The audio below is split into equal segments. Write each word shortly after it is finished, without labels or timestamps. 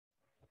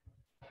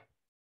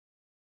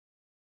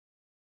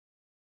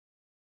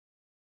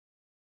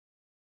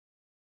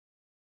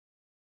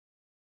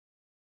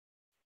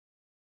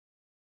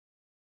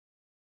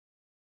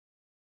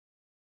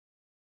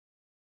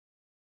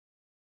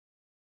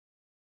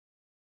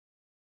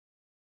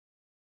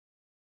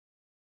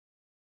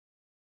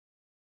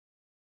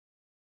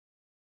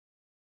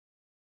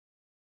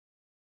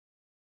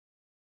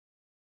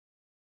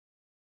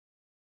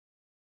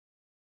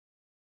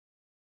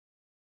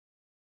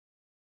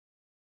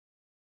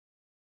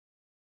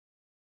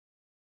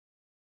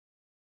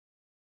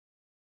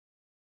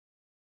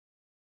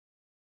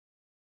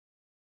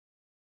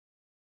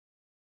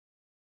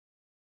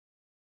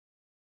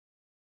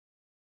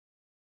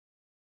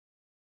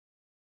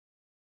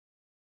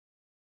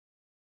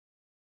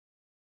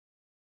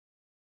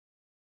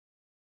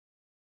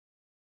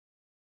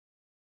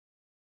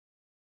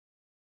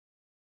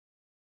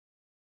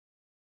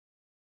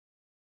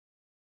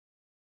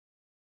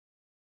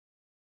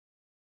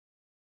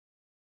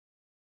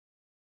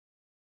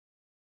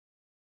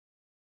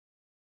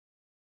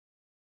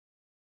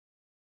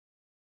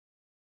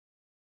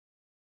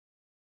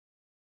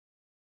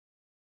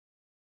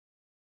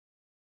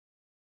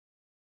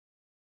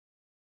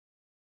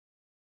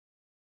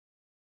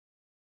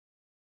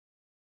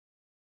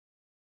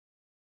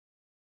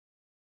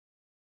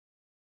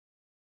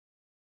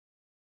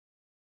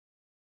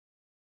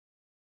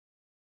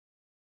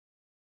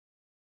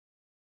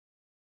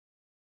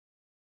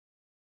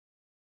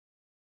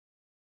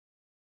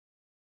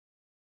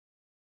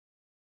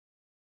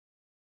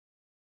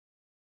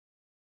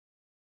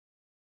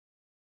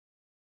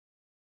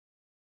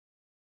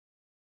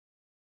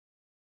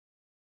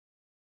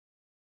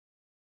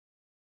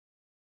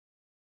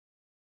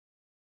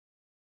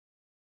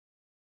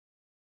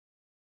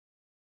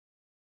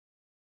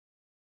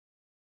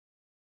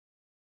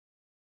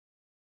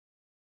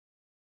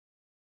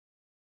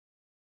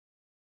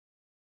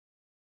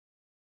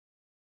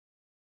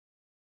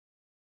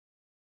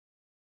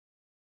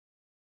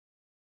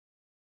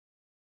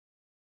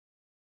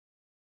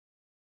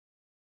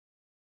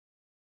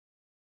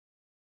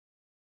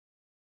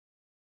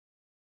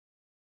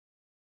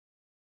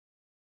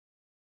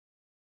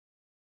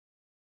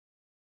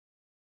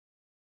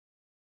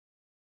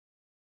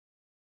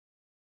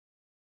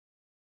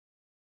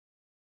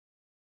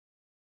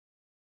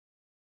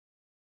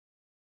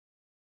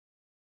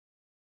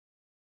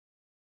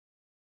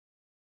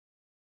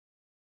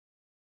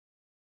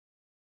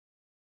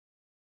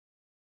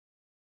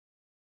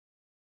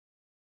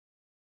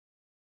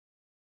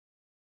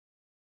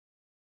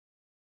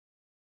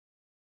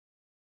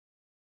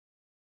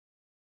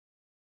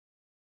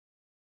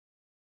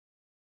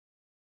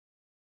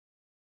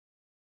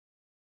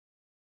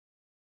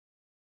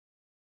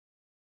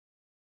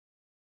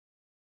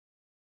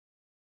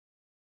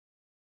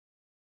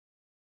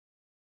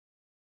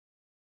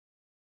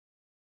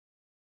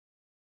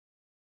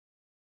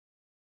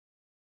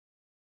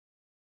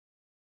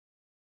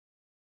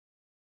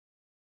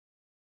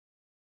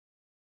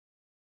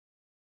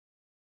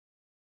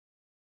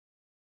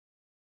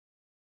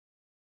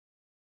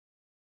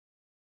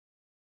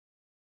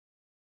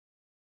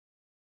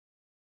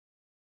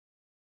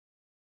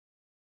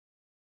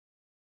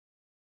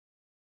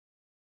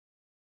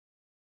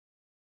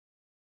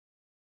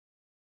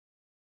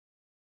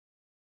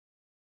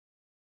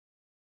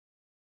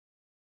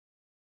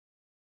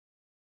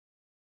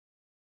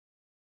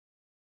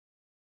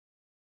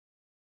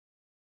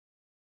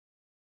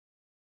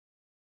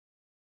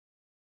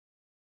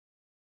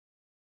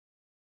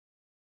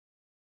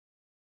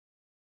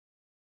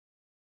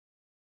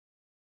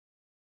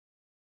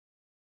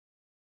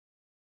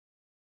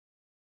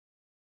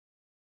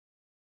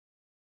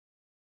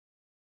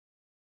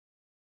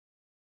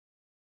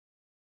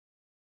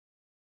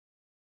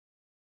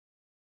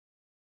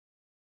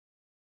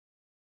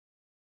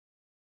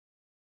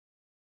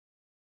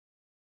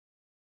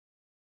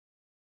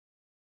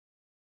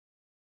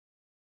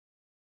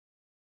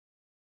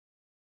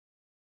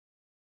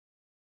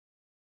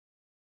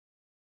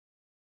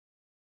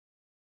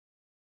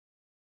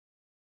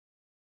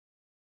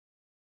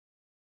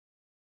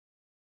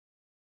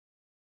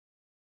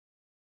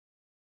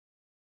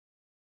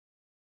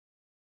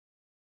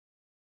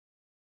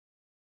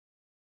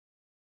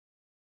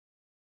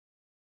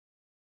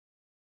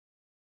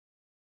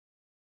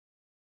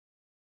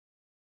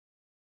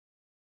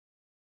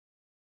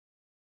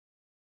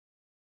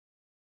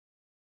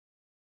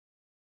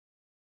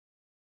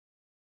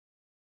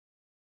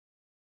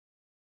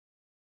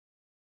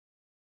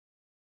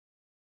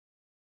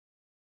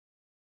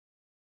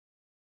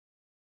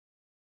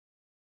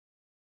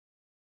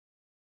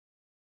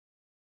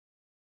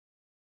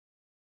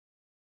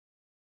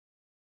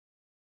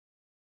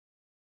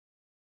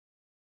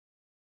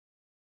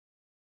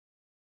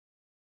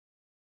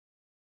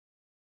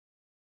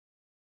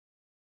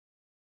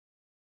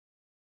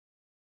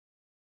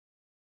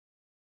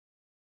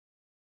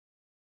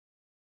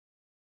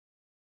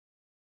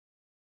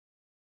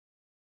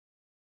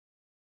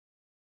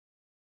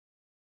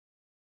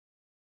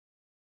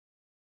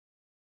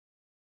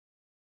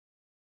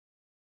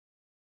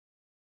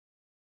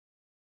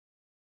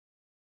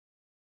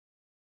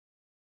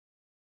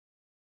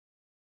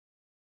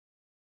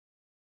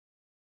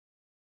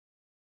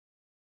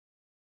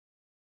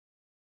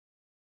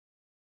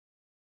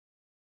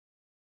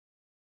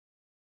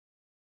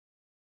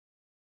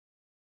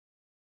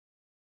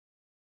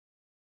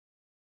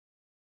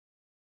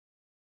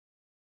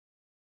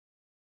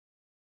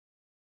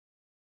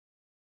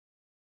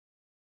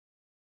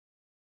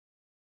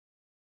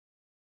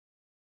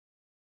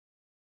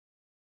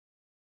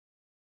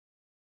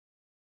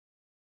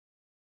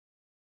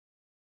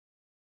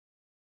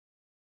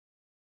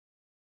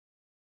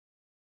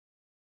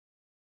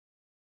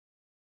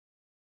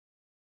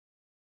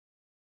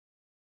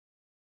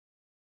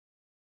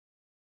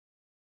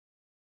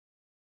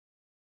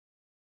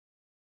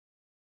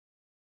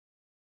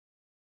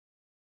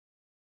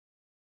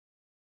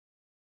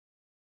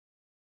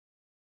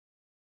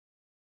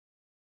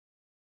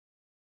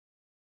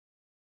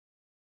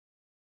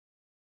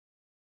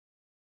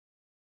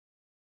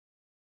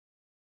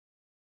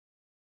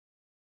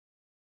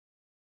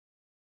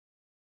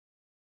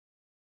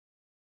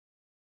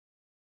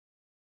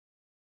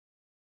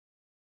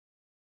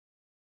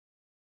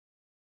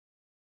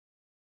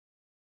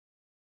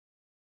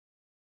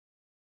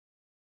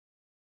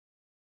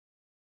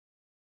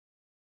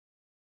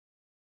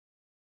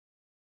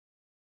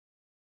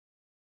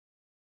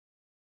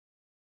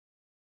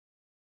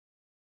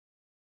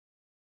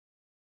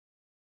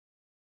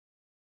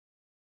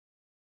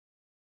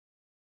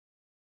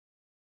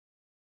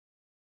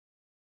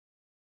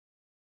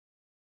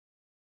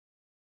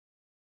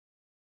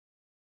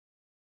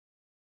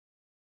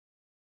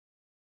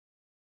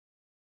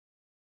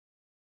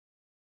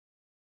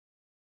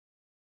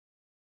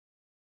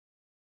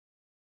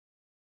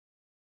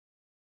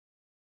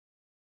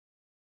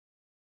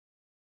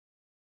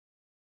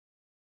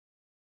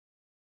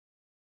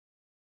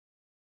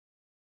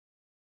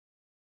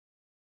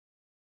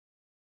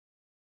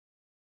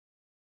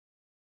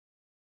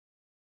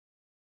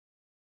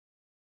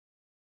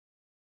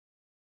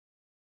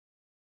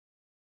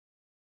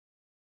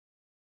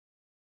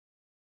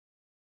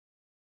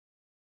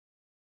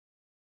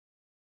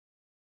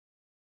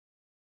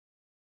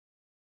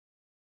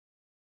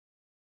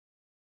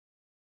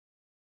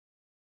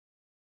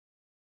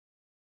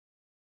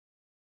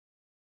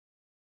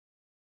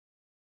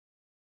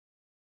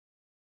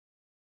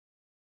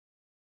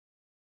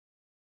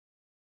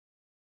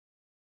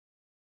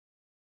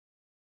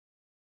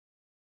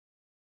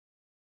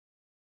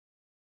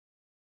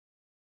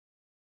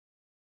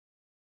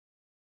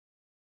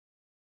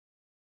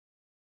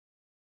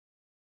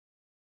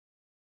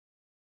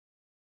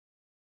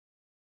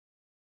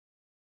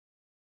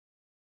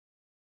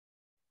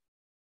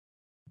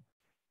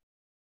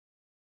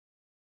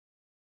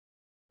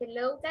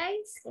Hello,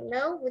 guys.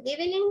 Hello, good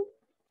evening.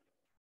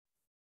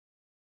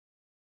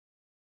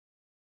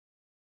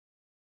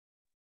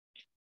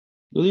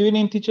 Good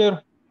evening,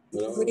 teacher.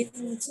 Good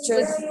evening,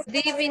 teacher.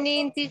 Good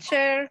evening,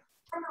 teacher.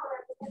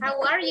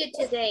 How are you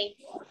today?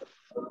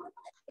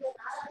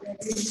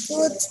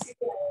 Good.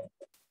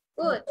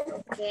 Good,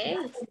 okay.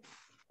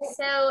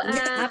 So,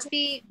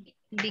 Happy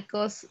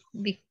because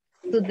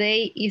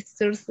today is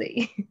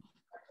Thursday.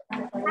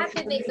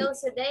 happy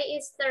because today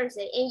is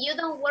Thursday and you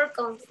don't work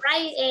on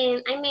Friday,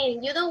 and I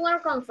mean, you don't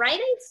work on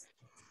Fridays?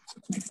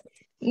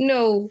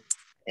 No,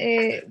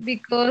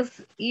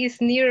 because it's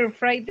near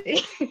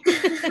Friday.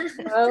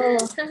 Oh,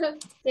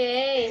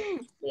 Okay,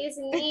 it's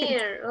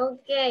near.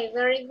 Okay,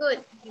 very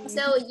good.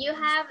 So you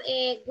have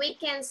a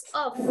weekends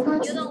off.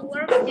 You don't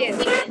work on Yes.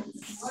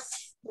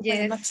 weekends.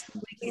 Yes,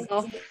 waking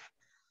up.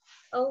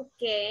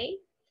 Okay.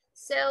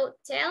 So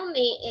tell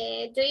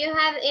me, do you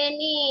have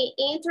any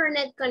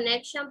internet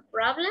connection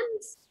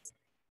problems?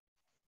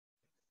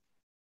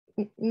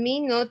 Me,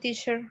 no,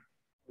 teacher.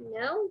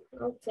 No?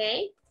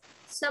 Okay.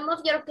 Some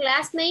of your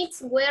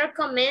classmates were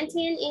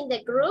commenting in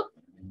the group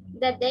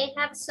that they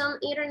have some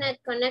internet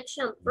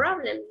connection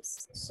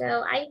problems.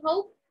 So I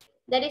hope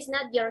that is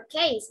not your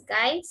case,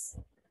 guys.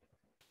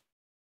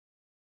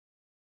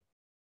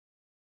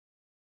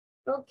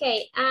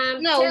 Okay.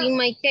 No, in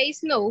my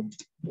case, no.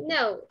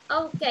 No.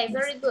 Okay,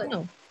 very good.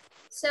 No.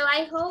 So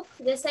I hope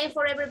the same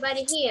for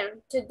everybody here.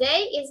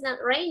 Today is not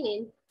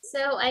raining,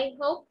 so I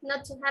hope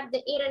not to have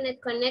the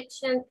internet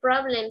connection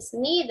problems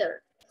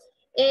neither.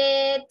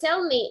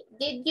 Tell me,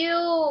 did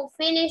you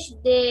finish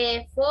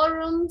the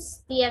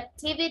forums, the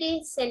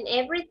activities and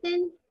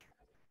everything?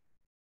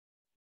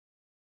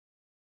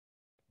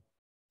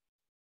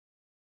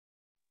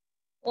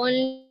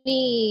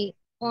 Only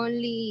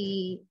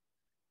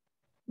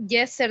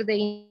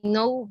yesterday,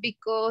 no,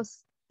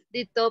 because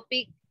the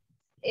topic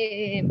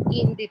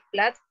in the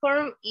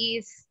platform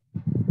is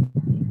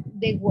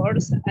the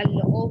words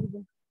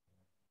allowed.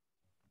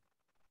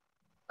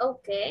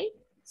 Okay,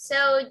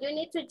 so you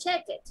need to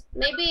check it.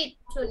 Maybe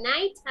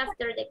tonight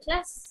after the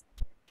class.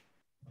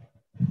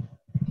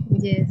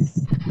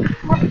 Yes.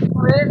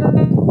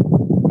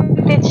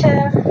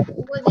 teacher.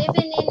 Good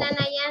evening,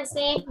 Ana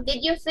Yancy.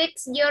 Did you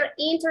fix your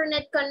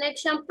internet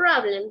connection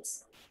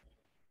problems?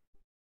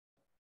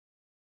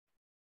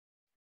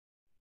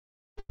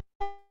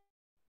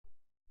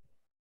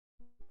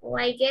 Oh,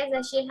 I guess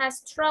that she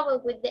has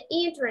trouble with the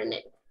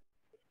internet.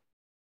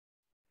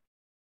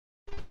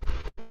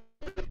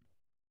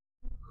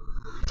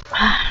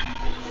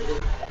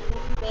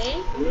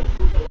 Okay.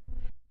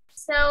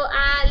 So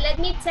let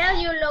me tell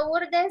you,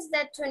 Lourdes,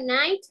 that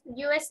tonight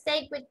you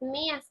stay with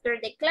me after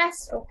the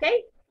class,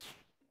 okay?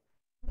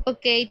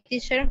 Okay,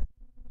 teacher.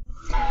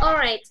 All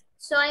right,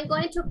 so I'm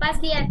going to pass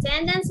the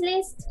attendance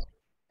list.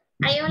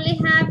 I only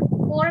have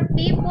 4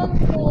 people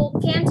who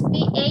can't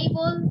be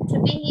able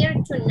to be here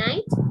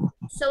tonight,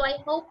 so I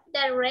hope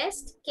the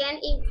rest can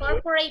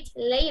incorporate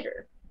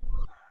later.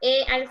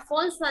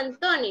 Alfonso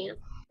Antonio.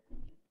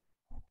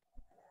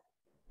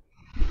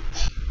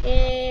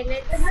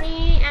 Let's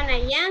see, Ana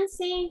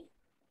Yancy.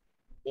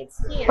 It's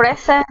here.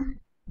 Present.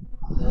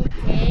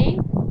 Okay.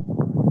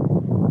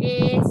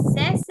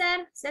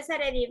 César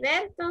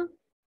Heriberto.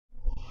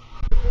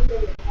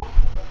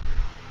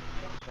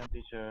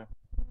 Teacher.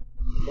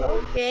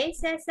 Okay,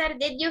 César,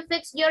 did you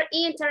fix your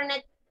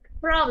internet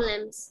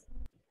problems?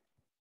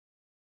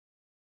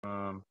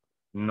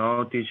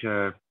 No,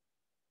 teacher.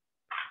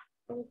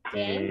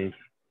 Okay,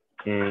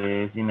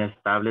 Es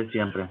inestable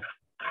siempre.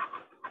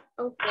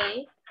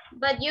 okay.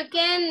 But you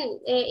can,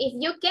 if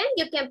you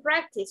can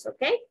practice,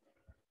 okay?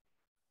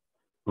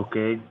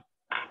 Okay.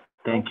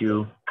 Thank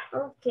you.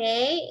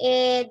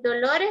 Okay,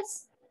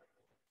 Dolores.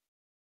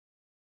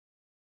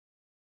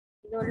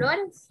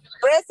 Dolores.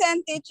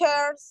 Present,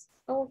 teachers.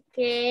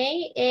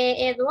 Okay,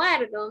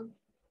 Eduardo.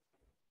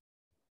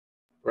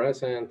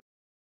 Present.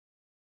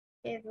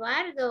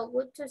 Eduardo,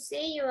 good to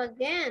see you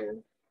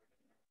again.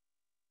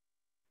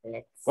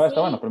 Let's Bueno, see.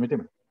 está bueno,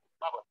 permíteme.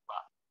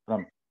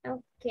 Espérame.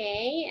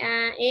 Okay,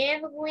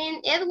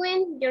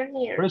 Edwin, you're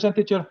here. Present,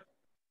 teacher.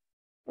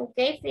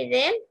 Okay,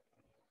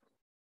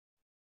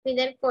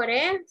 Fidel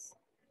Correa.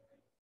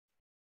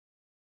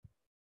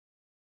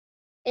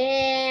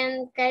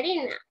 And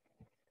Karina.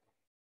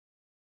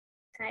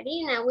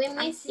 Karina, we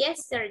missed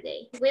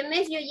yesterday. We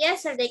missed you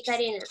yesterday,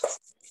 Karina.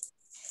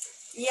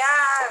 Yeah,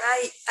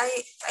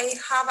 I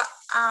have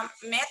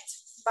met,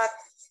 but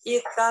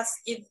it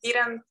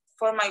didn't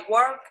for my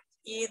work.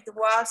 It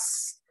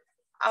was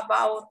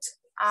about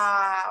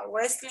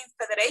wrestling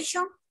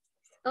federation.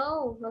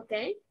 Oh,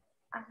 okay.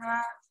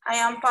 I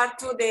am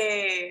part of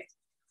the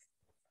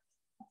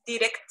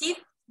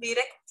directive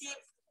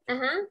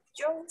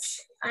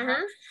judge.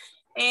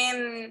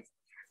 And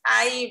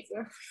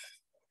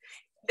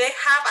they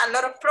have a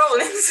lot of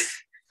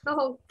problems.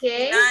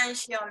 Okay.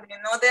 Financial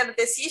and other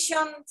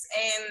decisions,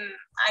 and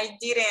I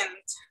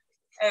didn't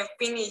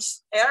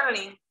finish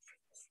early.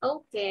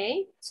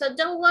 Okay, so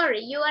don't worry,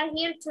 you are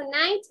here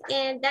tonight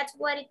and that's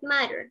what it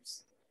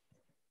matters.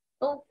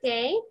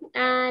 Okay,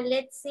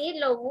 let's see,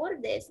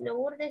 Lourdes.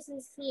 Lourdes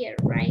is here,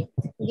 right?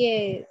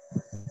 Yes.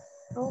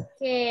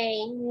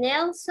 Okay,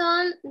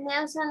 Nelson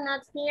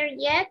not here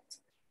yet.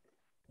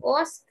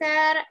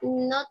 Oscar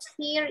not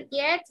here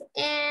yet,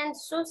 and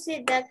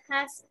Susie that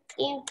has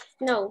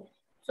no,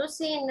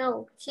 Susie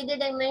no, she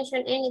didn't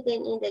mention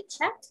anything in the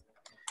chat.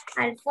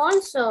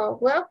 Alfonso,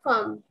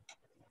 welcome.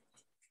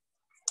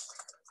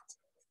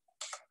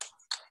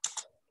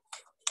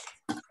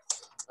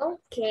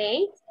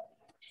 Okay,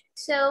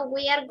 so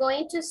we are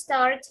going to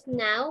start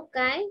now,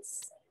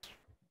 guys.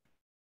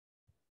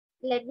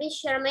 Let me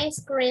share my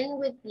screen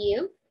with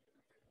you.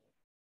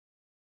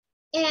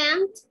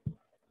 And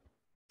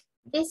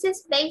this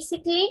is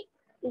basically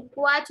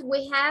what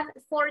we have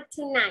for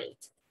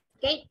tonight.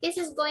 Okay, this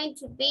is going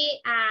to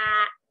be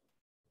a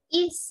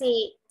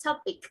easy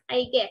topic,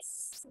 I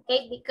guess,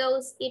 okay,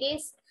 because it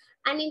is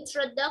an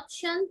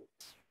introduction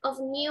of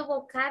new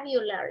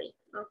vocabulary,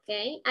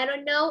 okay? I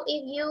don't know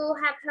if you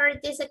have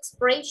heard this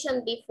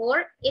expression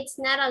before, it's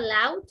not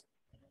allowed.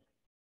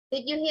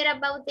 Did you hear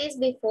about this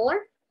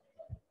before?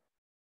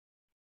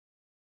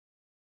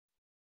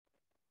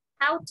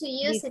 How to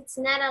use it's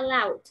not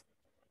allowed?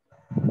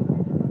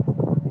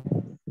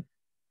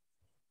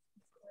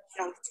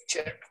 No,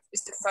 teacher,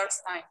 it's the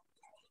first time.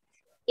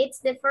 It's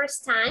the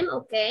first time,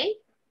 okay.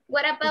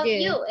 What about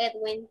you,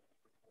 Edwin?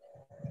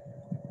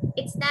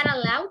 It's not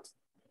allowed?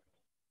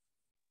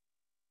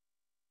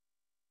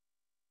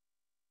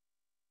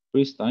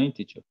 First time,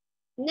 teacher.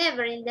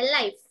 Never in the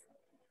life.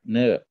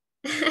 Never.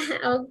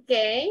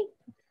 Okay.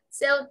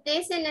 So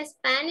this in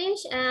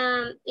Spanish,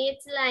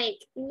 it's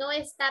like no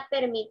está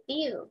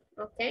permitido,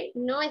 okay?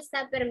 No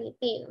está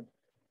permitido,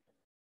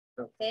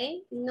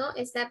 okay? No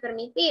está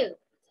permitido.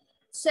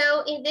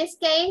 So in this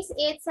case,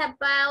 it's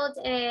about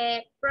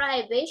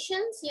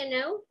prohibitions, you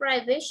know,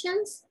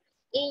 prohibitions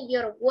in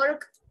your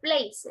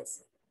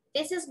workplaces.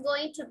 This is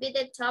going to be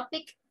the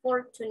topic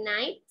for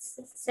tonight's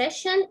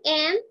session,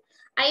 and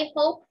I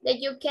hope that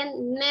you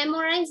can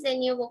memorize the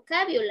new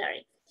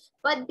vocabulary.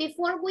 But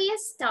before we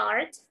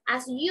start,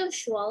 as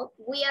usual,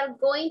 we are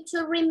going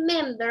to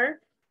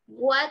remember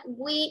what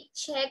we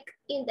checked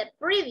in the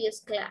previous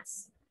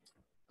class.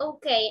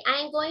 Okay,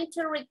 I'm going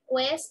to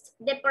request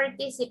the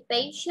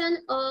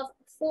participation of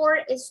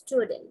 4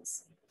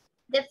 students.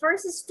 The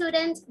first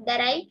student that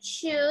I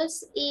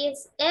choose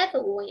is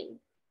Edwin.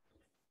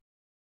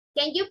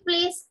 Can you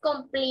please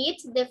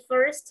complete the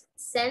first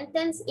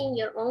sentence in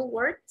your own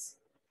words?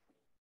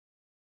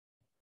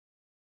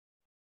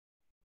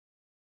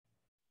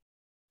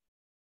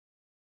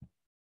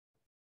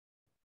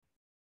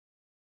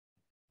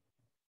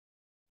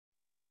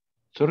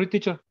 Sorry,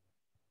 teacher.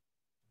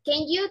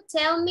 Can you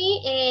tell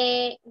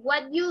me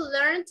what you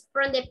learned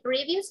from the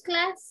previous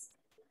class?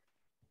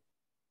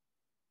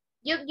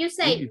 You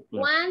say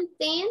one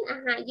thing,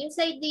 you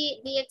say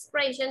the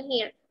expression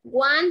here.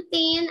 One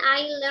thing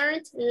I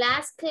learned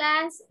last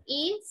class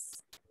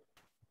is,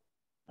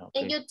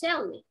 okay. And you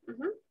tell me.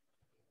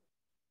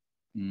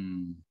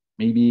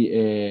 Maybe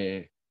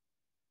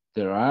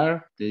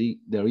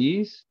there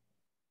is,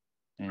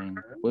 and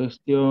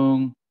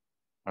question,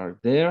 are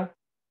there,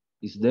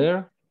 is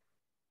there.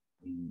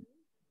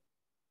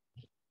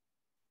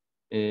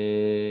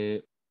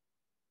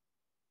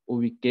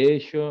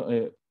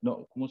 Ubication,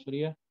 no, ¿cómo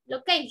sería?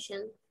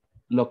 Location.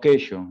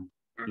 Location.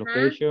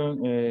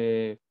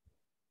 Location.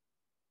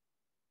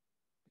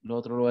 Lo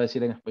otro lo voy a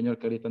decir en español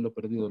que ahorita ando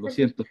perdido. Lo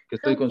siento, que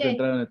estoy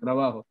concentrado en el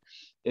trabajo.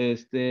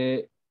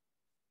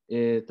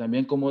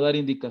 También como dar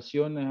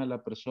indicaciones a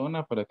la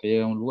persona para que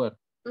llegue a un lugar.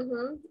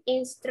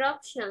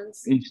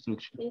 Instructions.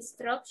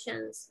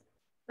 Instructions.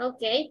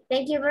 Okay,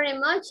 thank you very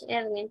much,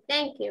 Edwin.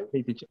 Thank you.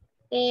 Hey, teacher.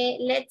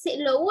 Let's see,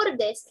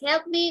 Lourdes,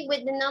 help me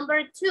with the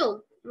number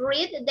 2.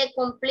 Read the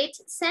complete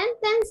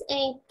sentence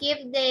and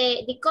give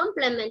the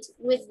complement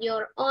with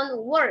your own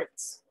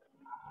words.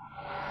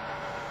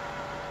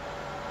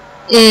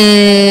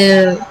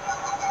 These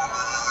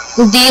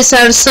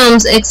are some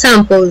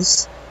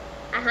examples.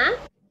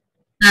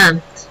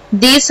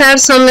 These are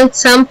some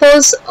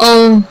examples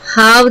on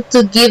how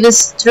to give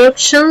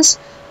instructions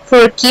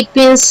for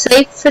keeping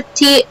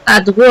safety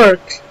at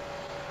work.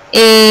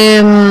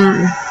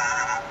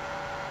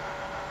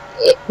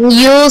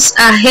 Use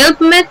a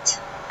helmet.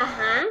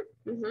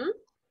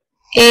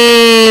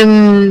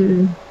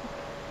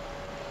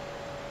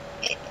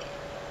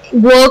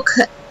 Walk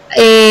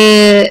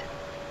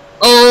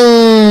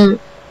on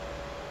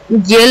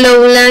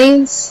yellow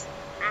lines.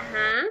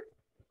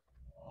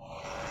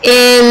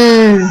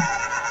 And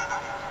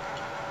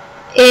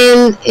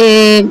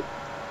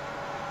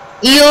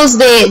use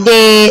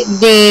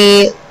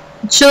the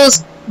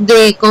shoes,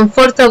 the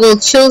comfortable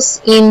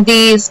shoes in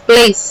this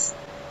place.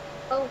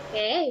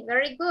 Okay,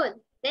 very good.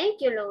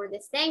 Thank you,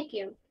 Lourdes. Thank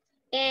you.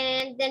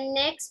 And the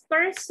next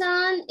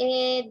person,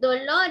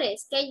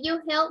 Dolores, can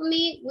you help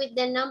me with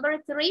the number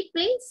 3,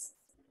 please?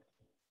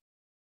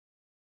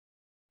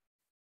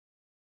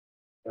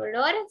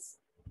 Dolores.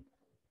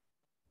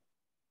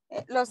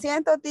 Lo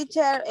siento,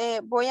 teacher,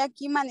 voy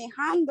aquí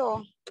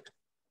manejando.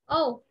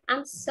 Oh,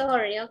 I'm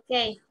sorry,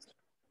 okay.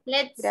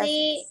 Let's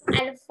see,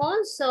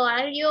 Alfonso,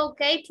 are you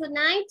okay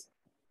tonight?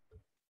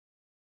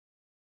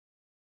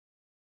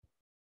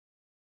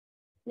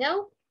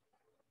 No?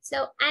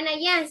 So, Ana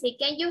Yancy,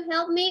 can you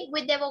help me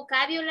with the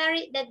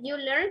vocabulary that you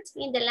learned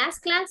in the last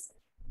class?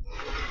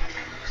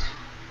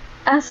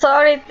 I'm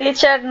sorry,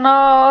 teacher,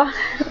 no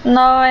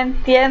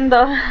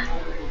entiendo.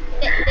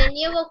 The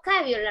new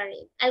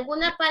vocabulary.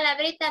 ¿Alguna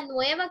palabrita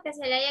nueva que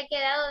se le haya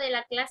quedado de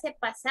la clase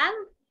pasada?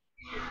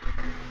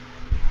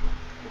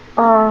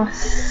 Oh,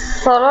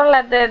 solo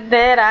la de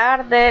there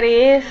are, there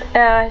is,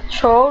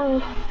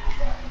 should.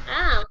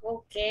 Ah,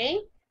 okay.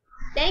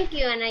 Thank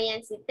you, Ana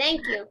Yancy.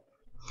 Thank you.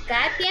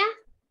 Katia,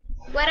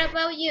 what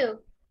about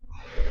you?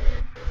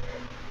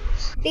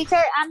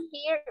 Teacher, I'm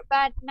here,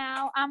 but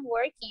now I'm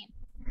working.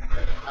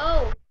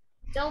 Oh,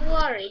 don't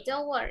worry,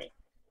 don't worry.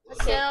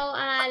 Okay. So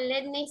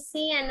let me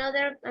see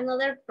another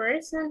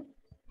person.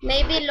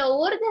 Maybe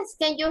Lourdes,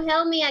 can you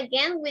help me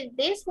again with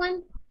this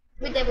one,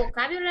 with the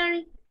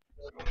vocabulary?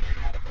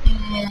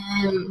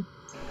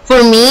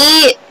 For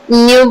me,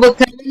 new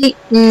vocabulary.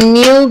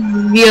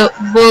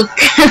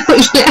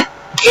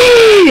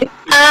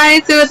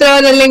 Ay, se me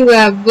traba la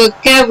lengua.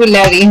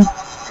 Vocabulary.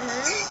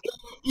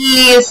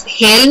 Is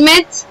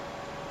helmet.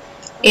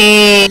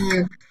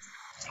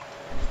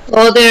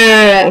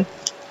 Other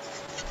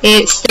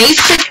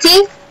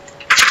safety.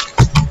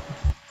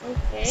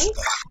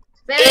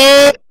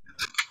 Okay.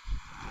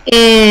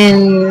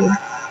 And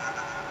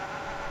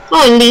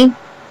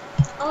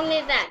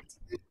only that.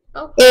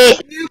 Okay.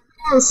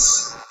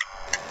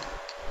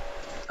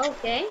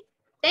 Okay.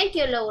 Thank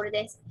you,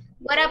 Lourdes.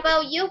 What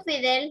about you,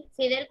 Fidel?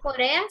 Fidel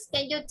Correas,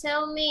 can you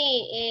tell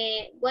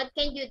me what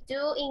can you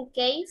do in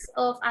case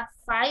of a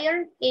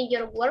fire in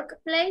your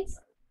workplace?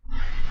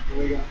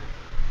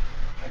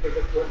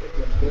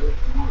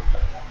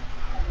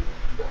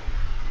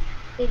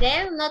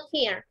 Fidel, not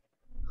here.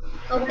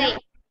 Okay.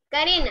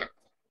 Karina,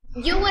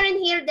 you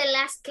weren't here the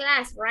last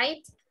class,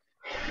 right?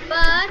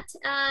 But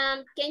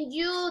can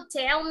you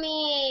tell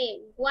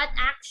me what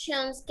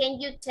actions can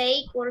you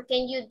take or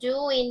can you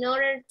do in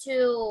order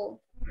to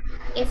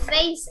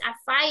face a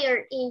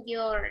fire in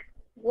your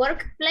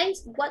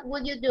workplace? What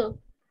would you do?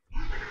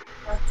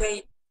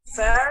 Okay,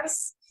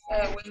 first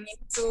we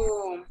need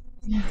to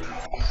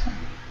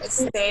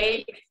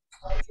stay,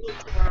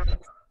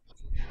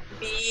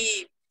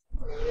 be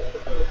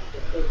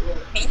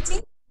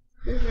painting,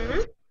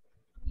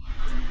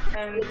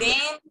 and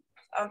then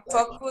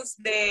focus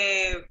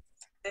the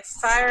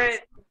fire,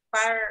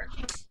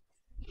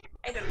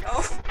 I don't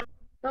know.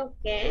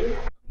 Okay.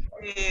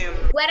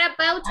 What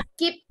about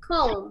keep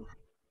calm?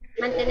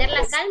 Mantener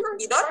la calma?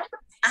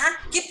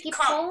 Keep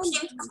calm.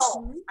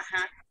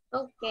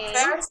 Okay.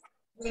 First,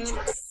 we need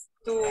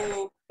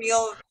to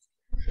feel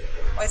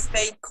or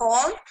stay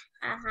calm.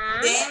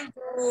 Then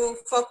to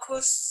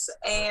focus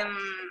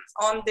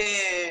on the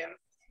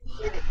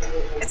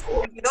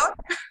extinguidor.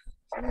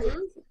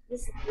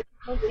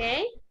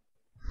 Okay.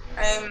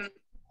 And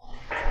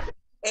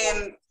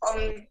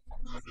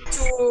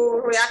to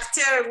react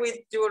with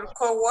your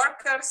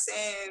co-workers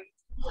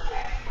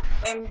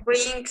and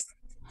bring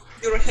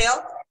your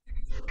help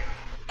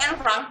and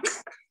run.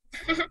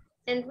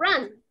 And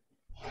run.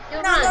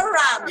 Not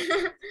run.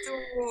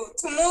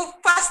 to move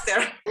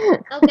faster.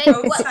 Okay.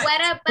 What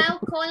about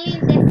calling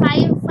the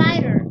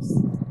firefighters?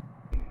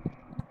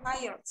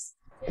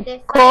 The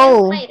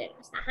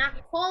firefighters.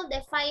 Call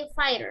the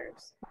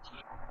firefighters.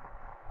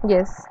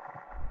 Yes.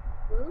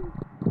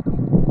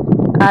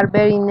 Are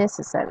very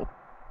necessary.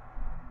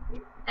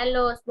 A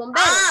los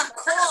bomberos.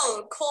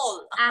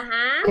 Call.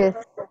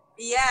 Yes.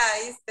 Yeah,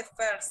 it's the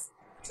first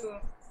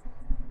to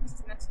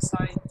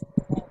necessary.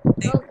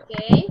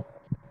 Okay.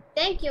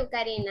 Thank you,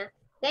 Karina.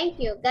 Thank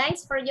you,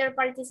 guys, for your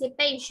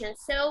participation.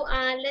 So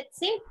let's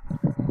see.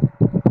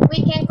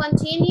 We can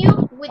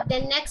continue with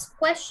the next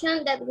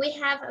question that we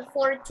have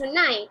for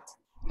tonight.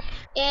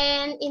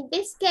 And in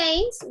this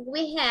case,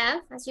 we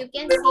have, as you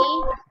can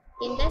see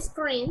in the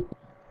screen,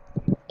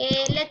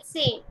 let's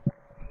see.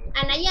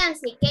 Ana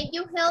Yancy, can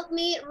you help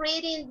me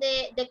reading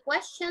the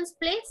questions,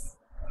 please?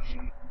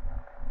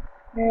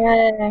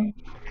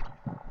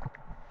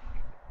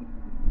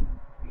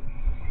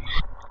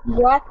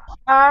 What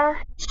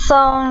are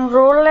some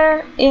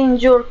rulers in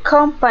your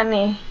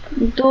company?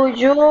 Do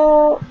you...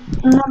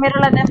 No miro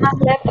las demás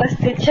letras,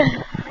 teacher.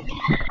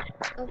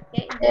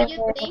 Okay.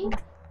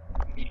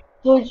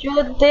 Do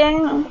you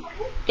think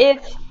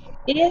it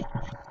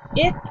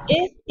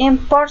is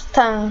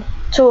important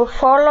to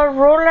follow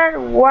ruler?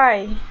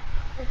 Why?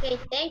 Okay,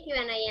 thank you,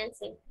 Ana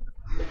Yancy.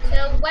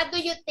 So what do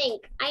you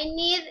think? I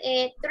need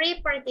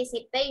 3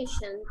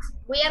 participations.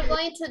 We are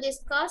going to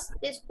discuss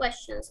these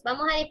questions.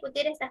 Vamos a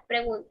discutir estas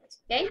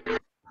preguntas, okay?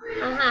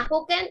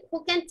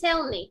 Who can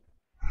tell me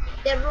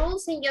the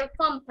rules in your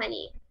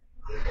company?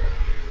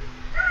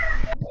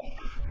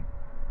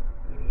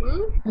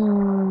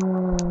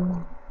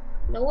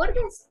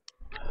 Lourdes?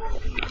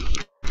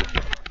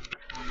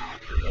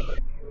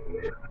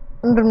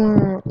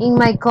 In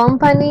my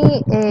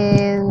company,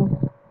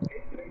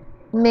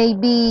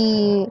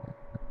 maybe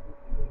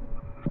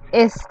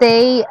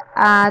stay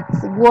at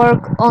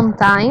work on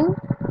time.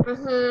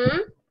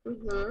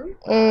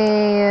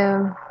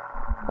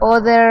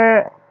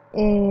 Other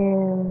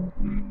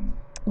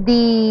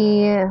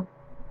the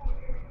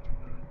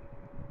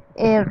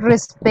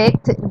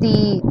respect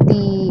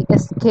the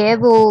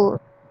schedule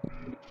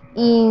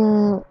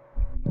in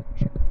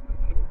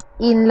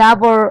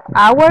labor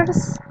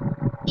hours.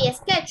 The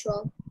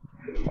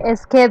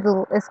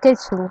schedule.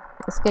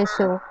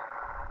 Schedule.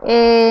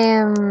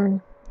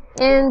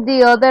 And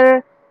the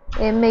other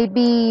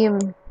maybe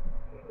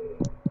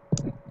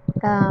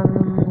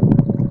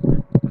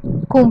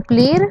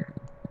cumplir.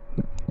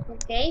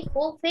 Okay,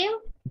 fulfill.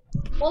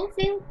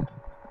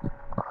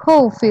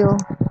 Fulfill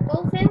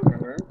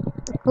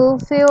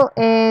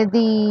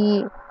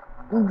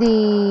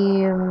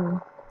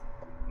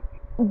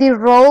the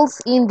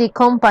roles in the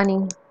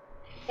company.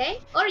 Okay,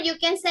 or you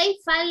can say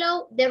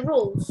follow the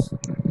rules.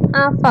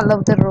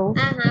 Follow the rules.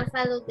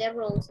 Follow the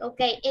rules.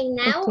 Okay, and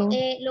now,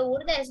 Okay.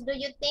 Lourdes, do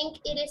you think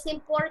it is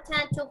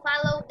important to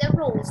follow the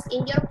rules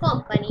in your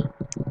company,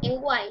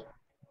 and why?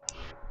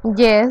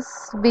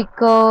 Yes,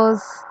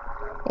 because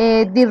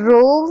the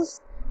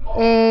rules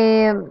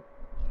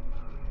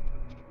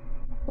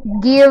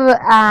give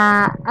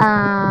a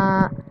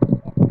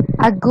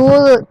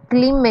good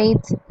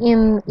climate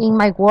in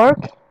my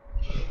work.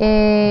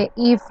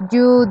 If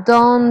you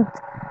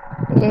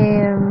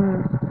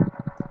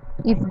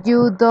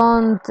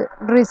don't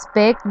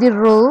respect the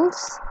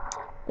rules,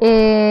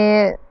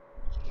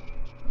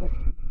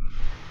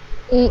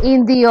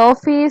 in the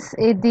office,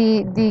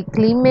 the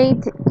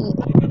climate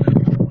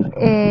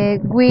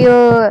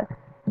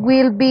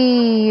will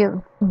be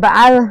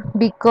bad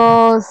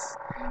because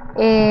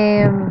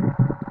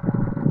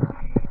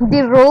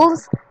the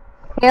rules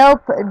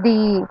help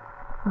the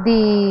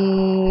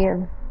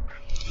the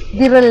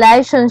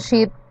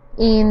relationship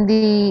in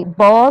the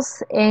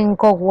boss and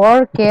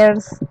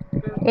coworkers,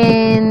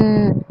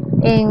 and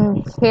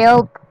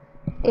help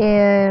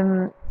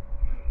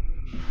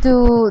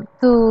to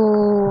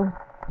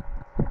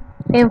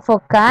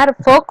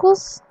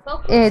focus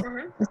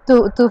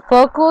to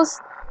focus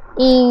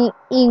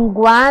in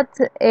what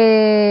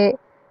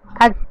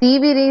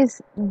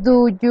activities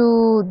do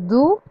you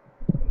do,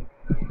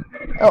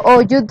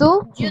 or you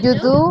do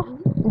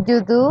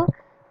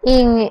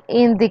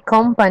in the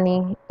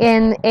company,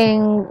 and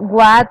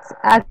what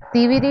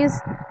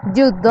activities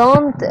you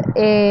don't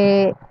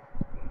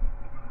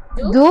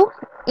do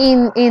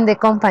in the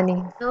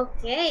company.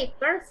 Okay,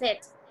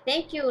 perfect.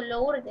 Thank you,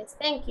 Lourdes.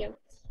 Thank you.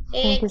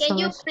 Thank you so Can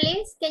you much.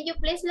 please,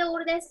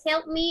 Lourdes,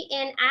 help me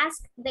and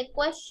ask the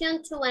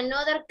question to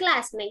another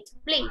classmate,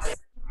 please?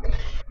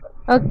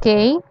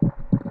 Okay.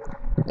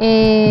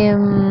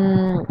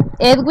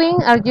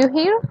 Edwin, are you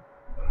here?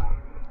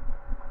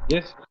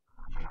 Yes.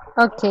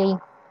 Okay.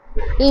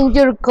 In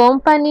your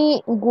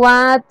company,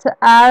 what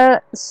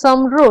are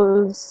some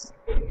rules?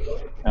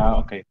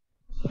 Okay.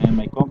 And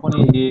my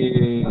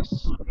company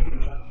is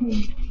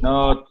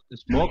not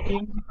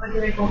smoking,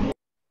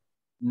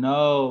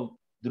 no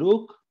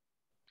drug,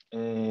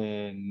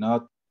 and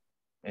not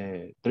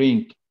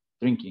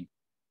drinking.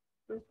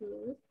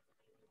 Okay.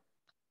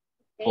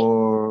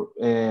 Or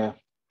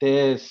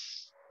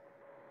test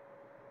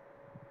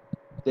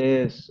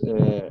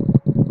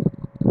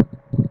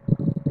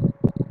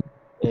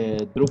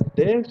drug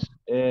test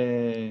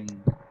and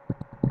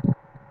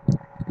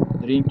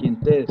drinking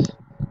test.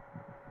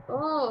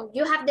 Oh,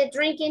 you have the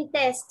drinking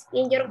test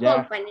in your Yeah.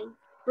 company? Yes.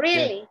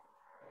 Really?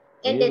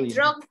 And Really? the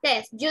drug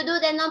test, you do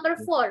the number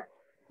 4,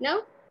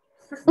 no?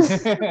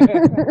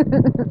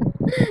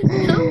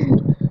 No?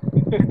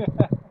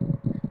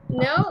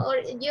 No, or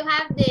you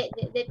have the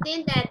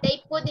thing that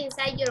they put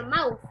inside your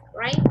mouth,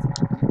 right?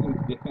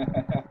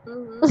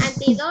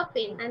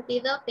 Anti-doping,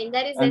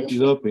 that is the name.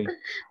 Anti-doping.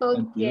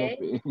 Okay.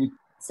 Anti-doping.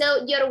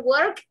 So your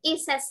work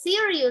is a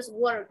serious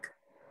work.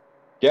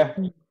 Yeah.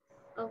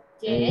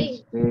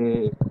 Okay.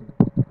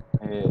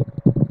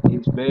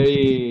 It's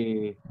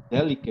very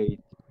delicate.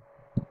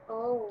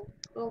 Oh,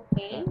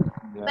 okay.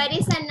 Yeah. But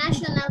it's a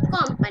national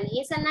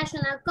company. It's a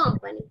national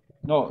company.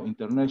 No,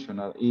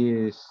 international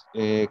is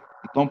the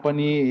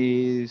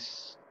company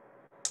is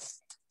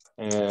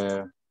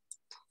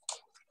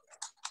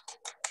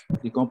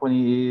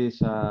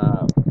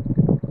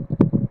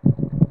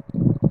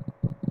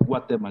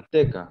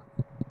Guatemalteca.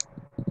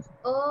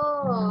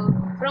 Oh,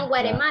 from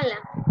Guatemala.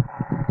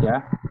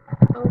 Yeah.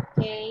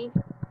 Okay.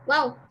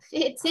 Wow,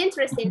 it's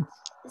interesting.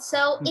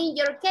 So in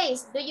your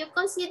case, do you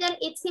consider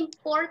it's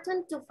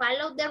important to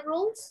follow the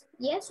rules?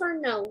 Yes or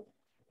no?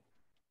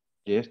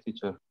 Yes,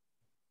 teacher.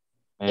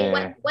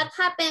 And what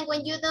happens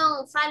when you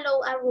don't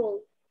follow a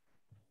rule?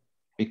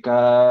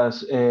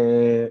 Because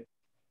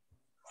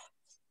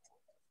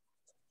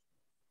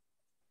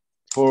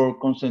for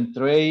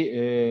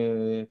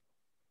concentrate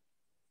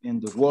in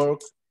the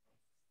work,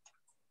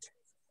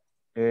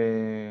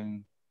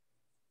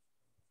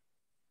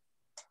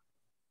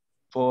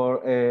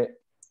 for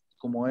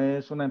como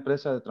es una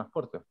empresa de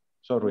transporte,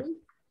 sorry,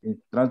 It's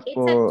a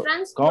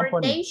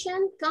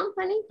transportation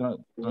company.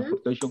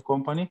 Transportation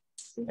company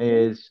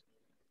is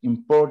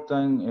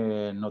important,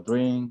 no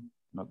drink,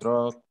 no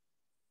drug,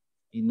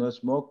 y no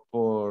smoke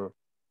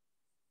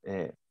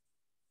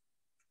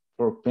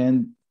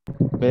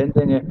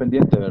pending es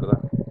pendiente, ¿verdad?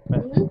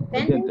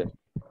 Pendiente.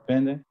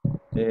 Pending.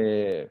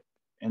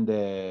 And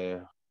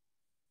the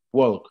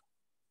work.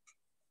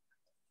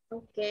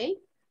 Okay.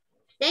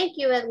 Thank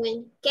you,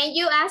 Edwin. Can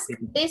you ask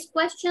these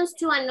questions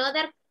to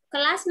another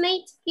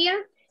classmate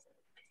here?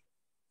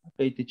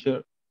 Okay,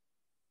 teacher.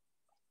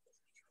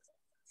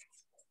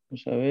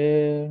 Vamos a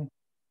ver.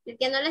 El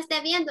que no lo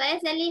esté viendo, a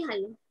ese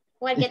elíjalo.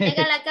 O el que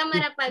tenga la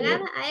cámara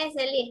apagada, a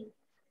ese elíjalo.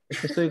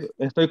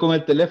 Estoy con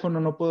el teléfono,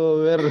 no puedo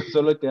ver,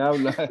 solo el que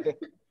habla.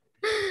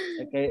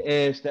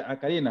 Okay, a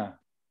Karina.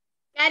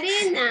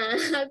 Karina,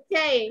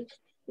 okay.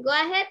 Go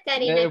ahead,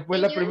 Karina. Fue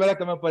la primera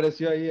que me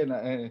apareció ahí.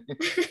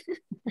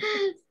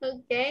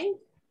 Okay.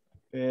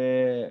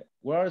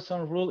 What are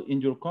some rules in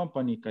your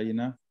company,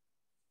 Karina?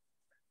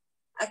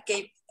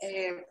 Okay.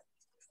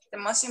 The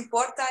most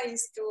important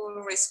is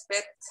to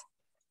respect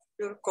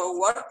your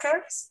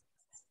co-workers,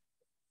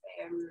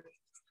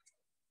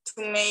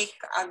 to make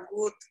a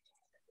good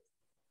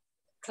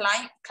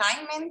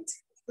climate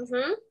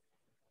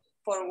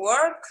for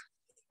work.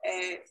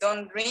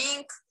 Don't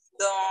drink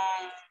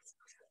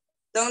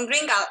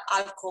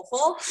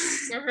alcohol.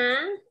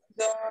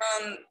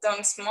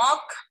 Don't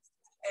smoke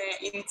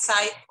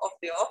inside of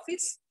the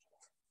office.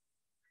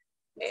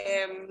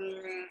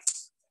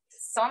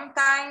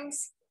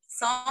 Sometimes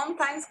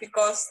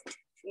because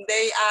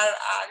they are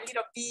a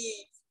little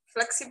bit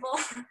flexible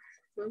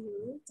to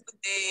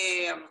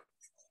the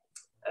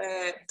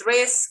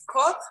dress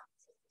code.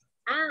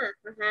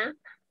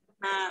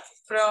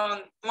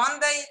 From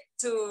Monday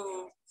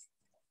to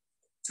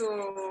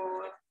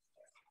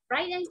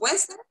Friday?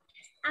 Wednesday?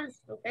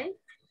 Okay.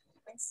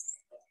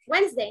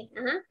 Wednesday.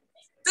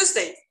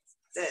 Tuesday.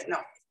 No.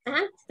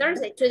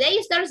 Thursday. Today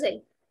is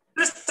Thursday.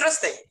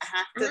 Thursday.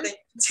 Today.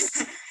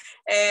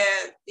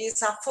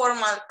 It's a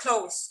formal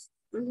clothes.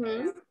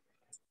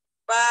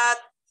 But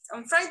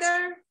on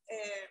Friday,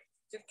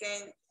 you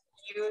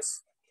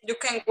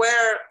can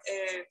wear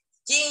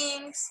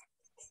jeans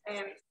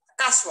and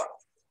casual.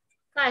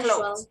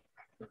 Clothes.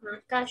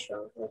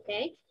 Casual.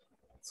 Okay.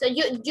 So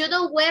you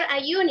don't wear a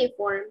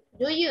uniform,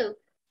 do you?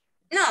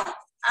 No,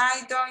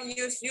 I don't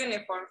use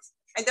uniform.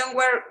 I don't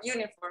wear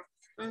uniform.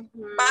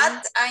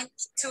 But I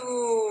need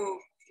to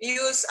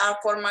use a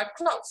formal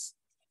clothes.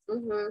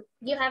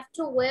 You have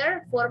to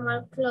wear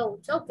formal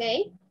clothes.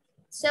 Okay.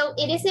 So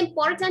it is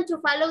important to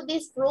follow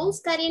these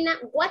rules, Karina.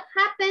 What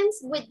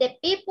happens with the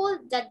people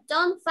that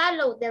don't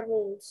follow the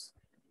rules?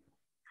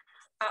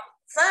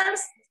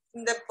 First,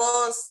 the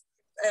boss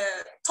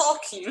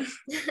talking.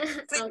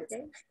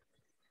 Okay.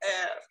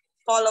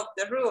 Follow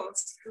the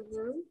rules,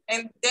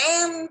 and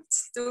then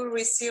to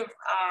receive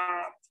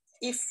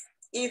if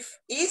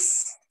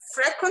is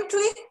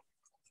frequently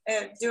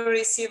you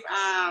receive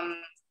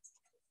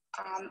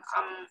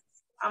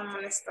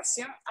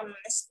amonestación.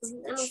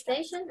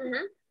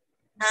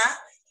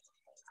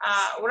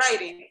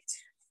 Writing.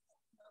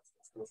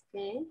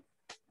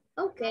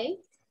 Okay.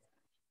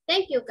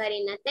 Thank you,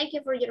 Karina. Thank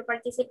you for your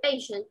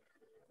participation.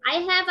 I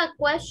have a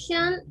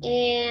question,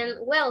 and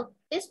well,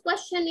 this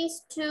question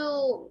is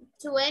to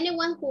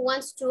anyone who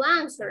wants to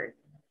answer.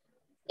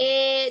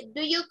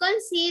 Do you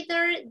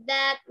consider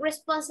that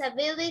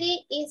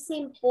responsibility is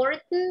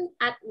important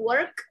at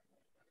work?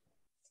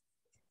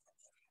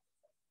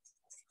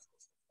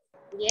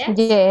 Yes?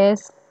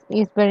 Yes,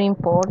 it's very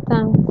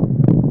important.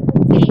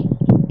 Okay.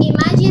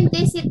 Imagine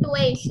this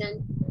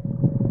situation.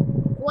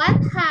 What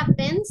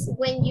happens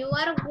when you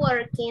are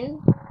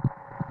working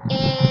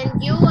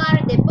and you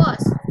are the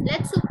boss?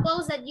 Let's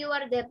suppose that you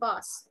are the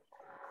boss.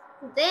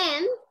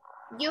 Then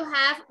you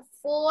have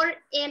 4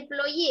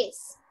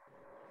 employees.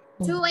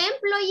 2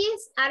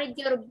 employees are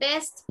your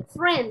best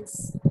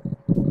friends,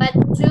 but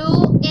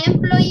 2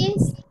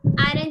 employees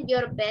aren't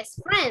your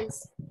best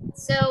friends.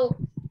 So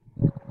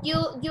you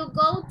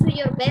go to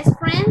your best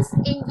friends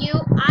and you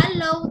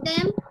allow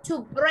them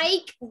to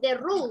break the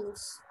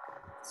rules.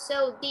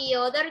 So the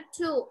other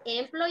 2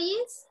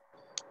 employees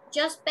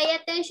just pay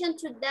attention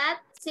to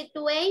that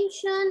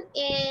situation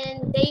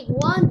and they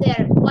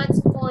wonder what's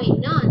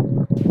going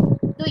on.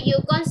 Do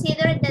you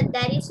consider that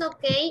that is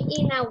okay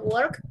in a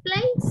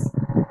workplace?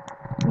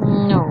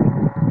 No.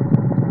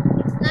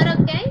 It's not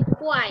okay?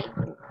 Why?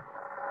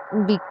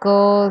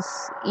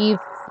 Because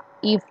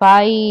if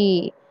I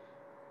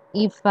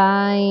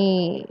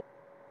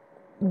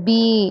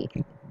be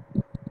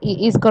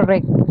is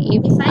correct.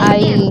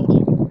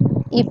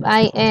 If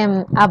I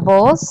am a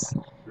boss,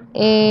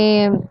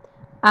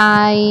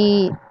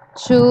 I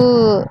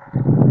should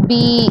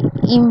be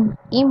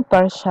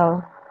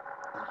impartial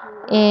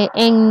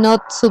and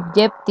not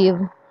subjective,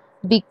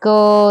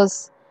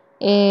 because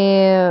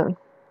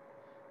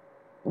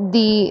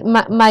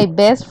my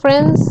best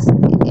friends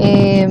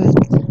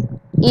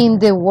in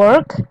the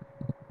work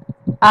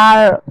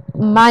are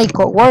my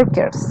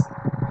co-workers,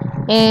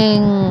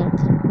 and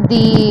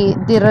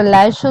the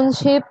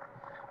relationship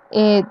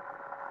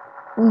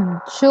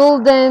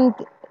shouldn't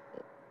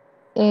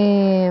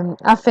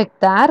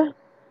afectar,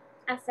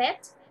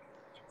 Affect.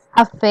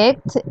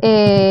 affect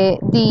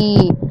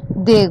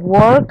the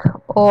work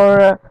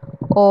or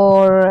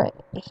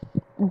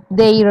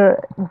their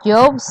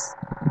jobs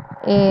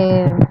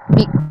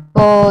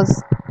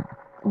because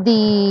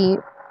the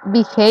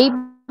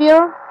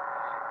behavior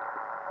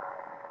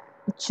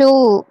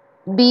should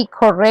be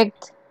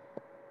correct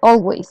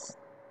always.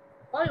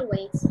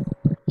 Always.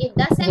 It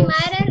doesn't Yes.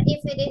 matter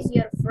if it is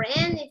your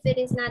friend, if it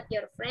is not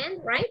your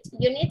friend, right?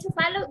 You need to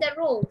follow the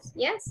rules,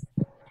 yes?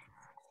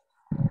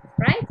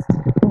 Right?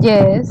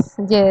 Yes,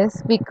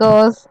 yes,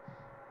 because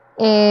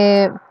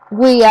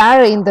we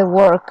are in the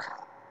work.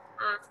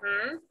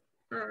 Uh-huh.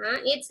 Uh-huh.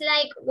 It's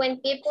like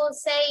when people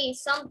say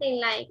something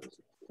like,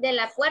 de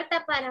la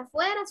puerta para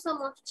afuera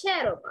somos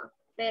cheros,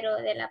 pero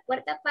de la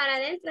puerta para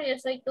adentro yo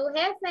soy tu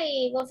jefe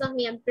y vos sos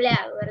mi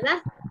empleado,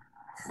 ¿verdad?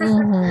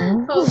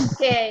 Mhm.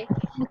 Okay,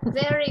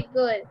 very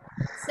good.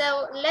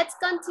 So let's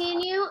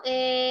continue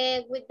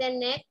with the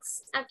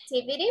next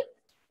activity.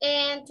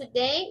 And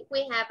today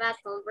we have a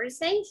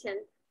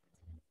conversation.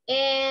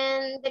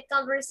 And the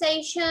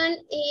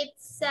conversation,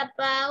 it's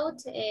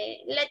about,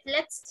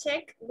 let's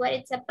check what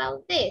it's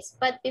about this.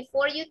 But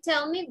before you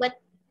tell me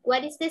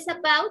what is this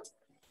about,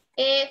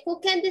 who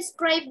can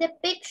describe the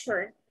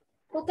picture?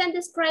 Who can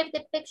describe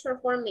the picture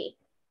for me?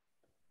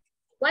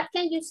 What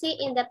can you see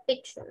in the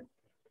picture?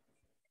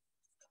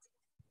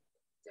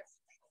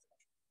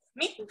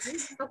 Me?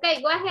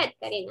 Okay, go ahead,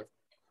 Karina.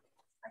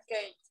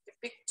 Okay, the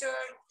picture,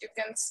 you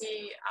can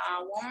see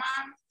a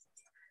woman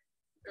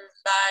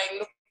that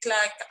look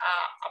like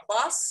a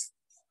boss.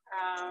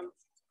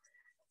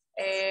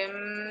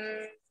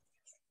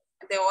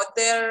 The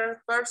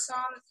other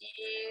person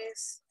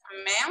is a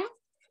man,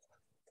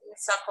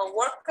 he's a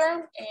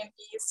co-worker, and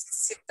he's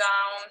sit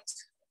down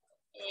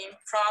in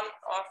front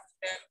of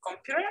the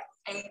computer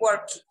and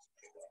working.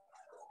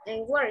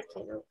 And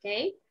working,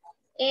 okay.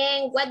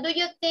 And what do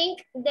you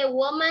think the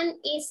woman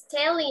is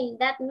telling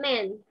that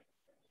man?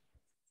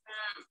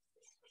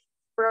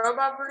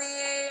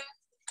 Probably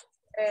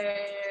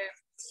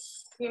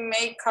he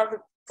make a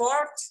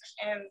report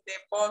and the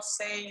boss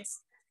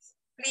says,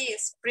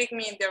 please bring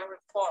me the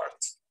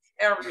report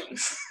early.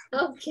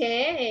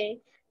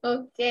 Okay,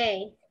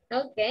 okay,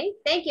 okay.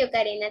 Thank you,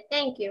 Karina,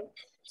 thank you.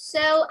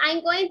 So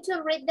I'm going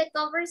to read the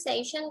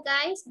conversation,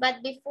 guys,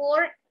 but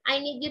before I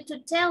need you to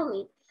tell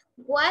me,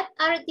 what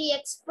are the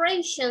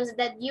expressions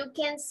that you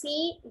can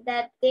see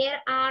that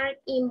there are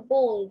in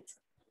bold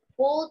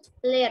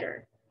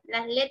letter,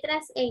 las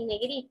letras en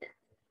negrita?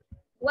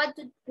 What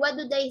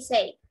do they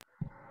say?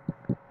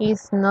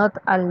 It's not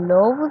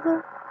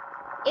allowed.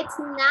 It's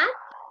not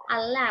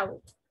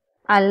allowed.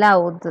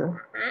 Allowed.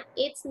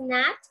 It's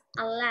not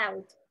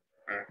allowed.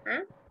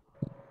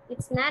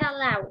 It's not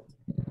allowed.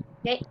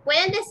 Okay.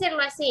 Pueden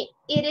decirlo así.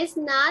 It is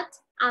not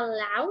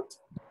allowed.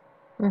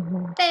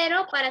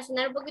 Pero para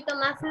sonar un poquito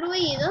más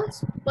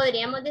fluidos,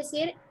 podríamos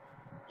decir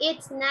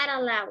it's not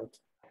allowed.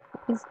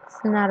 It's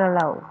not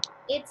allowed.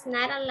 It's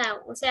not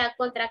allowed. O sea,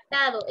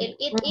 contractado. El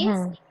it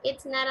is,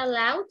 it's not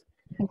allowed.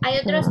 Hay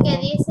otros que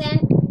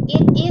dicen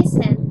it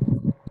isn't.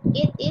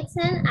 It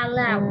isn't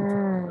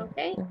allowed.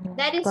 Okay.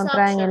 That is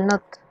optional.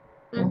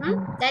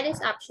 Not. That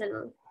is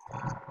optional.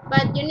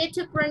 But you need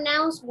to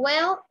pronounce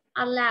well,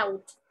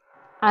 allowed.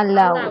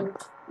 Allowed.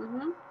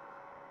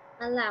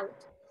 Allowed.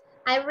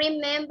 I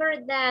remember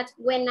that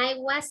when I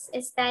was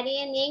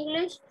studying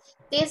English,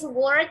 this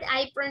word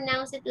I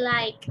pronounced it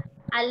like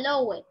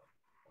allowed.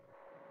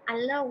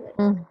 Allowed.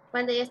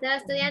 Cuando yo estaba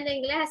estudiando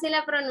inglés, así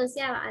la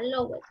pronunciaba,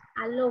 allowed,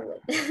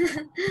 allowed.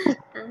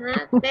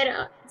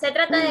 Pero se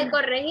trata de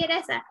corregir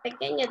esos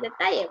pequeños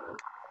detalles.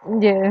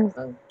 Yes.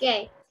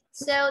 Okay.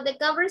 So the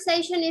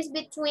conversation is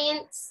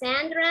between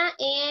Sandra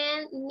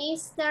and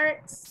Mr.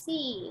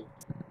 C.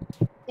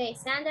 Okay,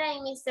 Sandra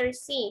and Mr.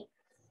 C.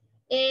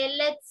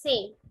 Let's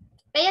see.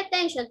 Pay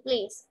attention,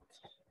 please.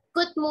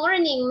 Good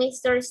morning,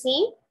 Mr.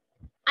 C.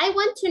 I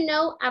want to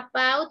know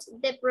about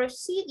the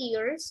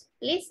procedures,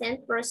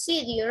 listen,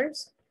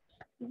 procedures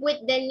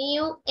with the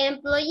new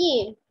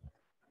employee.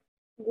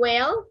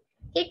 Well,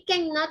 he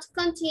cannot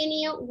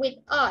continue with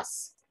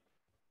us.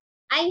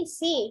 I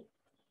see.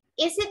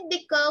 Is it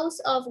because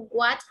of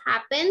what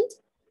happened?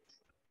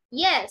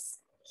 Yes,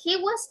 he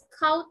was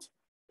caught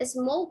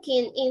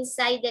smoking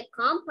inside the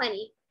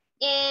company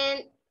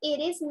and it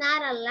is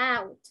not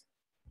allowed.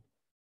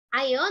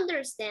 I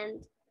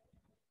understand.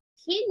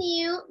 He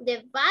knew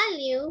the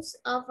values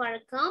of our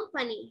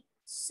company,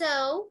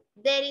 so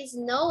there is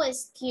no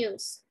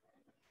excuse.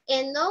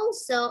 And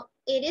also,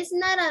 it is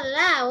not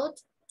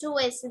allowed to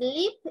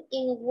sleep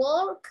in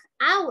work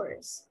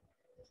hours.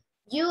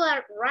 You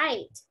are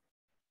right.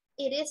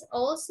 It is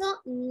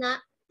also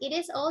not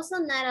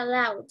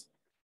allowed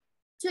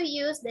to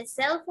use the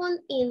cell phone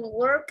in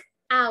work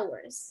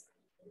hours.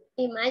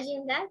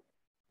 Imagine that.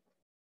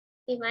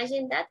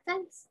 Imagine that,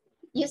 guys.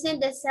 Using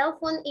the cell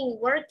phone in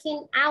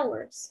working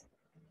hours.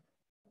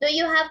 Do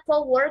you have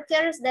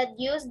co-workers that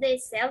use the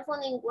cell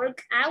phone in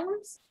work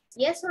hours?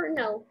 Yes or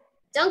no?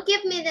 Don't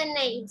give me the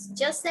names.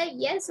 Just say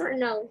yes or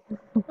no.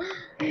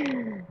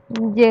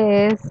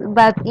 Yes,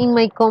 but in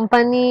my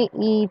company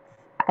it's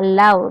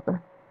allowed.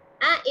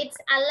 Ah, it's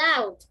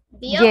allowed.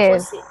 The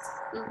Yes,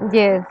 opposite.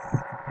 yes,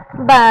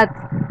 but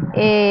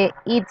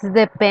it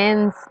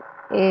depends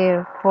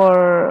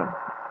for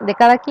de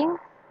cada quien.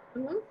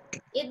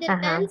 It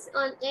Ajá. depends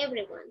on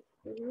everyone.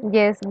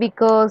 Yes,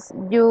 because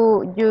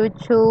you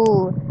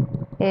should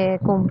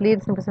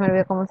cumplir, siempre se me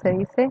olvida cómo se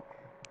dice.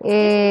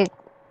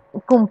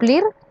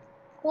 Cumplir,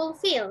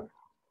 Fulfill.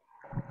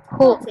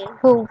 fu- Fulfill.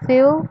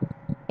 fulfill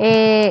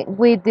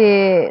with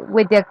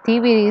the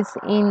activities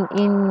in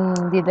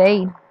the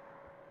day.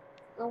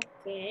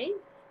 Okay.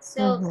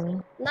 So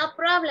no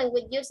problem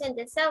with using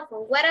the cell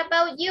phone. What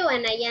about you,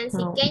 Anayansi?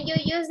 No. Can you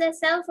use the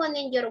cell phone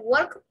in your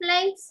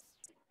workplace?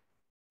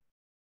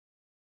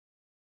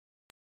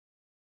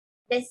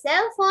 The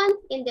cell phone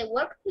in the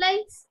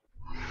workplace?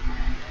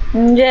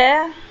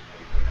 Yeah.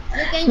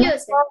 You can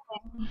use it.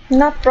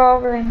 No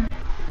problem.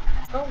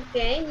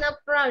 Okay, no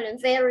problem.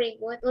 Very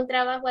good. Un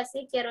trabajo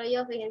así quiero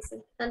yo,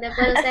 fíjense, donde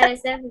puedo usar el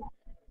cell phone.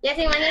 Ya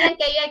se imaginan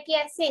que yo aquí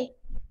así.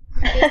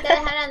 Y ustedes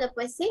hablando,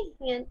 pues sí.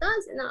 Y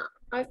entonces, no.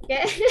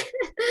 Okay.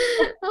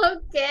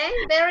 Okay,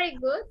 very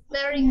good,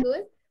 very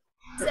good.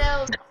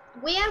 So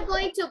we are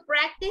going to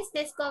practice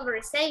this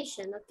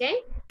conversation,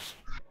 okay?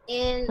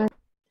 And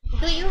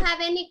do you have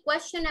any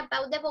question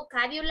about the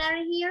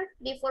vocabulary here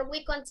before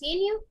we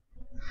continue?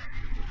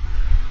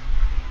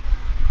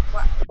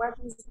 What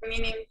is the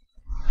meaning?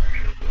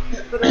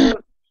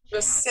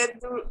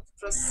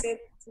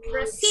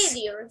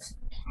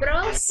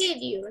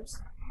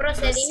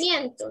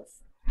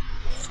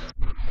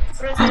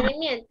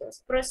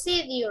 Procedimientos.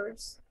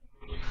 Procedures.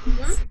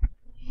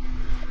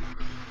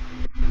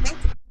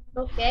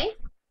 Okay.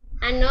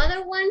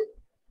 Another one?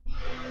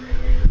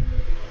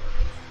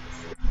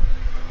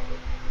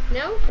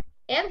 No?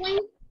 Edwin,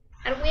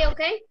 are we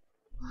okay?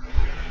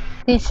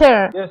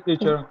 Teacher. Yes,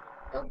 teacher.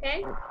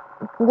 Okay.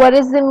 What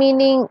is the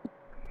meaning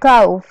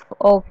cough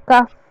or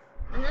cough?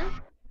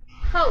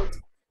 Coat.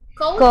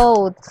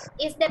 Coat.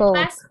 Is the Coat.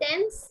 past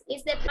tense.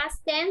 Is the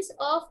past tense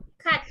of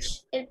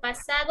catch. El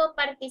pasado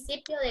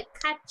participio de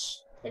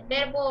catch. El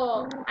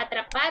verbo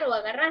atrapar o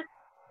agarrar.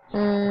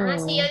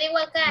 Si yo digo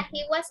acá,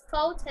 he was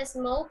caught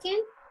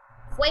smoking,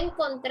 fue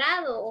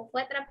encontrado o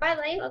fue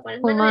atrapado ahí con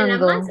las manos en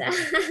la masa.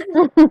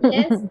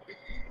 Yes.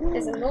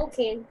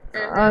 Smoking.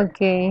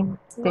 Okay,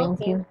 Smoking. thank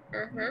you.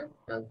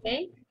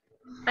 Okay.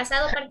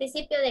 Pasado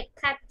participio de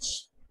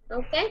catch.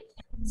 Okay.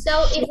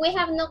 So if we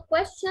have no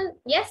question,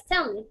 yes,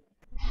 tell me.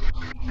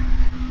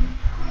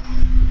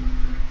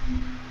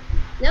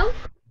 No?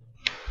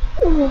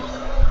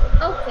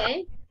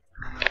 Okay.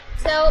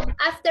 So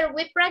after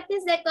we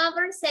practice the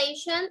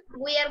conversation,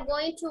 we are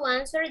going to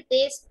answer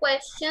these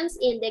questions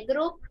in the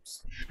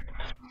groups.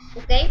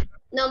 Okay.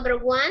 Number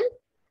one,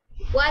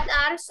 what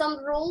are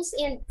some rules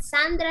in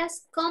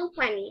Sandra's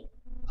company?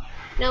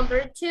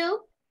 Number two,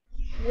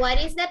 what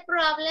is the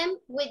problem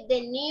with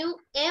the new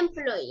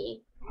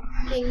employee?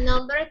 And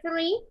number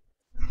three,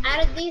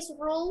 are these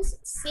rules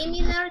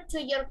similar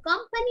to your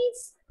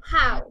companies?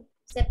 How?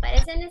 ¿Se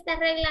parecen estas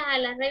reglas a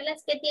las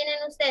reglas que tienen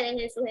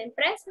ustedes en sus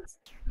empresas?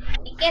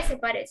 ¿Y qué se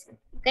parecen?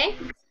 Okay.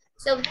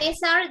 So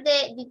these are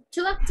the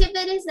two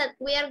activities that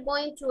we are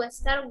going to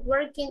start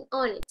working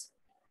on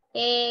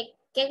it.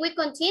 Can we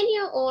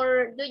continue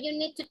or do you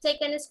need to take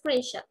a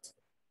screenshot?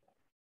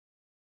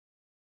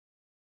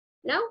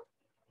 No?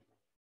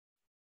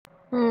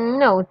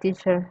 No,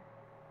 teacher.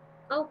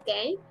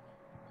 Okay.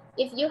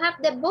 If you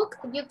have the book,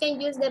 you can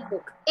use the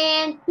book.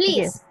 And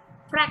please,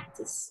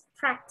 practice.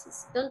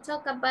 Don't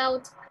talk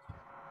about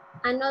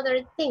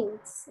another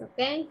things,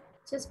 okay?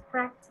 Just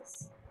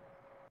practice.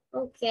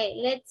 Okay,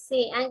 let's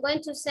see. I'm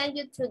going to send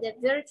you to the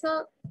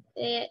virtual,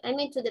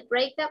 to the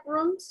breakout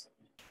rooms.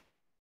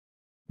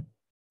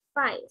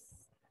 5.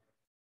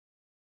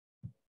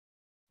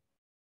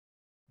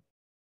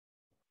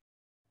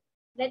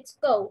 Let's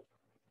go.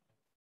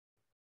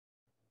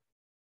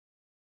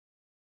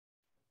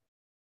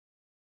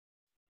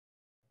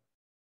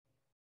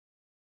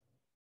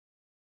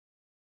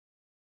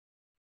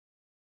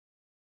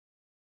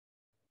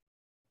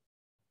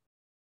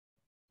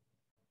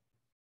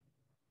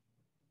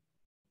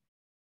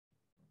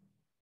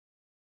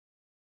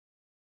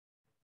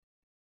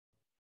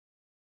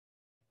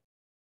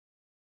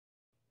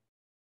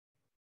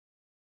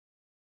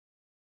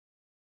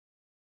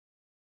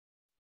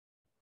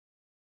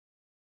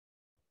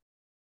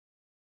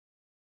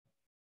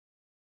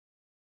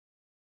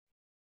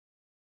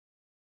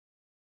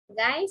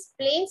 Guys,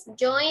 please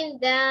join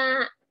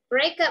the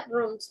breakout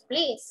rooms,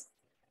 please.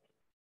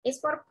 It's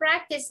for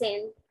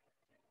practicing.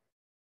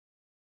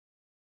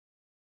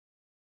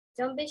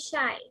 Don't be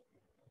shy.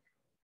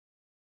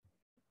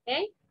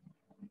 Okay?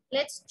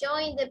 Let's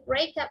join the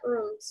breakout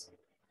rooms.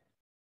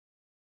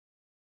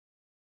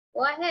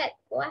 Go ahead,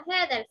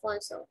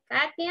 Alfonso.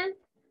 Katia,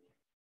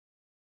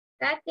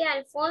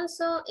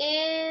 Alfonso,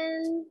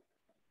 and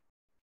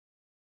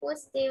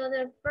who's the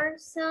other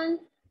person?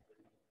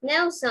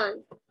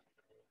 Nelson.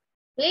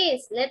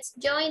 Please, let's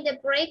join the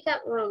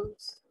breakout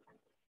rooms.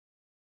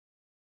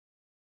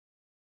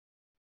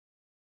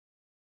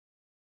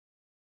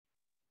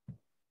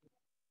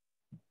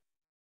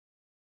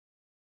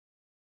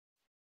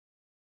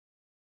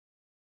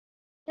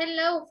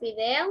 Hello,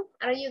 Fidel.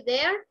 Are you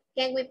there?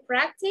 Can we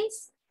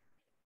practice?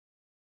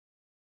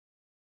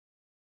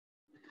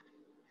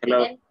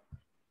 Hello. Fidel?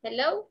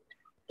 Hello?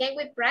 Can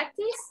we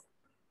practice?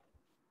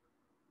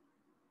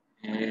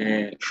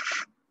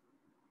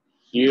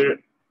 Here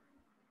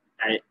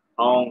I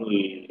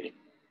only.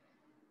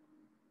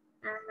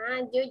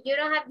 You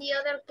don't have the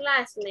other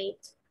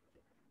classmate.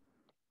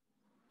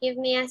 Give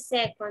me a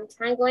second.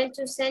 I'm going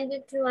to send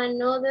you to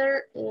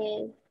another,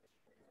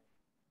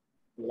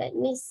 let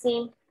me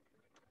see.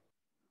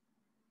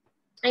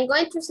 I'm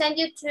going to send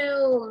you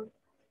to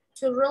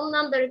room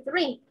number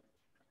 3.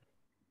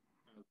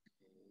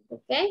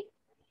 Okay?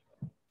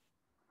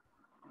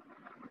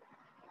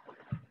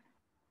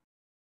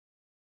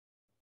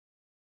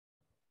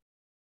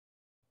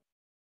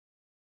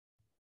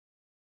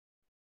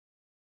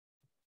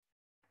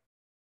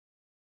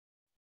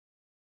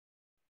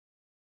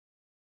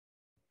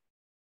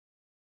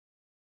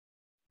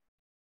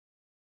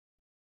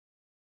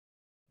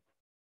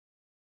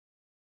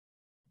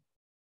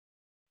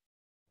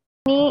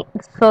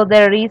 So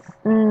there is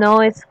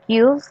no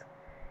excuse,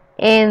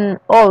 and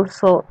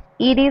also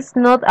it is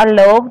not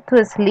allowed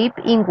to sleep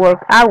in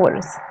work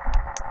hours.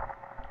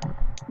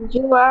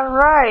 You are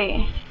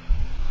right.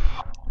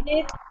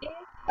 It is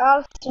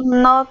also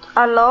not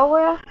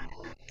allowed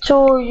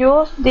to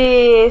use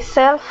the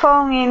cell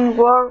phone in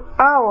work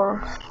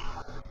hours.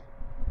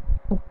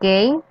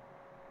 Okay.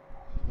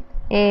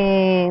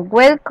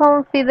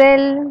 Welcome,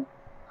 Fidel.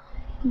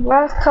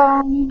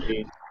 Welcome.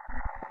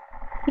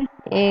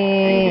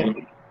 Uh,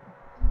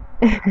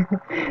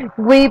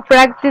 we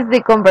practice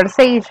the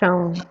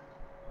conversation.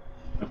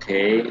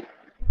 Okay.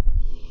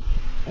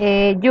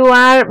 You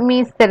are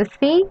Mr.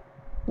 C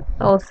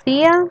o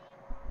Cia.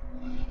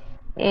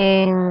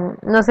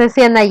 No sé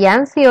si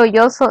Anayansi o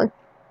yo soy.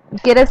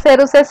 ¿Quiere ser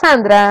usted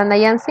Sandra,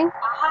 Anayansi?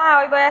 Ajá,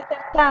 hoy voy a ser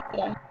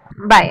Sandra.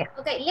 Vaya.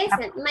 Okay,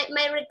 listen,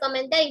 my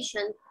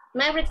recommendation.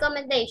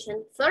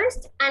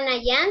 First,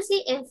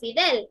 Anayansi and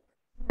Fidel.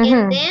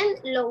 And then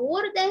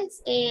Lourdes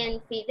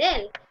and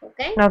Fidel,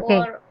 okay?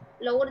 Or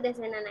Lourdes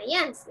and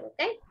Anayansi,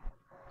 okay?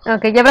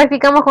 Ok, ya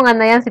practicamos con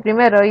Anayansi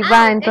primero y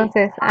va okay.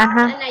 entonces.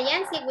 Ajá.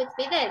 Anayansi with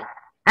Fidel.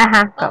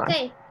 Ajá.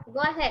 Okay,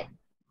 go ahead.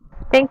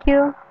 Thank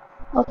you.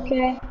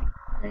 Okay.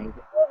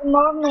 Good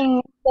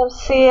morning, Mr.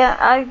 Cia.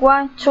 I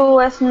want to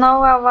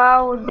know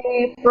about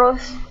the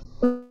process.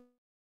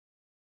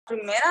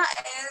 Primera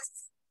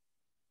es,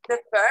 the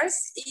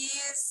first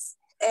is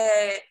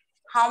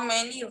how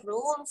many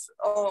rules,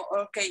 or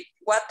okay,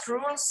 what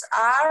rules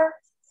are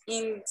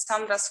in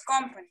Sandra's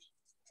company.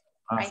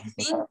 I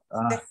think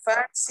the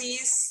first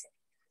is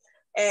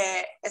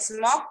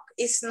smoke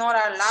is not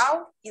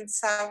allowed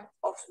inside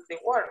of the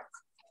work.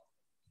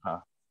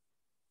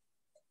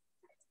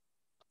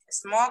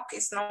 Smoke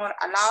is not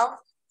allowed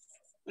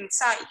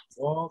inside.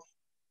 Smoke,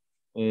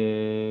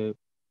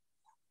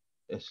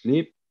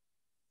 sleep.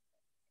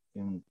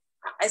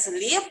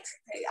 Sleep,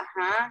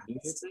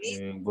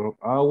 sleep. Work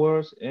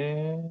hours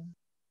and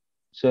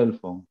cell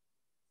phone.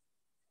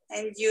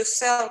 And use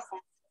cell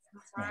phone.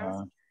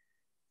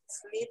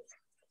 Sleep.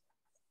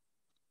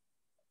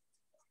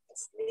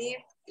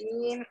 Sleep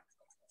in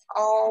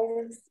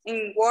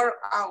work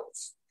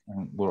hours.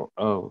 Work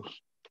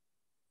hours.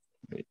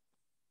 Wait.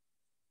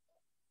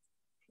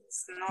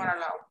 It's not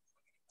allowed.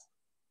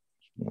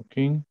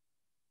 Smoking.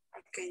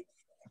 Okay.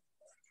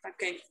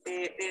 Okay.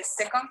 The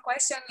second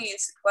question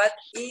is what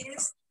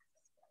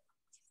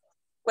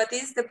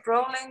is the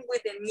problem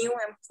with the new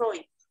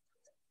employee?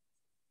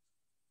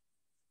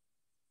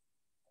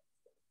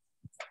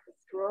 The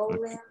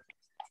problem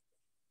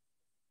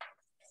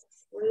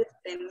with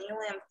the new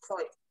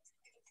employee.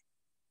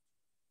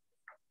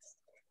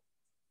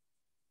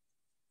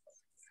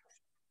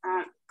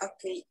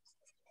 Okay.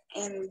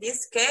 In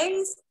this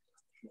case,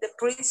 the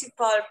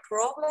principal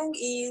problem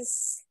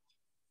is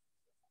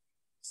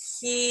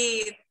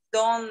he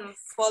don't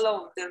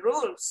follow the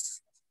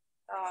rules.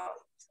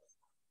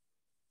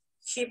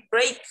 He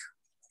break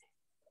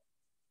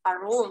a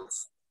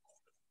rules.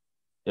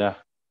 Yeah.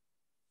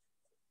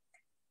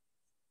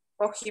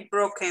 Or he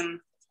broke a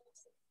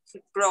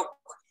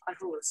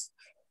rules.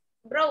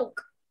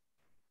 Broke.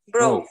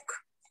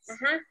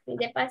 In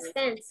the past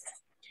tense.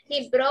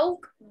 He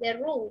broke the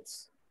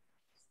rules.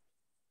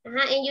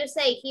 And you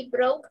say he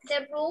broke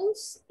the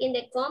rules in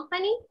the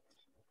company.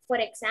 For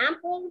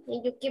example,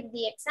 and you give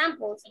the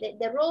examples,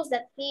 the rules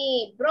that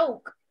he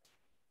broke.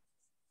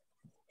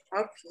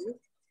 Okay.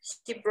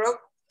 He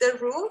broke the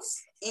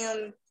rules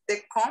in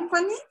the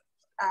company.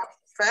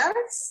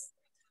 First,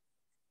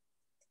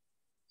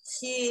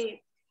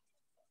 he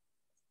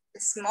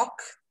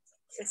smoking.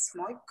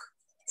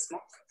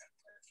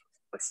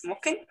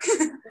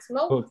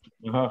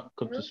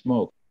 Cut the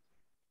smoke.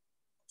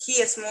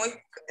 He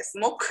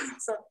smoke.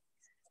 So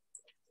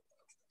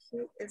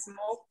he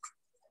smoke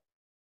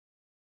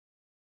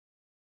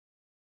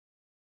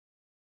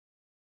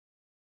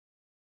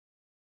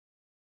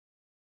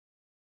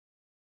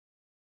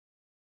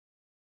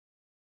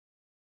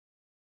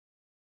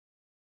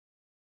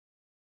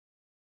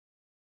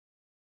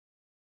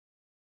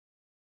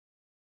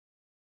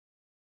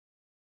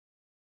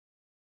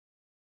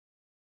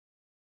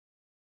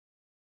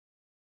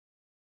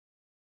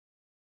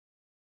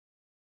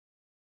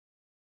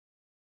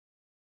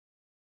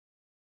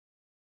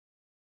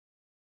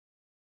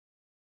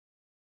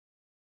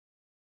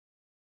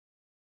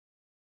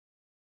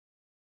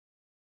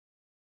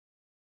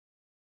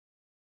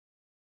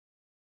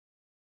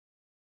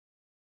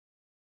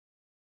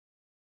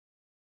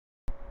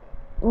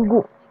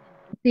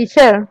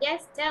Teacher,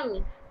 Yes, tell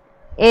me.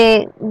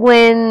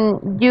 when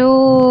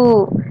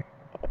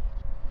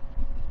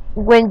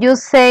you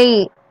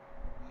say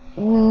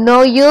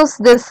no use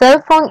the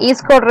cell phone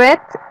is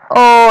correct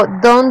or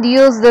don't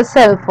use the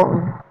cell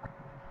phone?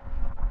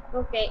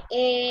 Okay.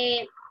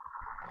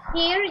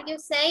 Here you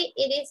say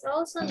it is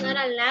also not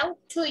allowed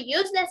to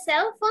use the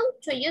cell phone.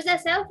 To use the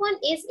cell phone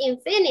is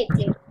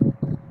infinitive.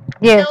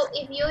 Yes. So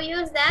if you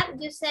use that,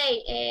 you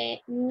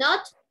say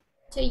not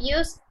to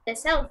use the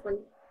cell phone.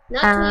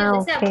 Not to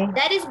use the cell phone.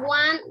 That is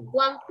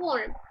one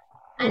form.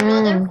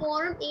 Another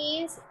form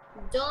is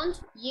don't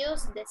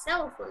use the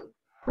cell phone.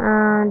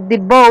 The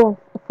both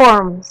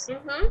forms.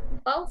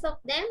 Both of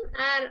them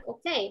are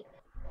okay.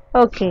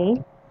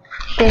 Okay.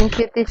 Thank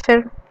you,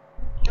 teacher.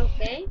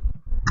 Okay.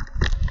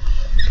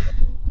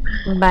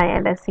 Vaya,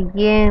 la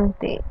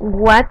siguiente.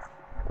 What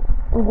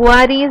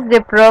is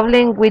the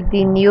problem with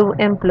the new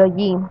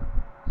employee?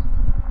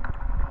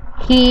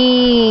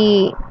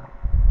 He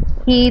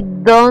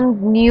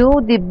don't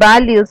knew the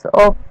values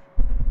of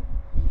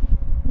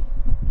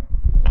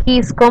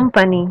his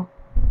company.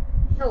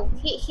 No,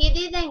 he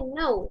didn't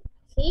know.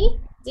 He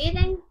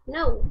didn't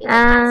know in the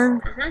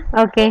past.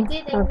 Okay. He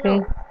didn't Okay.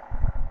 know.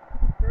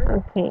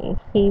 Okay.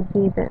 He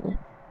didn't.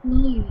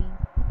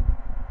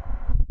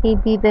 He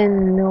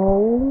didn't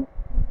know.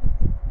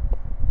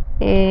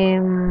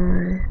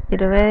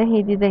 Quiero ver.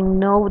 He didn't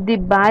know the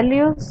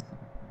values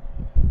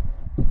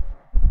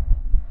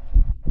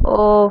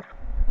of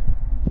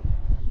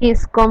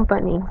his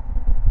company.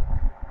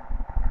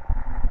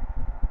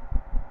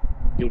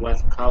 He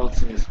was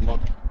caught in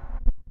smoking.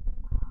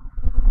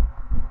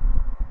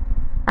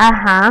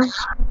 Ajá.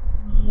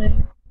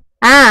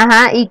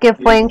 Ajá, y que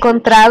fue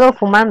encontrado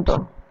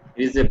fumando.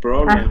 Is the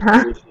problem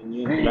Ajá. with the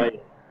new employee.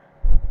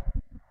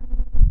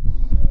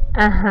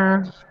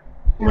 Ajá.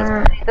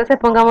 Entonces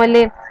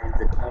pongámosle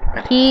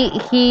he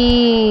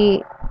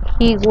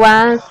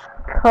was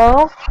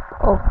caught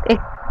o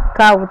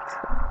caught.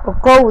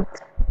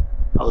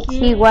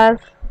 He was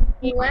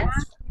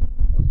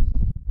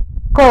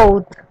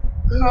caught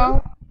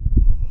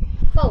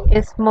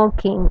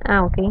smoking.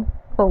 Okay.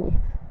 Caught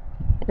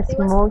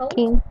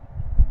smoking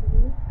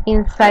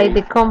inside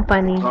the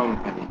company.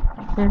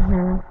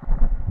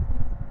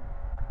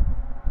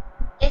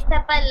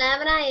 Esta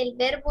palabra, el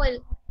verbo,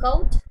 el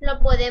coat, lo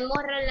podemos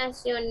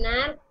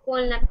relacionar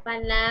con la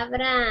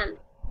palabra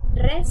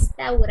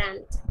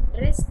restaurant.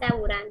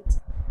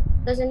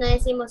 Entonces no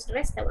decimos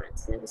restaurant,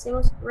 sino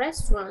decimos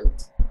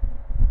restaurant.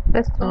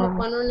 Como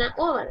con una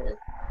O, ¿verdad?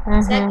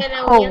 O sea que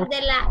la unión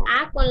de la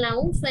A con la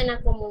U suena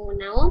como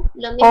una O.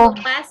 Lo mismo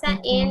pasa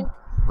en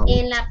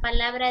la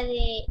palabra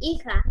de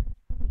hija.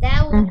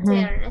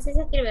 Daughter. Así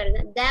se escribe,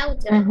 ¿verdad?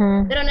 Daughter.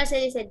 Pero no se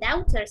dice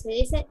daughter, se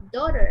dice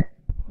daughter.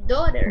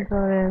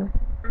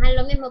 Ajá,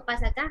 lo mismo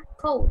pasa acá.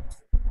 Coat.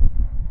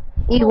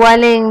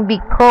 Igual en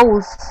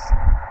because.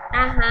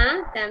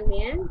 Ajá,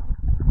 también.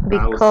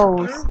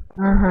 Because.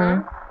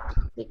 Ajá.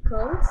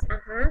 Because,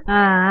 ajá.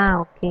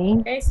 Ok.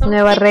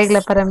 Nueva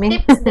regla para mí.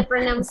 Tips de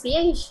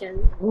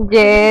pronunciation.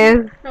 Yes.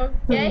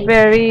 Okay.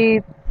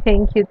 Very,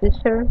 thank you,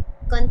 teacher.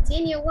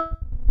 Continue.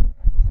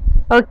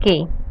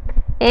 Okay.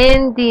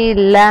 And the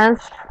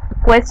last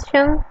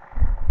question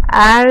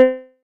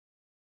are.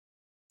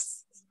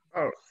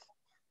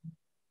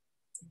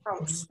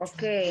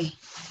 Okay.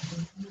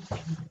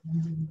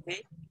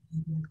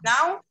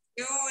 Now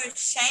you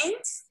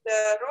change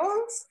the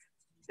rules.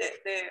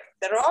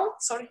 The role,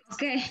 sorry.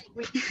 Okay.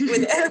 With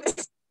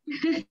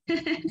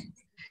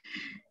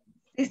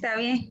Está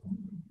bien.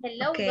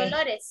 Hello, Okay.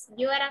 Dolores.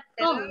 You are at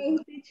home.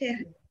 Hello,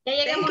 teacher. ¿Ya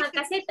llegamos a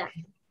casita?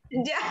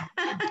 Ya.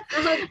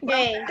 Ok.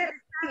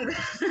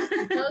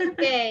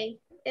 Ok.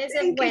 Eso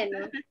es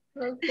bueno.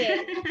 Ok.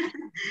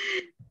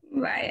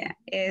 Vaya,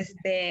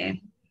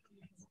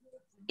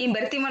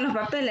 invertimos los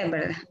papeles,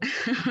 ¿verdad?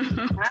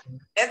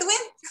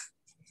 Edwin?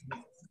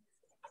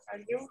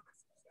 Are you?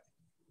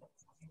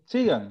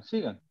 Sigan.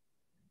 Solo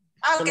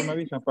Okay. me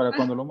avisan para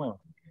cuando lo mueva.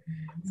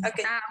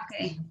 Okay.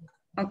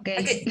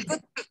 Okay.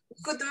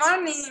 Good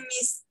morning,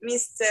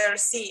 Mr.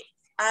 C.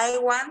 I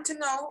want to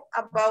know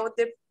about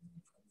the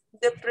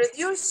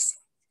produce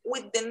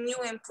with the new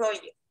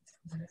employee.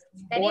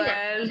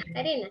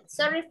 Karina,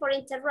 sorry for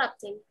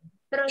interrupting.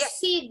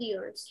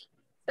 Procedures.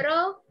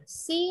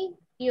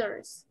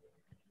 Procedures.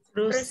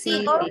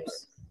 Procedures.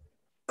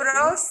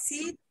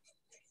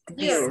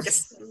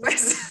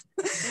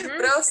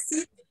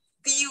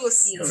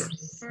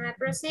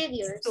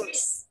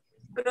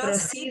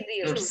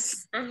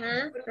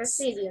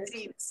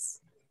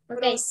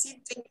 Okay.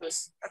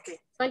 Okay.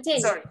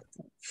 Continue. Sorry.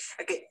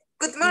 Okay.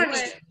 Good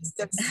morning,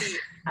 Mr. C.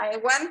 I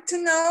want to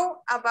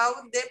know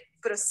about the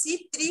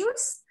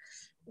procedures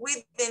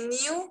with the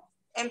new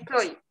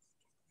employee.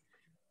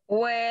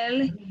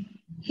 Well,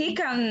 he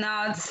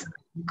cannot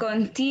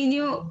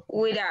continue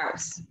with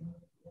us.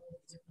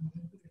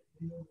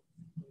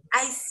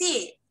 I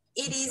see.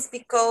 It is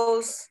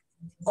because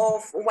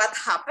of what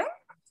happened?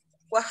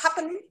 What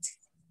happened?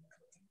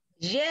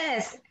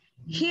 Yes,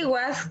 he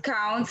was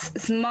caught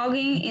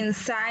smoking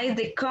inside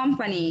the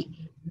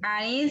company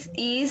and it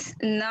is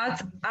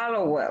not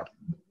allowed.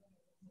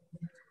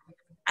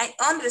 I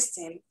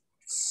understand.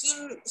 He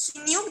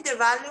knew the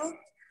value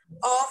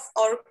of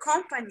our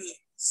company,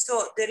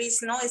 so there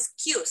is no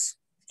excuse.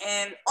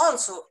 And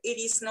also, it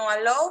is not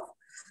allowed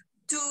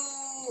to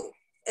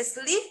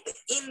sleep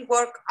in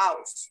work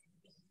hours.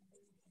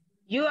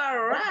 You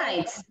are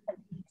right.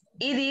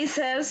 It is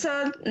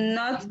also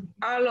not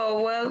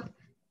allowed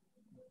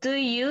to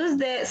use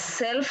the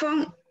cell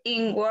phone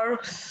in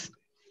work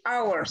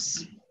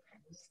hours.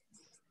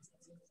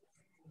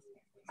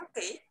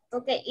 Okay.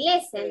 Okay,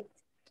 listen.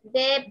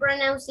 The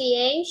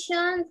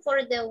pronunciation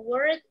for the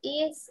word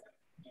is,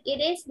 it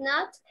is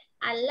not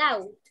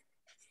allowed.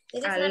 It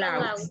is not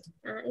allowed.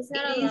 It's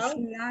not It allowed.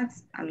 is not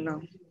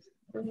allowed.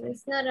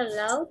 It's not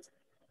allowed.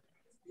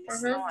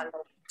 It's not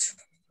allowed.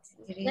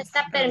 No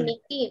está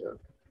permitido.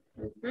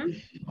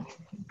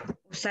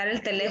 Usar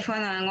el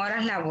teléfono en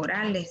horas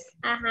laborales.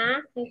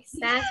 Ajá,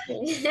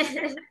 exactly.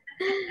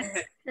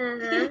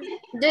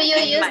 Do you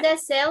use the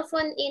cell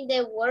phone in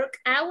the work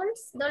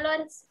hours,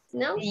 Dolores?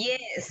 No?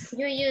 Yes.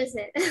 You use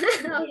it.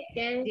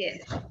 Okay.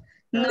 Yes.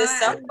 No, the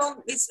cell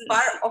phone is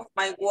part of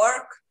my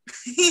work.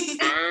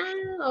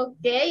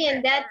 Okay.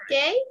 In that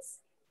case,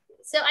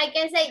 so I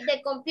can say the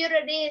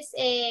computer is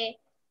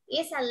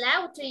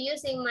allowed to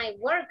use in my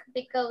work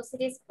because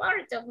it is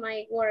part of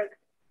my work,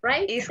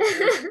 right?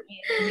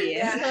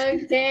 Yeah.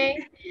 Okay.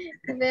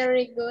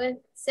 Very good.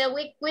 So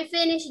we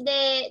finished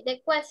the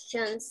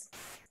questions.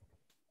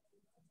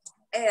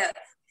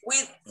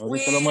 We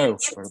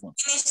Perdón.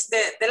 finished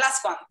the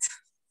last one.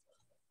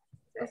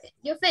 Okay.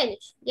 You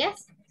finished,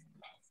 yes?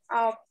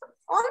 Almost.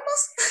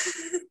 Almost.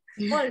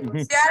 We are in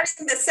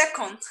the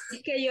second.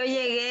 Es que yo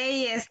llegué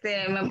y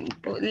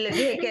les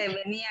dije que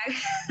venía.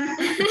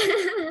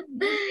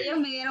 Ellos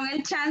me dieron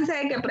el chance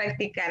de que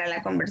practicara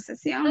la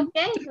conversación.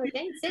 Okay.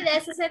 Sí, de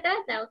eso se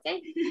trata,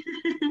 okay.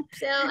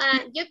 So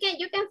you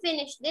can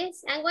finish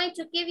this. I'm going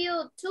to give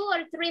you 2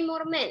 or 3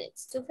 more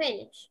minutes to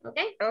finish,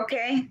 okay?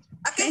 Okay.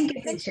 Thank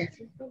you, teacher.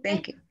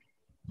 Thank you.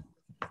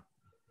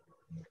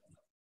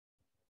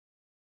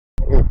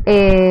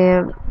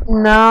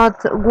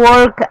 Not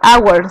work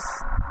hours.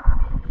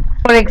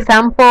 For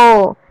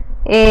example,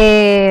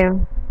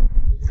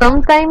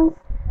 sometimes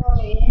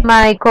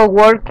my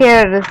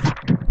coworkers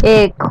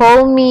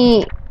call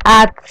me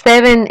at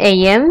 7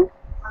 a.m.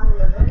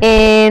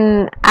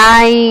 and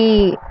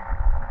I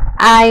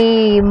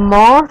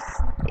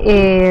must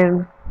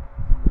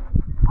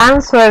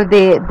answer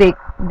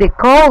the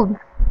call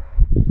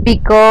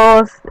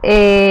because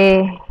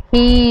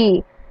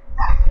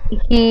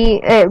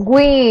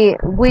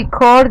we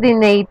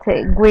coordinate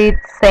with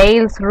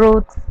sales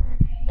routes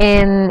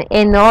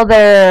and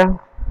other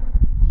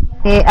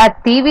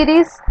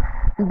activities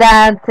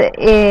that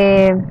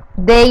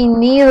they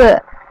need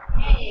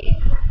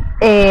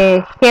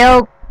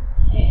help,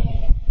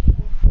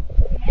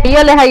 que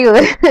yo les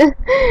ayude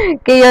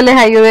que yo les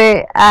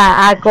ayude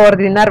a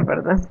coordinar,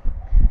 ¿verdad?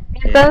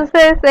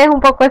 Entonces es un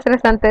poco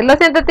estresante. Lo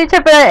siento,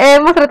 teacher, pero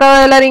hemos tratado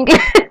de hablar inglés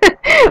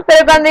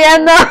pero cuando ya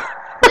no.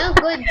 No,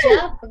 good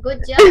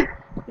job.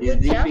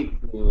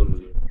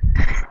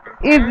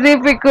 It's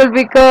difficult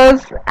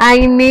because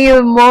I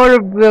need more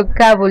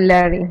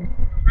vocabulary.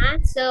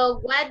 So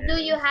what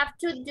do you have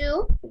to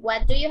do?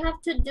 What do you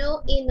have to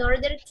do in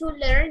order to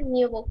learn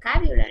new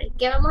vocabulary?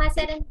 ¿Qué vamos a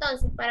hacer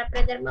entonces para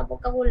aprender más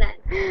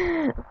vocabulario?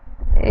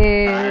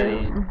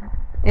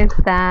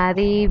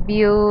 Study,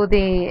 view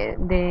the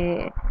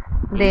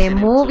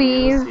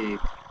movies,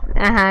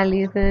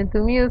 listen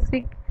to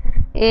music.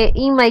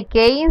 In my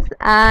case,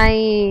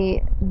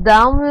 I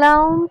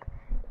download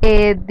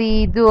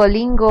the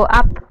Duolingo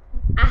app.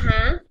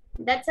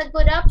 That's a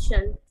good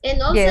option.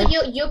 And also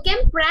Yes. you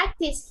can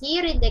practice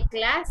here in the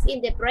class,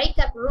 in the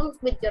breakout rooms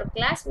with your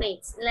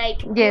classmates,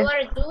 like you Yes.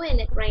 are doing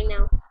it right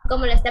now,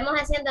 como lo estamos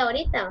haciendo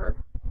ahorita.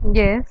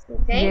 Yes.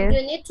 Okay, Yes.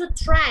 you need to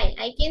try.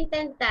 Hay que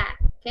intentar.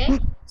 Okay,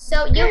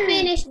 so you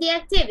finished the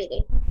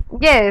activity.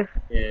 Yes.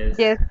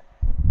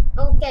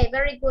 Okay,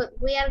 very good.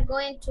 We are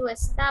going to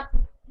stop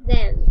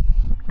then.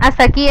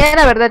 Hasta aquí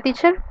era, ¿verdad,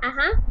 teacher?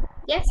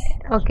 Yes.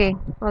 Okay.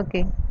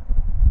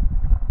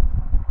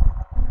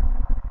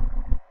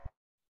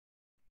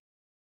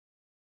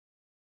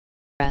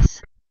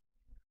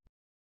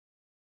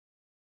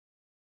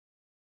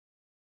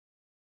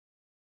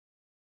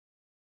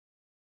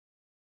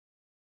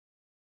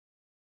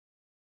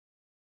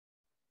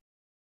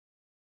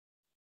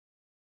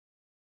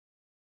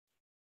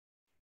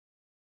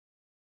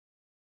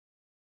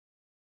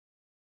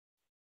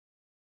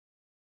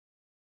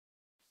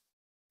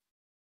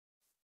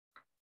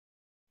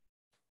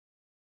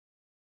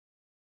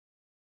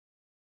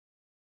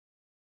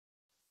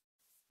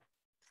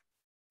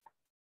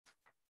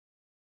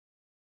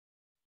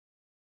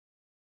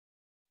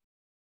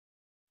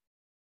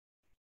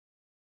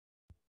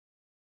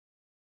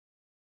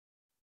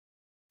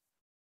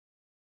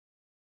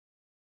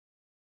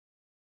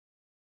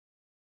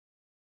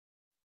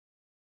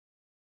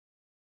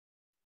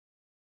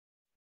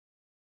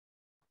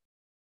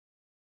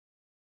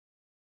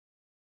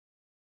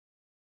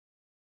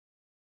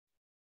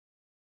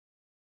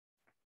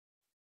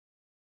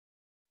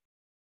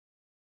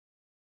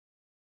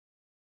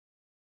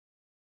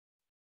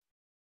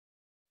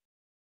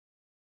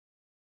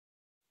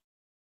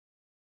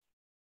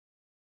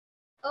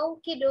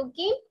 Okie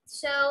dokie.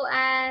 So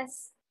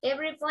as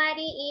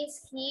everybody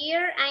is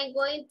here, I'm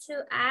going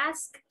to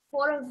ask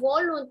for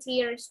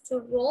volunteers to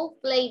role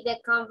play the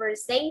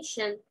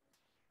conversation.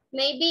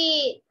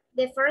 Maybe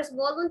the first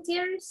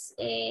volunteers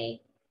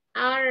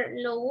are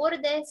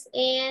Lourdes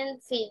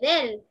and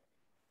Fidel.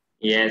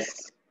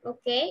 Yes.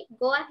 Okay,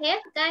 go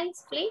ahead,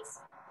 guys, please.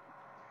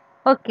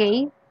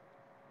 Okay.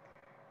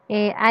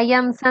 I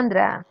am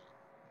Sandra.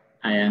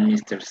 I am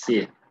Mr.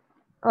 C.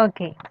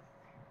 Okay.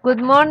 Good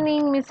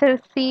morning,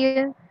 Mr.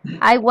 C.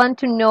 I want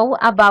to know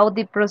about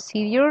the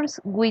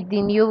procedures with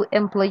the new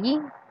employee.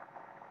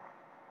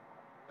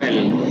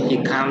 Well,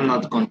 he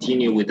cannot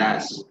continue with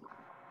us.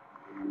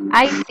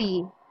 I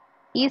see.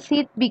 Is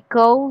it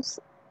because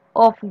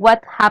of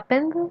what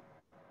happened?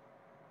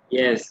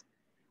 Yes,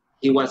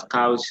 he was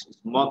caught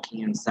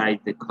smoking inside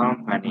the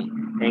company,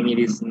 and it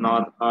is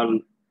not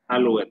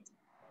allowed.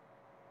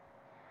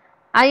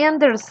 I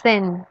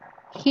understand.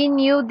 He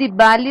knew the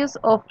values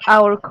of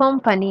our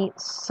company,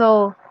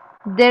 so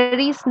there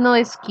is no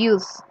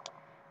excuse.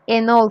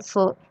 And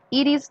also,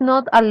 it is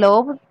not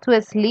allowed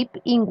to sleep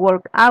in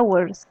work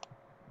hours.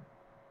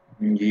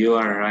 You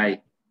are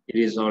right. It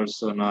is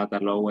also not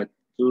allowed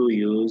to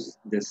use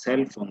the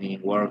cell phone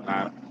in work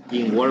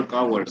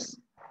hours.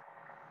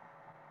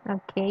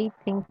 Okay,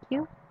 thank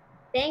you.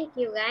 Thank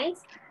you,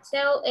 guys.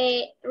 So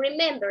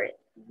remember,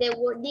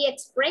 the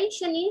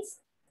expression is,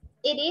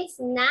 it is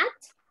not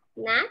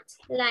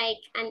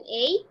like an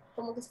A,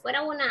 como que si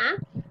fuera una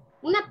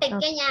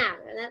pequeña A,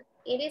 ¿verdad?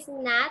 It is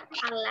not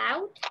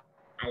allowed.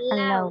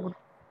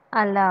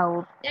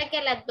 Allowed. Ya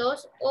que las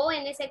dos O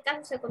en ese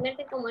caso se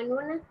convierten como en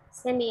una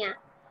semi-A,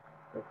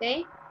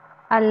 ¿ok?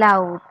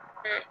 Allowed.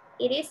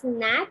 It is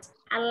not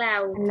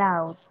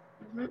allowed.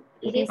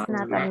 It is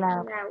not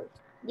allowed.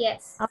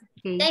 Yes.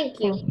 Okay.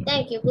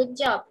 Thank you. Good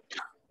job.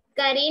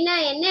 Karina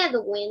and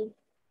Edwin.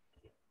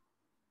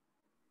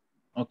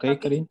 Okay,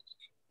 Karina.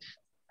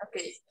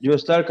 Okay. You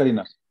start,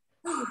 Karina.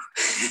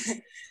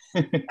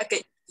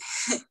 Okay.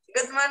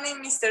 Good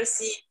morning, Mr.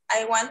 C.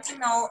 I want to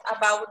know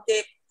about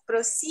the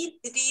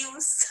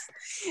procedures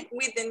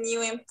with the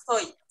new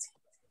employee.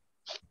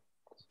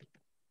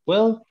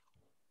 Well,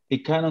 he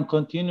cannot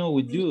continue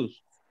with use.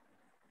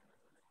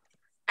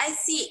 I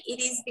see. It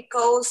is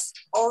because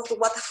of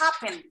what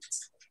happened.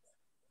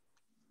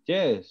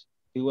 Yes,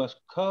 he was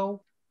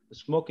caught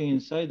smoking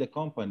inside the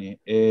company.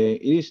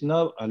 It is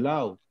not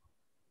allowed.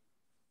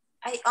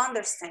 I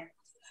understand.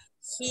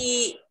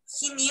 He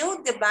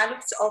knew the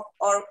values of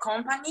our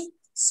company,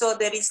 so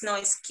there is no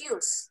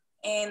excuse.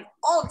 And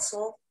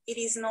also, it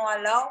is not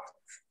allowed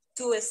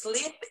to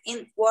sleep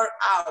in work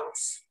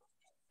hours.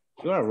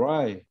 You are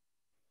right.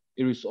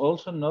 It is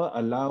also not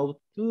allowed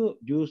to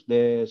use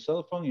the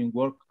cell phone in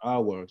work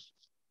hours.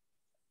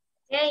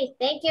 Okay,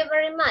 thank you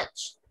very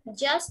much.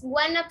 Just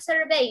one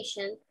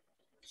observation.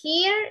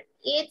 Here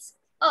it's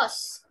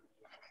us.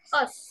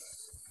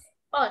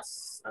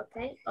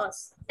 Okay,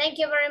 us. Thank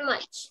you very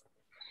much.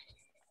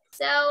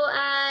 So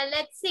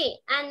let's see.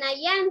 Anna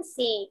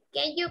Yancy,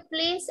 can you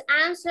please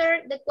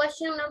answer the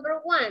question number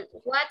 1?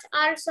 What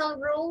are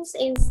some rules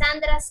in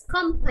Sandra's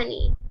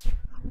company?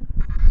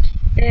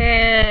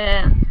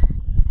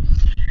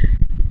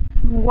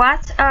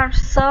 What are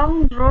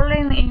some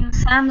rules in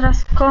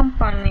Sandra's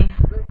company?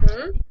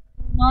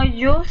 No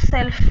use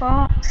cell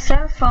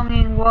phone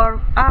in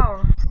work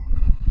hours.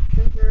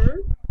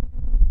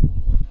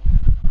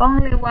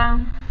 Only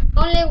one.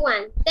 Only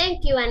one.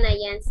 Thank you, Anna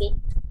Yancy.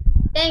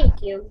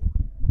 Thank you.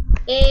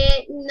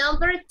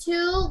 Number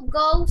 2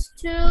 goes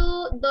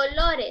to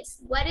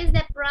Dolores. What is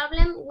the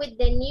problem with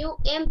the new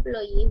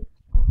employee?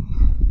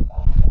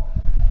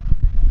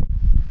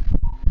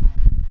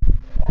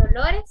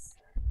 Dolores?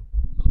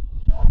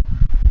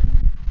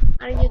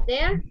 Are you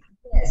there?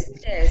 Yes.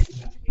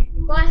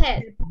 Go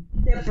ahead.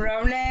 The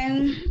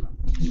problem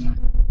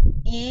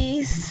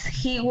is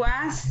he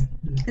was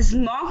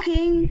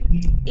smoking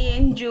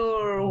in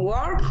your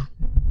work.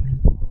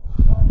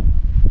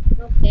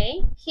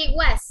 Okay, he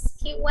was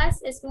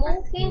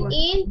smoking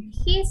in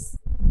his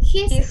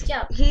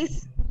job.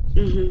 His.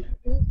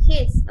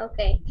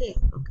 Okay.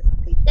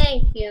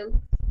 Thank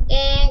you.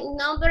 And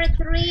number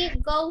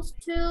 3 goes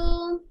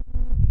to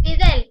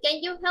Fidel.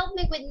 Can you help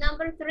me with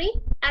number 3?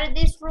 Are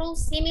these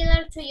rules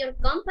similar to your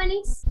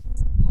companies?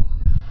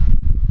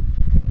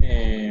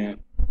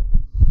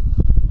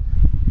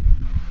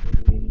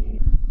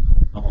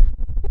 No.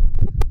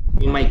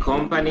 In my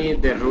company,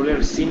 the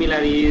rule similar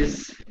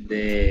is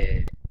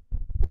the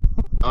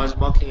no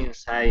smoking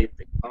inside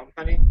the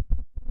company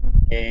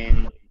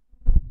and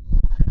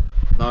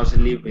no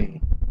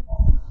sleeping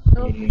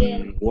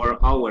in work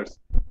hours.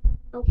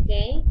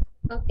 Okay,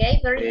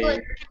 very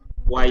good.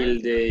 While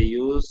they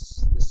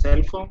use the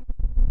cell phone,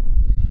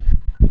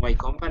 my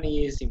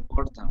company is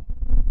important.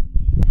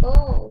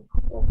 Oh,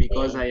 okay.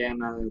 Because I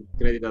am a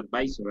credit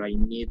advisor, I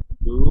need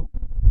to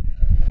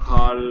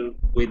call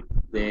with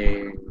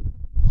the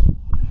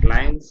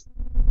clients.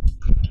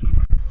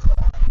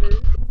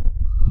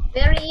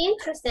 Very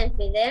interesting,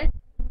 Fidel.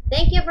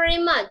 Thank you very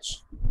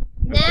much.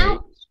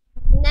 Now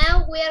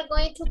we are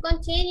going to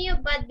continue,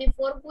 but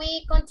before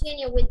we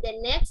continue with the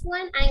next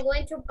one, I'm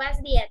going to pass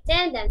the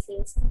attendance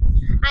list.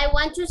 I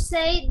want to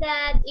say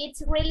that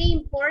it's really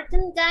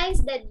important,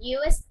 guys, that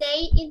you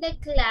stay in the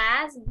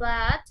class,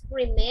 but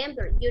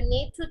remember, you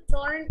need to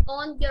turn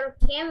on your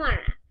camera.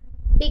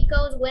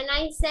 Because when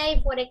I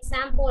say, for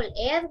example,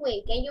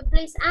 Edwin, can you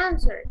please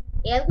answer?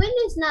 Edwin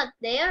is not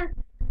there.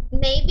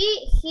 Maybe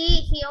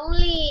he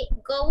only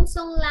goes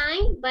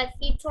online, but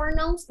he turns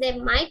on the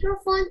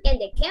microphone and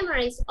the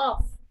camera is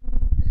off.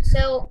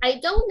 So I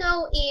don't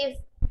know if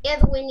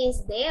Edwin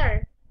is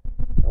there,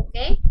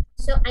 okay?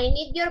 So I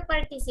need your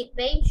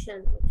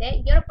participation,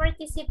 okay? Your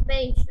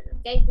participation,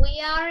 okay?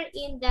 We are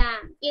in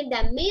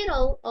the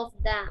middle of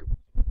the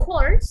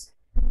course.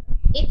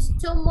 It's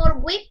 2 more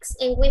weeks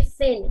and we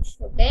finish,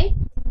 okay?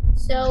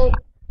 So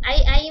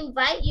I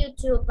invite you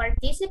to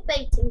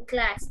participate in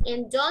class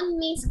and don't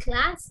miss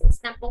classes.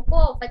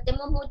 Tampoco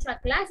faltemos mucho a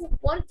clases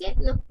porque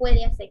nos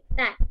puede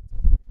afectar,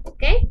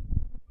 ¿ok?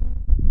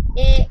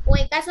 O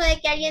en caso de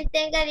que alguien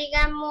tenga,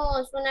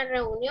 digamos, una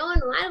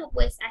reunión o algo,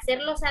 pues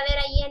hacerlo saber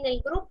ahí en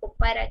el grupo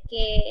para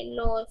que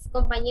los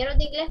compañeros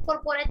de inglés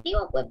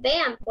corporativo pues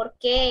vean por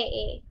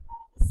qué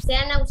se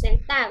han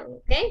ausentado,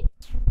 ¿ok?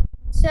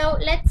 So,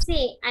 let's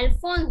see,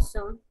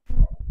 Alfonso.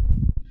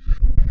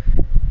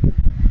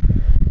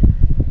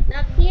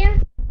 Not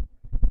here.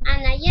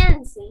 Ana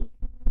Yancy.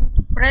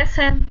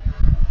 Present.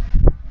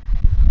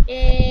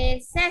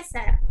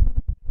 César.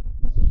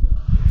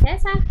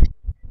 César.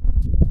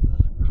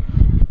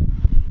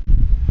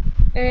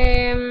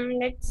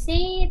 Let's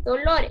see,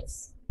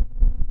 Dolores.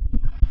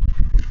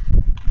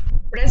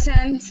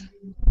 Present.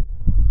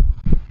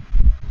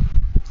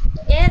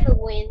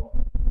 Edwin.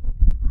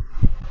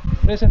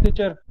 Present,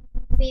 teacher.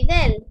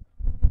 Fidel.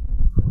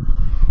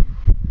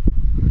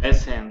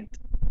 Present.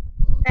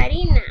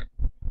 Karina.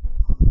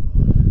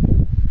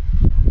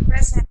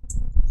 Present.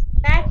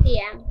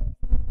 Katia.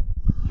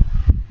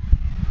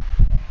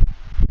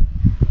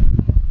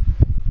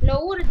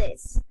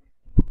 Lourdes.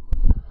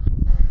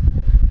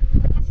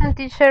 Present,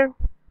 teacher.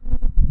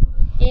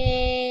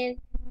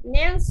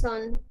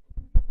 Nelson.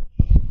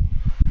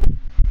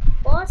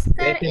 Oscar.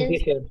 Present, And,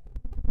 teacher.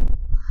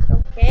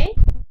 okay.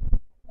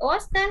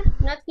 Oscar,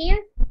 not here.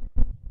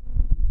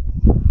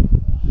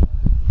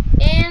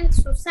 And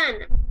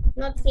Susana,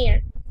 not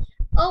here.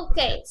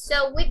 Okay,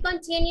 so we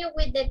continue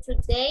with the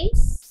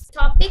today's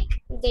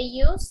topic, the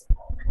use,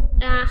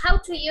 how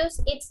to use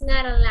it's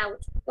not allowed.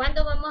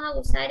 ¿Cuándo vamos a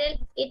usar el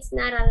it's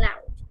not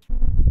allowed?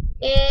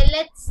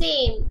 Let's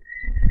see.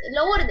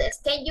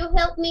 Lourdes, can you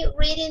help me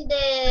reading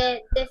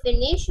the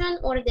definition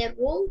or the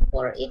rule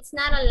for it's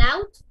not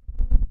allowed?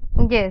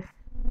 Yes.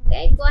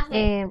 Okay, go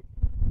ahead.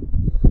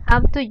 How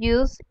to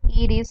use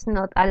it is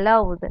not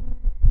allowed.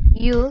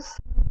 Use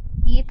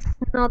it's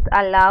not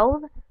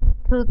allowed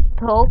to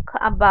talk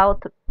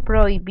about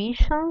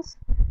prohibitions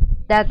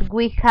that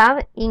we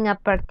have in a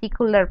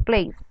particular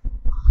place.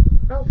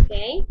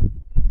 Okay,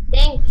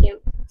 thank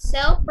you.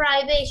 So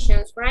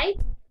prohibitions, right?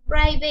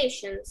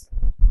 Prohibitions.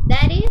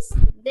 That is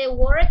the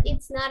word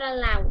it's not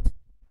allowed.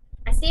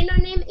 A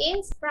synonym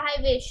is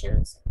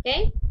prohibitions,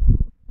 okay?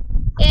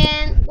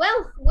 And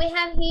well, we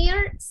have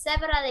here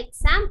several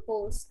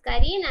examples.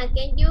 Karina,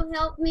 can you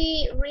help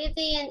me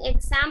reading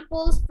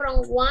examples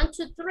from 1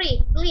 to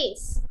 3,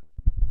 please?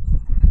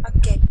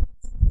 Okay.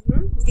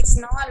 It's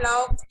not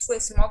allowed to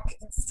smoke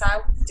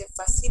inside the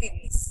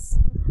facilities.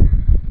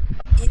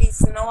 It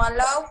is not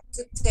allowed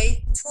to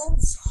take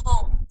tools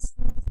home.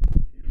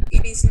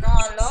 It is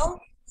not allowed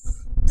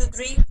to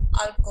drink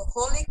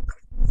alcoholic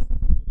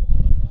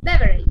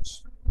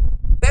beverage.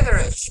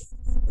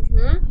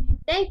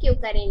 Thank you,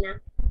 Karina.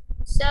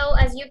 So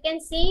as you can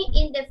see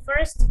in the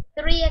first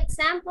 3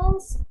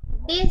 examples,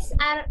 these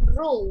are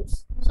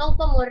rules. Son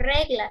como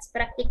reglas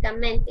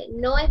prácticamente.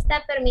 No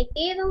está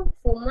permitido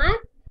fumar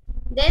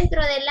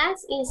dentro de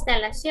las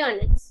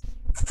instalaciones.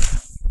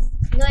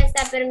 No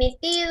está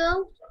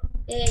permitido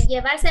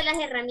llevarse las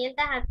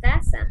herramientas a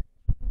casa.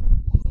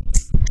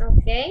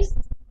 Ok.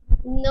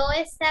 No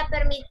está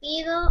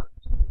permitido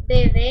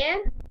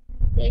beber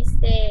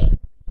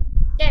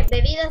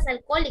bebidas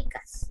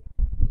alcohólicas.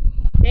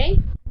 Okay.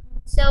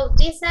 So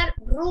these are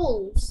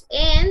rules,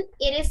 and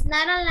it is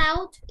not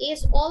allowed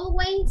is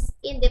always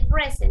in the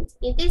present.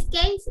 In this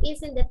case,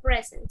 is in the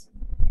present.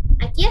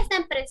 Aquí está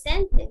en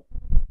presente.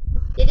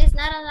 It is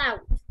not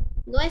allowed.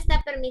 No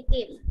está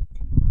permitido.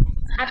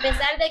 A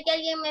pesar de que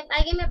alguien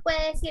me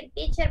puede decir,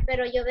 teacher,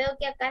 pero yo veo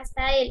que acá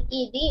está el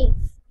ed.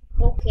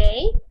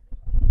 Okay.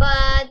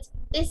 But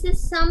this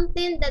is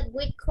something that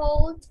we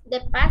call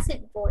the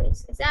passive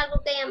voice. Es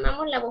algo que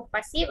llamamos la voz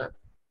pasiva.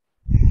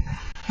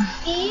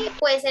 Y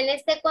pues en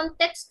este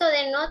contexto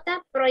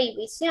denota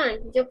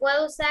prohibición. Yo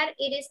puedo usar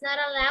it is not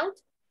allowed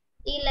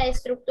y la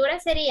estructura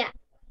sería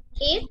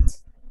it,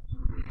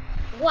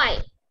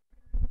 why.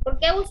 ¿Por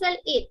qué uso el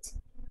it?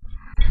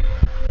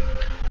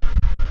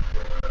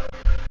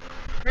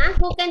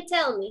 Who can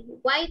tell me?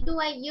 Why do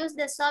I use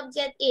the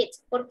subject it?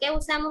 ¿Por qué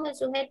usamos el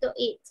sujeto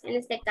it en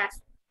este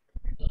caso?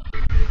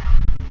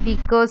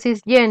 Because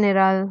it's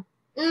general.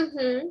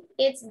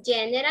 It's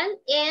general,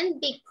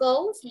 and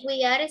because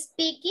we are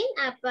speaking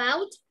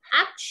about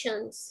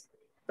actions,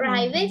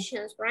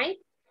 prohibitions, right?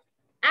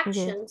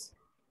 Actions.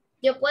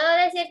 Yo puedo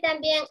decir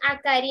también,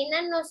 a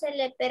Karina no se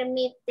le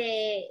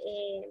permite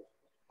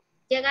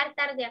llegar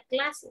tarde a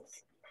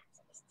clases.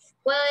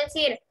 Puedo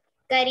decir,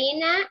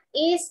 Karina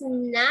is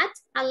not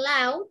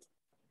allowed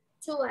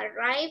to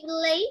arrive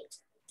late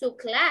to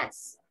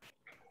class.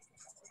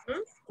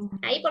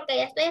 Ahí porque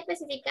ya estoy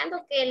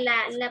especificando que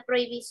la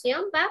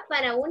prohibición va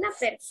para una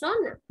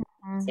persona.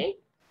 ¿Sí?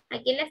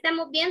 Aquí la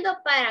estamos viendo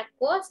para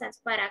cosas,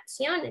 para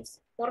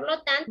acciones. Por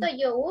lo tanto,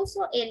 yo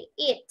uso el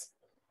it.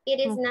 It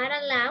is not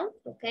allowed,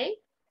 ¿ok?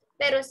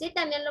 Pero sí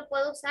también lo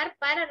puedo usar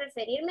para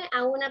referirme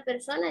a una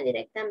persona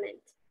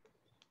directamente.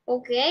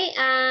 Ok,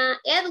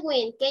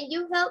 Edwin, can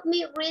you help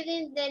me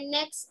reading the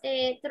next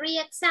 3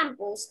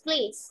 examples,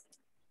 please?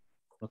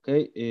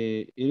 Okay,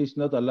 it is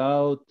not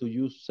allowed to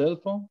use cell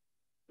phone.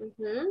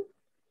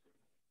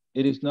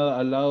 It is not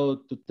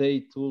allowed to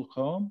take tool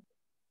home.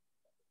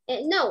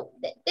 No,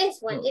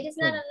 this one, it is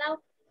not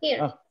allowed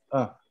here.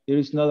 It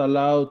is not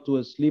allowed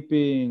to sleep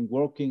in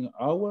working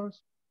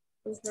hours.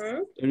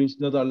 It is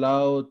not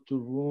allowed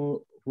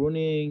to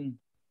running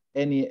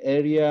any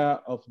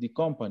area of the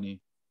company.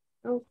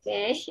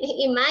 Okay,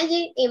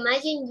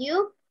 imagine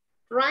you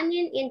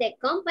running in the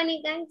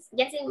company, guys.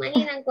 Ya se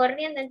imaginan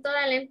corriendo en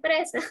toda la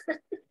empresa.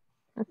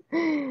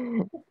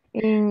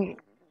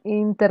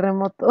 En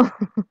terremoto.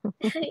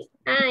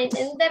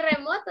 En un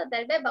terremoto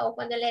tal vez, o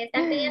cuando les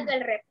están pidiendo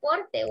el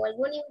reporte o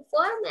algún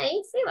informe,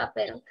 ahí sí va,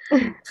 pero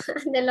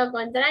de lo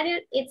contrario,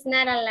 it's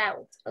not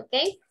allowed,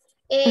 okay?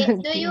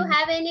 Do you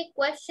have any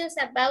questions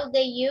about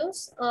the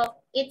use of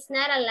it's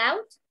not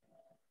allowed?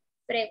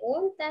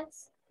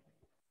 Preguntas,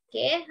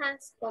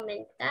 quejas,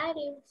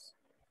 comentarios.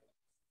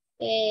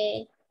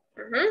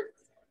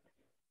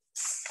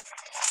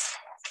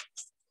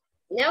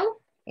 ¿No?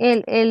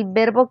 El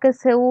verbo que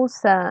se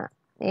usa,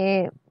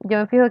 yo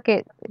me fijo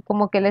que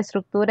como que la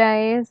estructura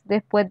es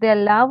después de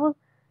allowed,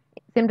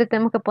 siempre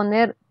tenemos que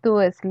poner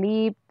to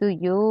sleep, to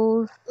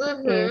use,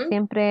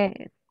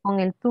 siempre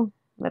con el to,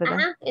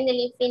 ¿verdad? En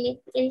el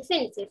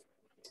infinitive.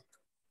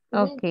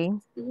 Ok.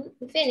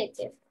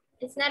 Infinitive.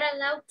 It's not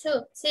allowed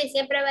to. Sí,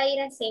 siempre va a ir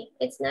así.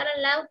 It's not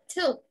allowed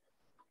to.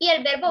 Y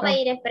el verbo va a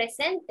ir en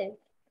presente.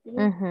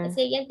 El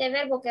siguiente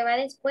verbo que va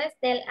después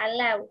del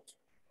allowed.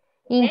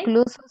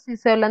 Incluso si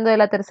estoy hablando de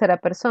la tercera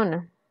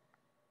persona.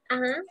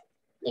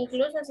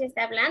 Incluso si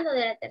está hablando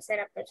de la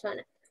tercera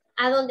persona.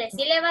 A donde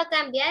sí le va a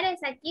cambiar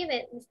es aquí,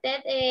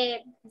 usted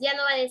ya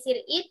no va a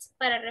decir it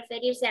para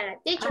referirse a la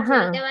teacher,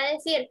 sino que va a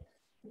decir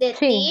the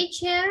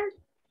teacher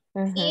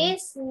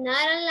is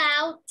not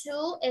allowed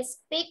to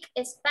speak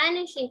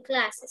Spanish in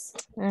classes.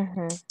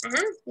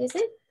 You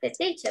see, the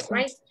teacher,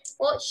 right?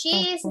 Or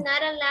she is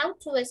not allowed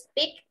to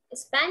speak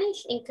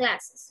Spanish in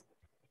classes.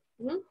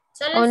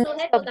 Solo el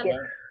sujeto también.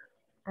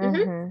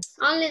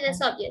 Only the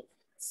subject.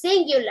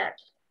 Singular.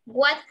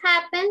 What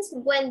happens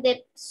when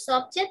the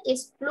subject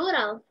is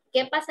plural?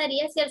 ¿Qué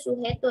pasaría si el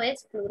sujeto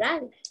es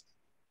plural?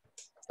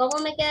 ¿Cómo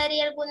me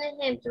quedaría algún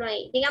ejemplo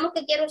ahí? Digamos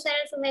que quiero usar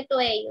el sujeto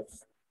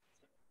ellos.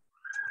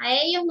 A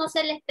ellos no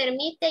se les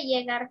permite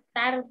llegar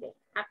tarde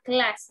a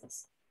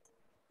clases.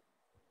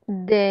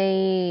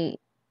 They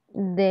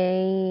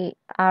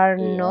are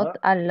not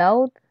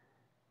allowed.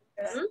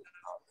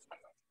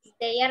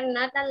 They are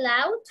not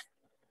allowed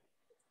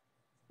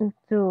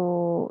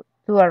to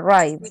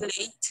arrive.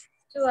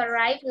 To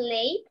arrive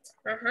late.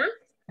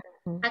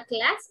 A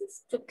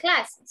classes. To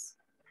classes.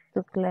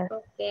 To class.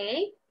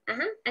 Okay.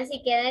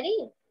 Así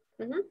quedaría.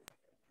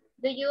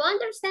 Do you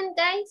understand,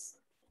 guys?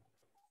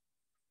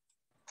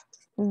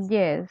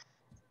 Yes.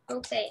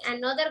 Okay.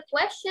 Another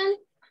question.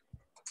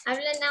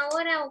 ¿Hablan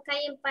ahora o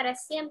callen para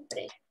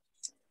siempre?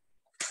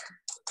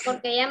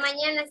 Porque ya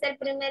mañana es el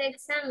primer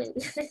examen.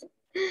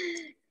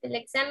 El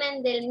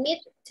examen del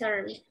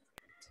midterm.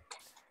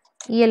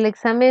 ¿Y el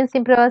examen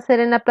siempre va a ser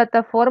en la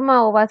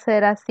plataforma o va a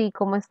ser así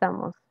como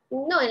estamos?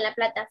 No, en la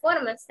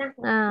plataforma está.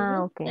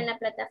 Ok. En la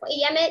plataforma.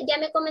 Y ya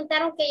me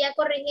comentaron que ya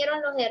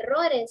corrigieron los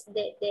errores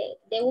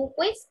de un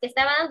quiz que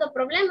estaba dando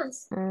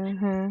problemas.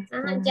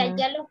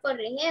 Ya los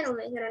corrigieron,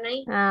 me dijeron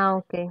ahí.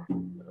 Ok.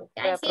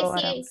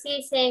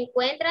 Si se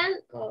encuentran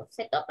o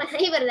se topan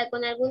ahí, ¿verdad?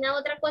 Con alguna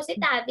otra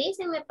cosita,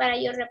 avísenme para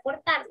yo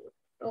reportarlo.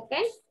 ¿Ok?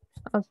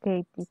 Ok.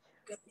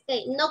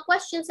 Okay. No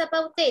questions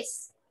about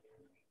this?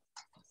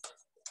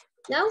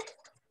 No?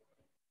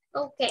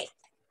 Okay.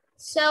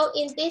 So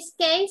in this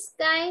case,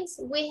 guys,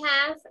 we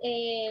have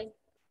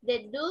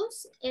the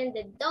do's and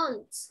the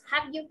don'ts.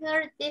 Have you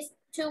heard these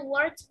 2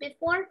 words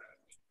before?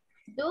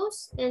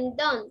 Do's and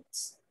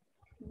don'ts.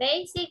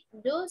 Basic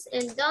do's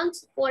and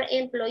don'ts for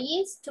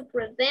employees to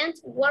prevent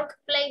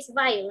workplace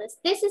violence.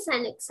 This is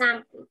an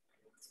example.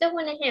 Esto es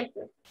un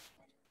ejemplo.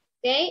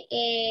 Okay.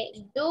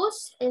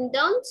 Do's and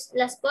don'ts,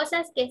 las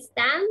cosas que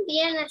están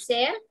bien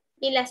hacer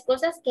y las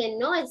cosas que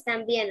no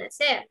están bien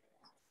hacer.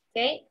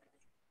 Okay.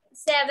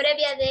 Se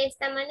abrevia de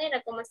esta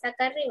manera, como está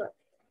acá arriba.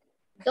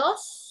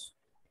 Dos,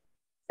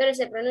 pero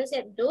se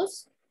pronuncia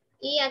do's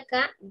y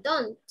acá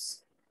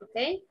don'ts.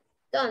 Okay,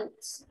 don't.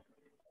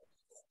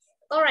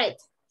 All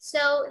right, so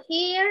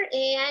here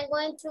I'm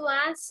going to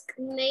ask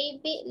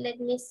maybe, let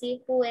me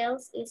see who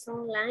else is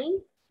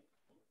online.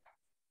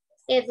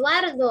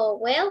 Eduardo,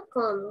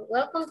 welcome.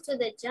 Welcome to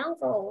the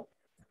jungle.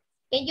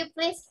 Can you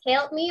please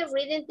help me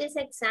reading these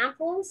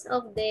examples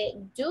of the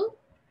do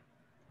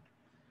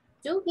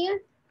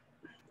here?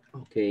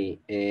 Okay,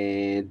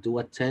 do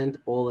attend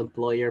all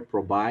employer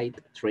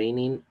provide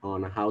training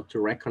on how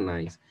to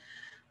recognize,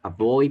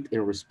 avoid,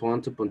 and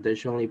respond to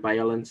potentially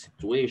violent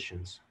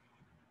situations.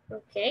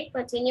 Okay,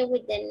 continue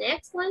with the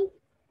next one.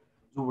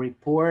 To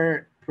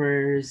report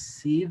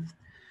perceived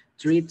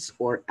threats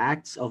or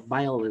acts of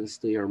violence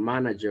to your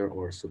manager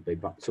or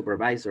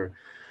supervisor,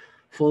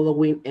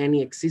 following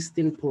any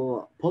existing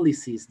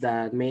policies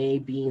that may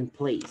be in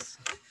place.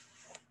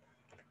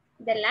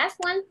 The last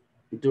one.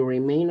 To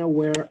remain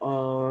aware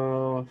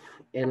of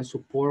and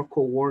support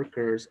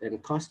coworkers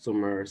and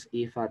customers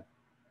if a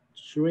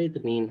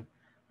threatening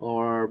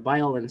or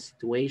violent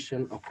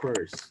situation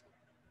occurs.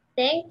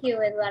 Thank you,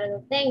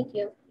 Eduardo. Thank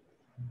you.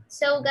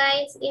 So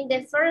guys, in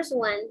the first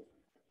one,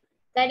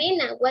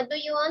 Karina, what do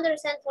you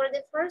understand for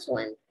the first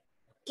one?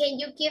 Can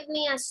you give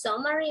me a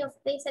summary of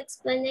this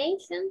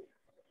explanation?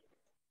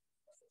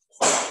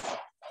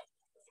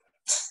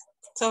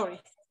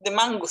 Sorry, the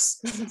mangoes.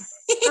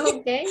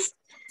 Okay.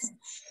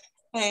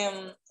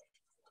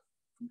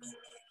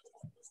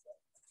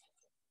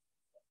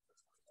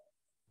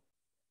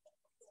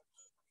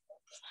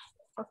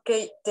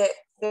 Okay,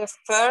 the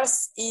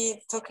first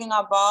is talking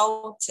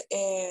about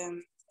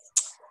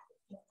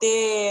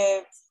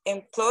the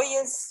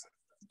employees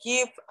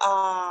give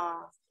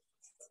a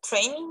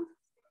training.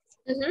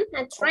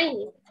 A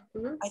training.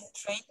 A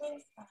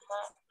training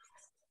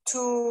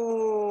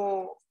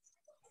to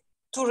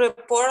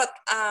report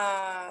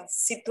a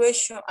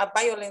situation, a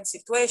violent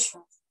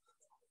situation.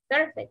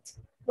 Perfect.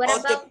 What or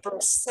about the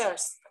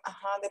process?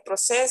 The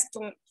process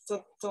to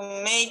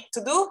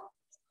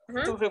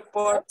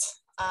report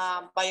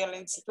a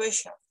violent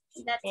situation.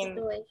 That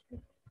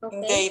situation. Okay.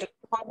 In their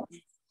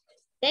company.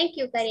 Thank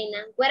you,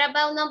 Karina. What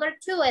about number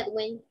 2,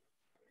 Edwin?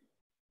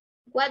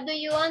 What do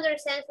you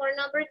understand for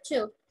number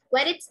 2?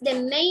 What is the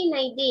main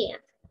idea?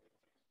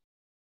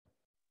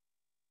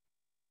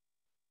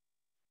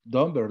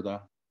 Don,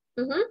 ¿verdad?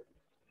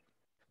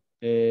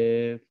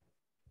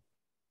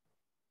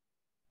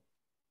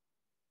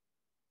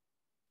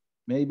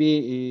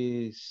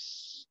 Maybe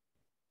is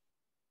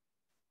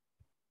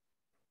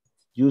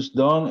use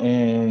done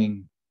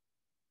and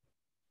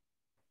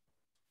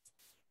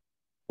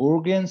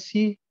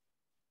urgency.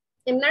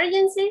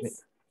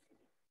 Emergencies.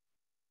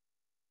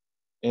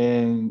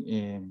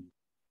 And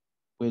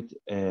with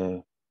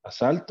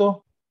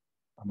asalto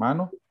a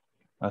mano,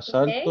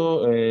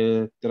 asalto,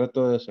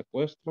 trato de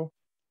secuestro.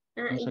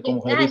 No sé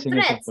cómo se dicen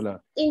esas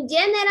palabras. In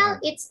general,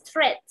 it's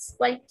threats.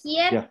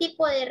 Cualquier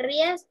tipo de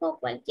riesgo,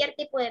 cualquier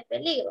tipo de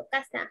peligro.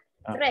 Acá está.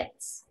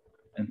 Threats.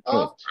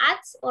 Of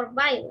acts or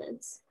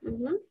violence.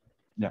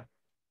 Yeah.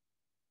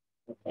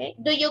 Okay.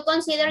 Do you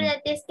consider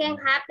that this can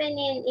happen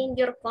in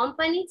your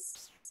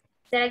companies?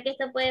 ¿Será que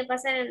esto puede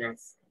pasar en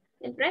las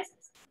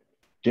empresas?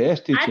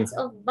 Yes, teacher. Acts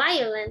of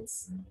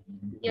violence.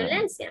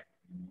 Violencia.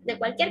 De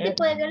cualquier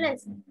tipo de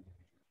violencia.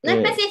 No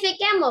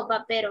especifiquemos,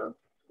 pero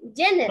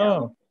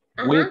general.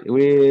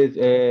 With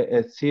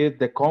see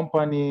the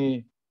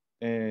company,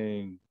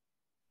 un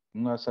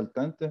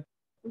asaltante.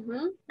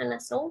 An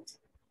assault.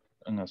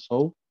 An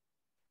assault.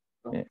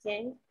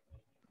 Okay.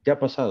 Ya ha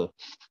pasado.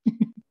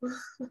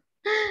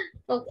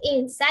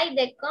 Inside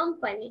the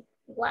company.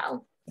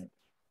 Wow.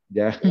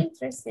 Yeah.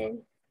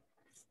 Interesting.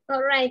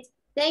 All right.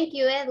 Thank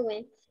you,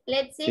 Edwin.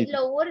 Let's see,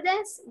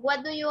 Lourdes,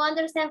 what do you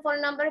understand for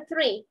number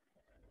 3?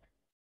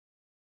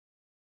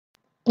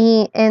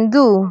 And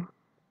do.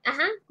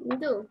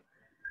 Do.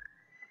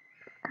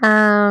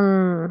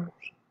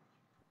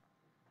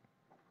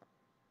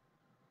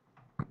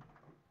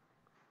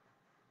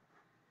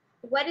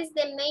 What is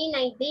the main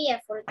idea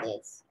for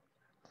this?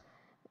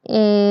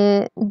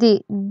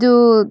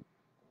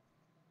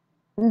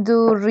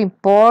 Do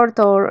report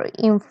or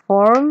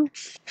inform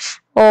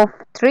of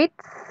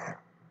threats.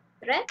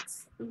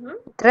 Threats?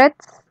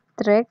 Threats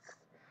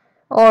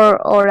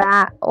or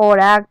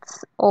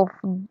acts of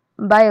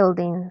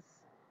violence.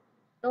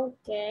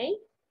 Okay.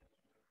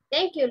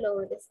 Thank you,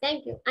 Lourdes.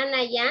 Thank you.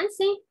 Ana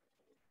Yancy,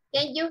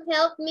 can you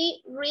help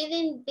me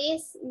reading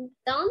this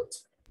don't?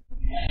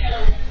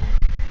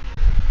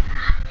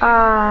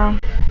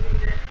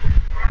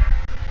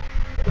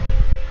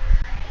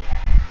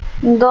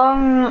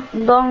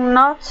 Do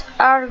not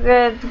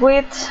argue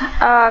with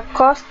a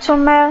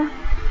customer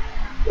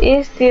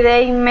if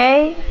they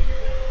may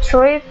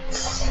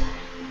threats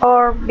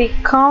or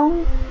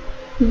become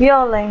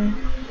violent.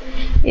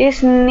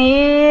 Is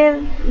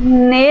needed.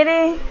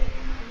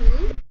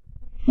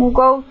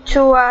 Go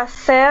to a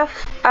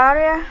safe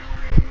area.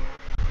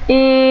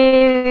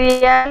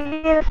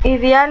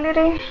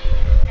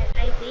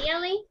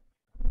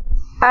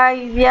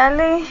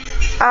 Ideally,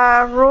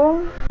 a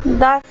room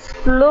that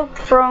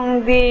looks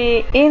from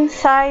the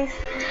inside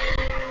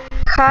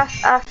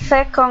has a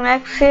second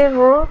exit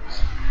route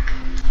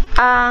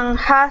and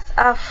has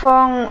a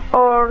phone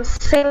or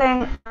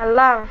silent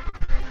alarm.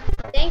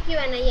 Thank you,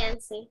 Ana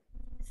Yancy.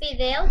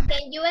 Fidel,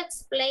 can you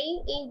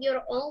explain in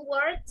your own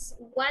words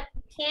what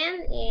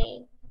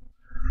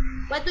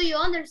do you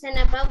understand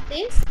about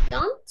this?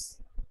 Don't?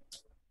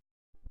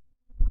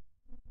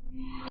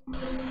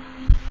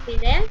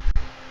 Fidel?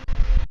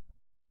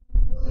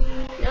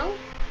 No?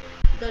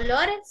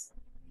 Dolores?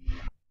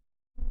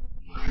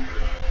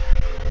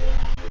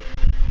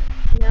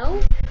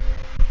 No?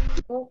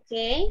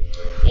 Okay.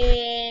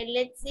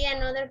 Let's see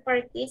another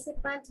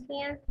participant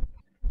here.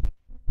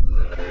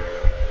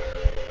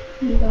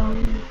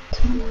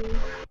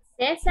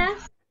 Cesar,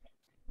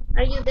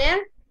 are you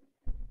there?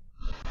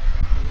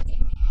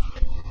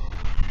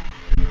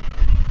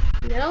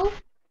 No?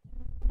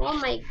 Oh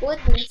my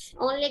goodness.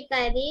 Only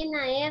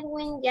Karina,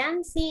 Edwin,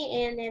 Yancy,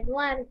 and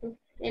Eduardo.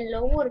 And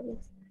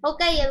Lourdes.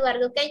 Okay,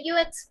 Eduardo, can you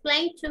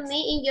explain to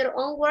me in your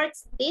own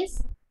words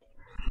this?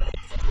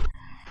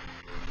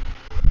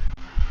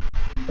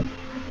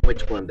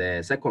 Which one?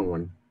 The second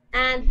one?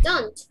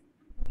 Don't.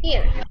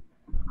 Here.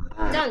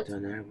 Don't.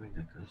 Don't argue with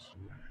the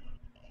customer.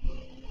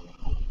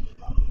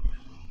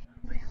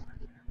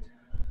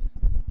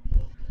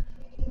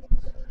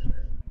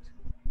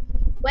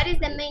 What is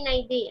the main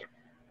idea?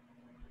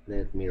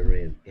 Let me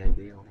read. The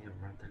idea only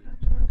around the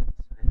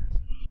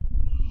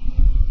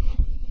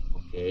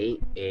okay,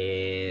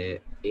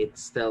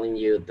 it's telling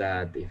you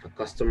that if a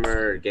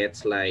customer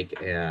gets like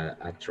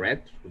a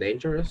threat,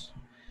 dangerous,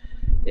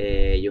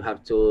 you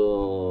have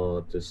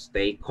to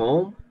stay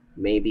calm.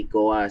 Maybe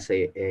go as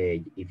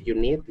if you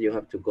need, you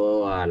have to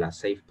go a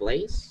safe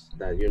place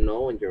that you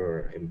know in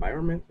your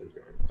environment, in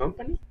your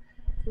company,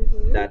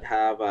 that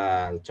have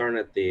an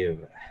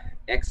alternative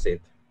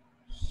exit.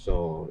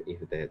 So if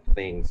the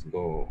things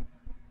go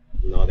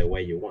not the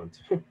way you want.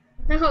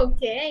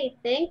 Okay,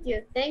 thank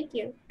you, thank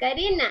you.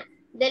 Karina,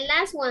 the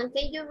last one,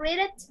 can you read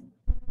it?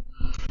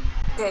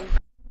 Okay.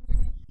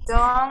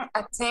 Don't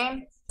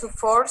attempt to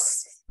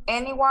force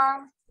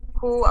anyone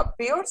who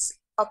appears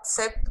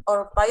upset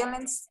or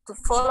violent to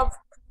follow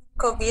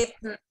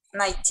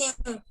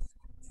COVID-19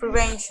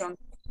 prevention,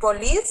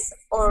 police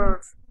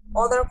or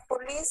other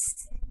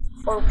police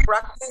or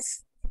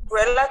practice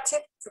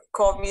relative to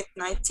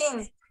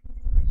COVID-19.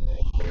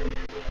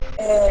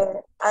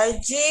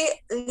 IG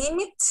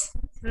limit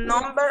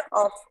number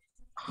of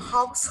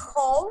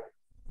household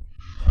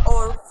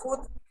or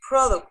food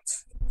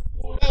products.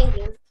 Thank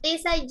you.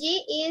 This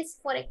IG is,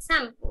 for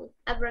example,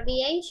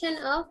 abbreviation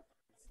of,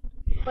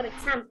 for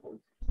example,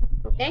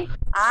 okay?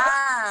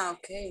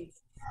 Okay.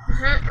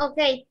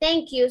 Okay,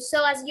 thank you.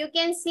 So as you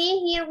can see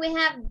here, we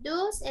have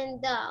do's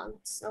and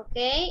don'ts,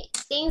 okay?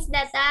 Things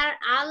that are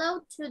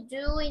allowed to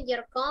do in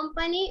your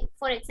company,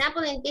 for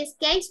example, in this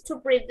case, to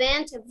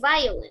prevent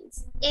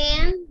violence,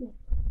 and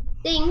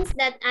things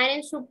that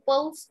aren't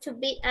supposed to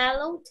be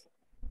allowed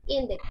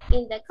in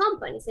the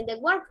companies, in the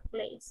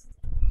workplace,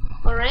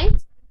 all right?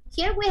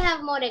 Here we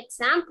have more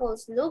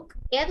examples. Look,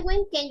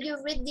 Edwin, can you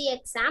read the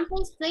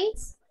examples,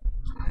 please?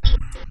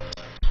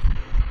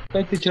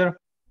 Okay, teacher.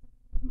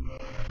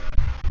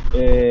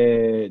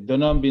 Do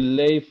not be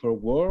late for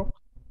work.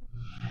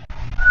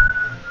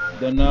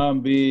 Do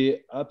not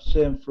be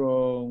absent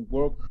from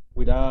work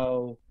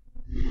without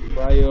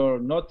prior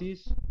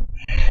notice.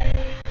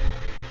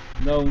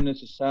 No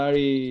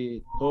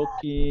necessary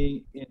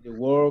talking in the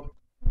work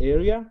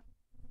area.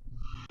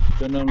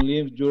 Do not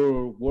leave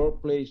your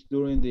workplace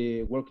during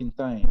the working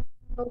time.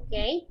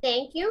 Okay,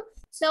 thank you.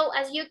 So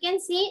as you can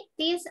see,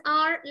 these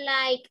are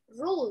like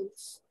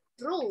rules.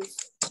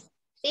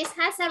 This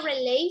has a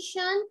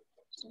relation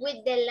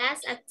with the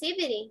last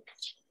activity,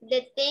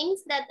 the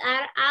things that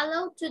are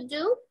allowed to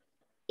do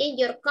in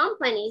your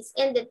companies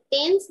and the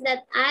things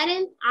that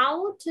aren't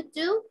allowed to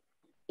do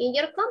in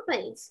your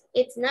companies.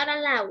 It's not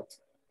allowed.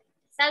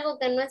 Es algo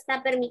que no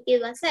está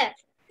permitido hacer,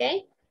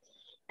 ¿ok?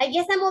 Aquí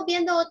estamos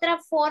viendo otra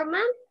forma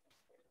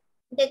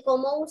de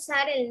cómo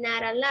usar el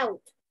not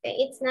allowed. Okay?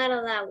 It's not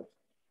allowed.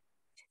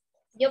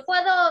 Yo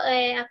puedo,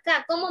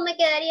 acá, ¿cómo me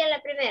quedaría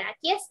la primera?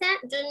 Aquí está,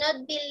 do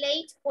not be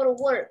late for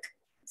work.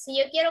 Si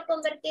yo quiero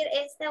convertir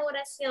esta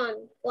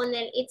oración con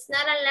el it's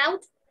not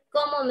allowed,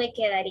 ¿cómo me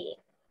quedaría?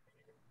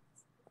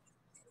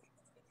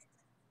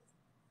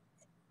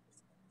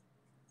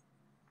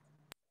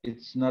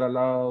 It's not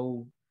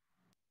allowed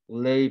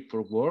late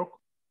for work.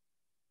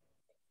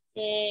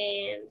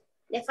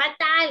 Le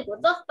falta algo,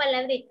 dos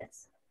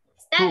palabritas.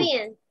 Está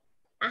bien.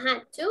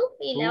 Ajá, to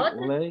y la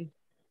otra. Late.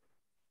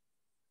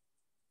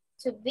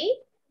 To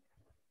be.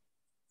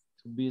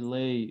 To be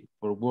late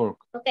for work.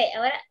 Ok,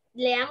 ahora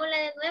leámosla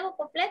de nuevo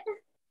completa.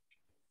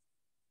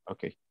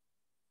 Okay.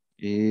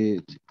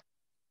 It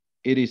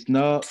is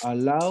not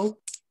allowed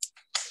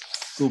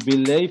to be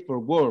late for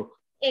work.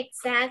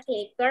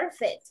 Exactly,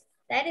 perfect.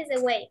 That is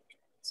the way.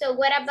 So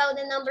what about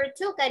the number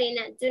 2,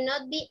 Karina? Do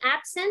not be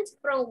absent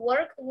from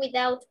work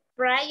without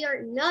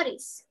prior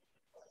notice.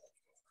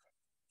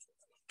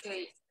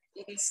 Okay,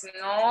 it is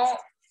not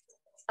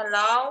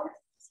allowed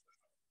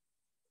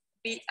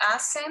be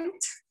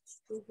absent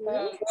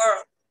on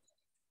work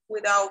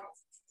without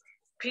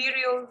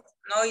period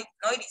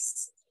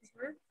notice.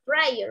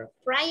 Prior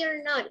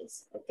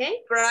notice,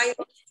 okay? Prior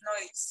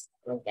notice.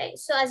 Okay,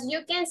 so as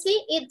you can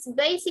see, it's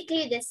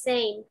basically the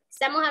same.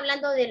 Estamos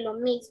hablando de lo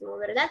mismo,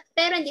 ¿verdad?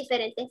 Pero en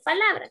diferentes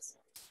palabras.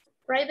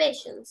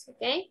 Privations,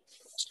 okay?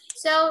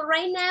 So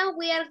right now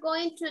we are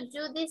going to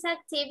do this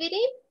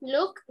activity.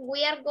 Look,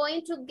 we are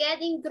going to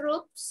get in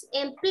groups,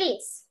 and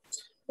please,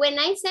 when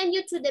I send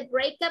you to the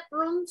breakup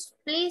rooms,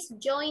 please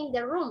join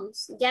the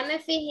rooms. Ya me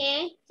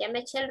fijé, ya me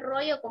eché el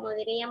rollo, como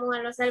diríamos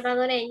a los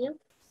salvadoreños,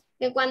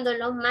 que cuando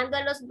los mando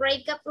a los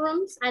breakup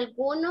rooms,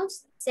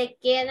 algunos se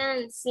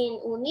quedan sin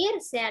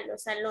unirse a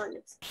los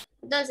salones.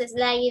 Entonces,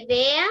 la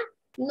idea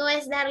no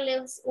es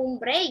darles un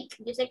break.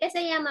 Yo sé que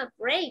se llama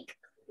break,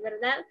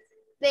 ¿verdad?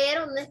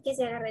 Pero no es que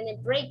se agarren el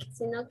break,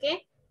 sino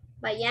que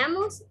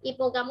vayamos y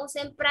pongamos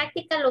en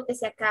práctica lo que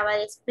se acaba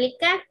de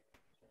explicar.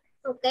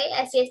 ¿Ok?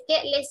 Así es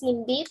que les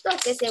invito a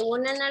que se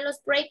unan a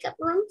los breakup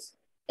rooms.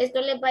 Esto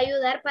les va a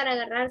ayudar para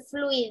agarrar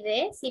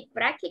fluidez y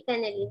práctica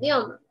en el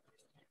idioma.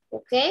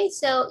 Okay,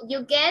 so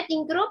you get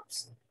in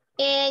groups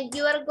and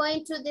you are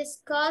going to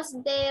discuss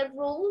the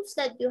rules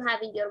that you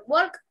have in your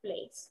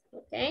workplace,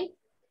 okay?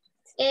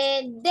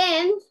 And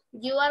then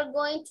you are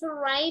going to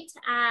write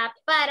a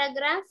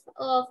paragraph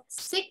of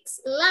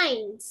 6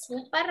 lines,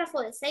 un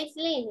párrafo de 6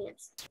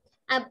 líneas,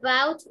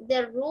 about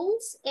the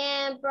rules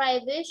and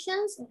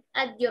prohibitions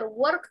at your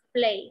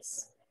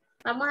workplace.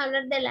 Vamos a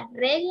hablar de las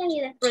reglas y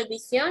las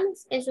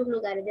prohibiciones en sus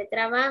lugares de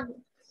trabajo.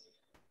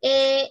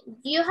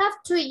 You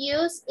have to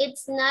use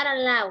it's not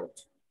allowed.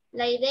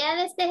 La idea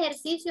de este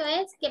ejercicio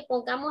es que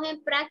pongamos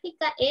en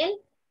práctica el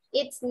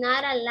it's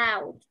not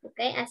allowed, ¿ok?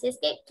 Así es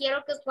que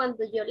quiero que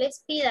cuando yo les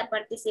pida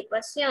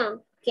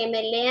participación, que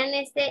me lean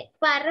este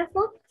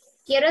párrafo,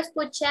 quiero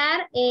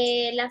escuchar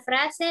la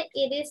frase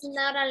it is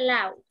not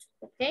allowed,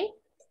 ¿ok?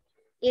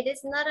 It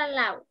is not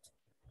allowed.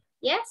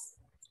 Yes?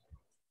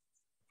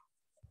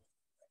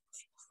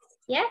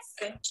 Yes?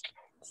 Okay.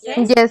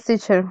 Yes, Yes,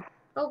 teacher.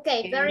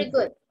 okay, very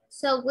good.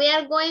 So we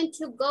are going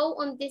to go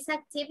on this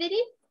activity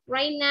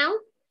right now.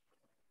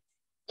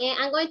 And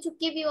I'm going to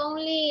give you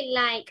only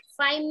like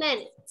 5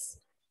 minutes.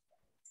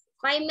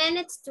 5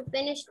 minutes to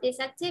finish this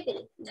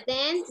activity.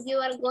 Then you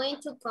are going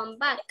to come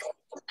back.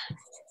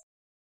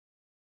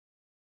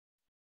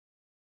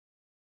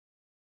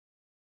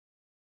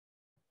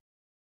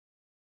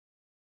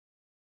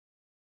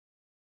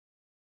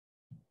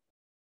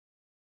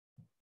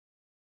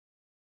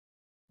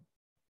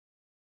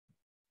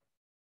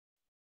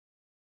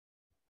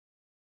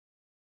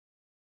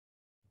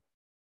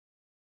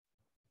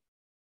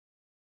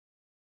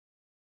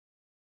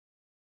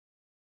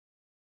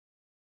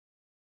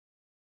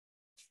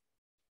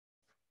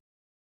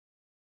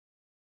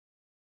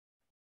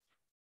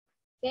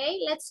 Okay,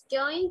 let's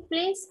join,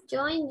 please.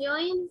 Join.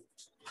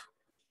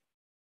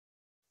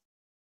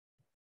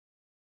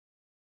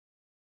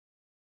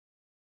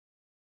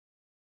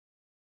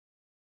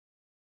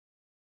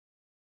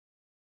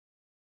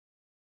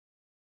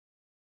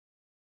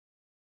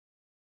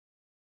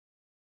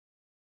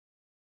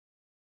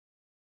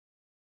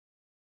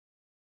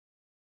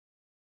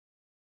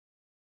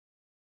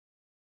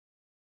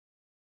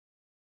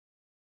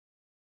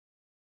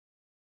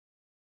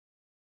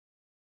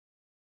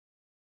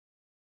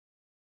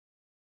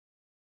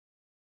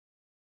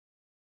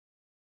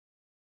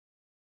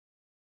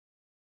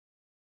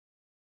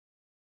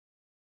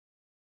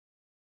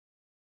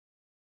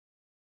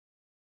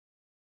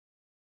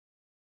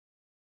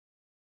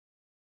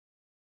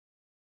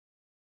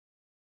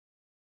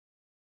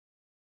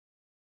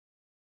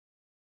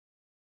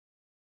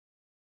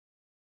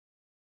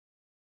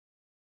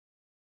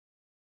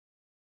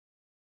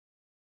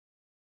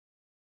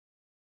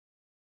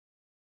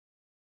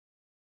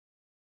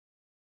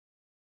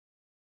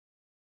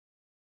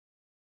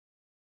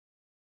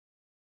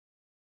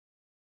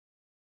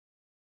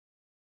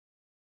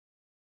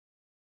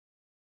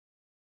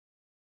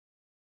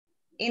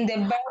 In the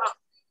back.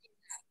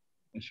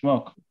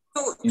 Smoke.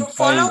 To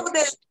follow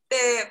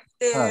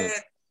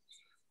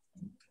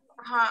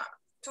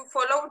to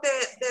follow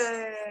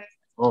the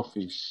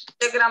office.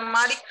 The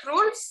grammatic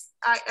rules,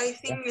 I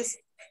think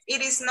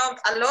it is not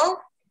allowed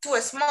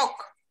to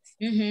smoke.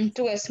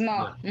 To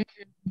smoke.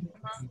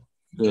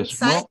 To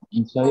smoke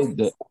inside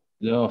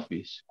the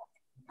office.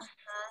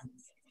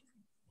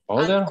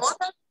 Other?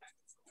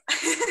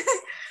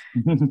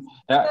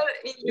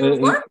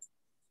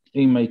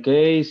 In my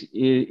case,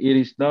 it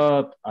is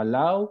not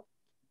allowed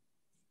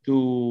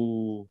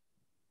to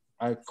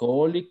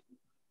alcoholic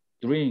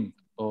drink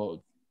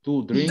or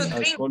to drink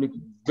alcoholic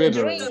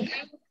beverage.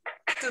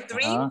 To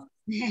drink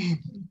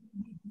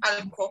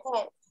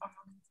alcohol.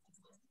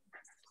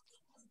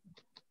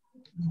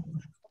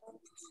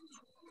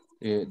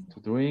 To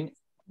drink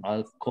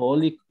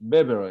alcoholic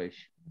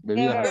beverage.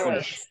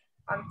 Alcoholic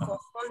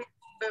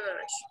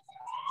beverage.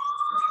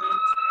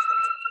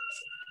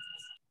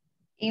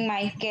 In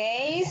my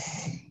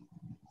case,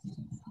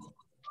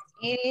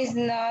 it is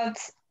not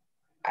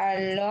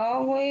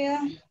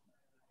allowed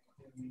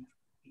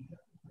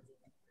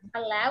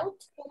Allowed?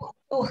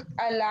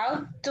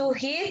 Allowed to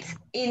eat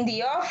in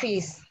the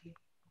office.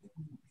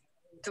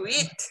 To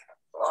eat.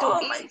 To Oh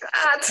eat my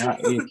God.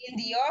 in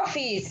the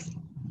office.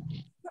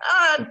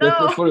 Ah,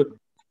 no.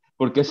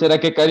 ¿Por qué será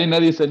que Karina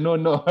dice no,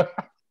 no?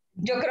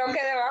 Yo creo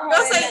que debajo No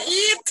de sé la...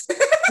 eat.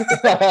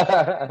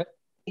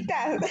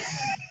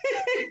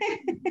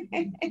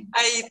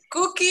 I eat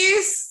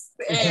cookies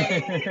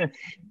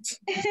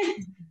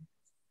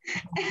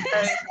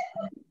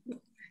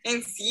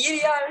and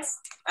cereals.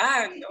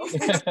 Ah, no.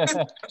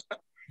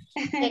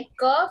 The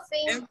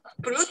coffee. And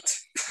fruit.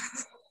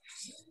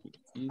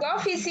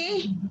 Coffee,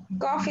 sí.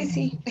 Coffee,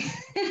 sí.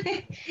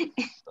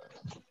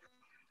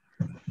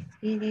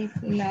 It is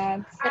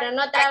not. Pero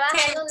no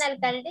trabaja en una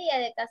alcaldía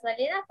de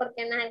casualidad,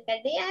 porque en las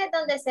alcaldías es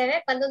donde se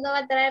ve cuando uno va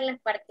a traer las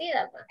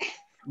partidas. Pa.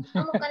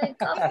 Vamos con el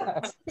coffee.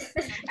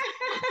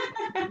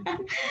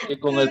 Y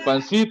con el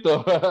pancito.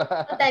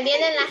 O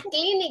también en las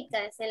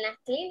clínicas,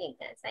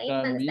 ahí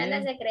cuando está la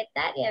También.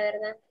 secretaria,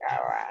 ¿verdad?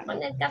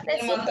 Con el Un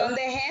cafecito. montón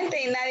de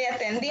gente y nadie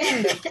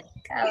atendiendo.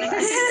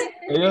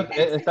 Ellos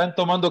están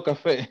tomando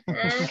café.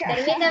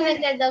 Permítame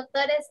que el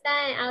doctor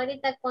está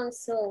ahorita con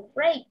su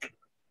break.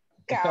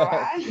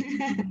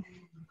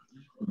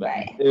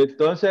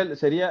 Entonces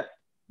sería,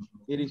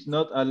 it is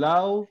not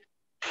allowed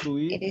to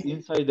eat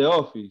inside the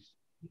office.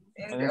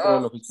 Dentro de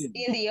la oficina.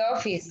 In the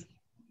office.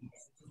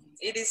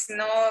 It is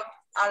not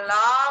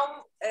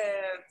allowed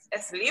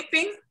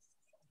sleeping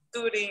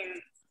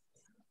during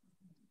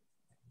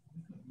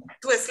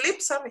to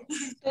sleep, sorry.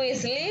 To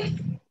sleep.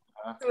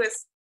 To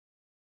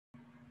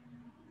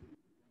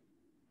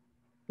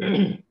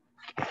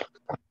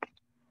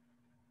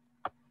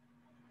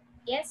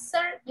Yes,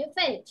 sir, you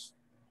finished.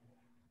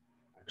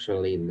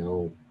 Actually,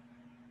 no.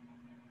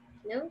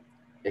 No?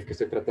 Es que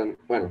estoy tratando,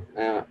 bueno,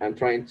 I'm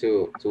trying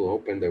to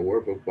open the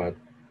workbook, but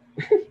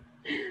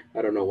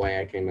I don't know why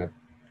I cannot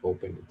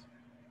open it.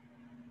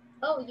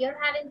 Oh, you're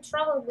having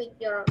trouble with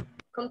your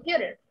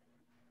computer.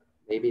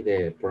 Maybe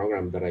the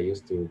program that I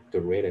used to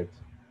read it,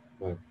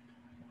 but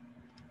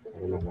I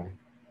don't know why.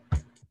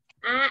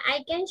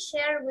 I can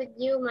share with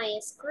you my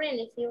screen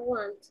if you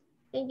want.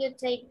 Can you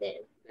take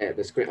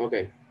The screen,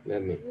 okay,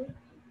 let me.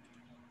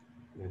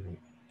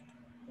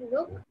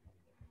 Look.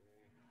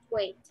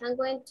 Wait, I'm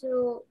going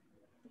to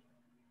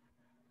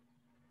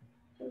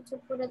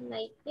put it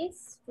like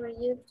this for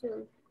you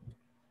to.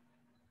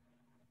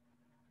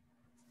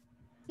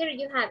 Here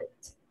you have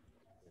it.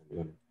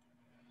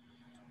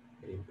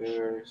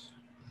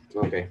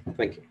 Okay,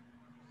 thank you.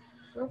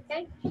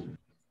 Okay.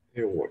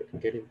 Your work.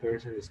 Get in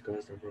person,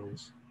 discuss the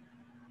rules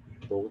you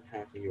both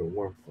have in your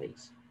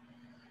workplace.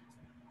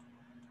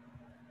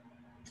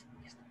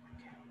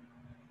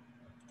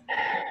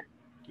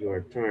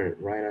 Your turn.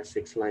 Write a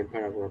 6-line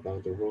paragraph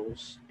about the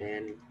rules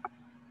and...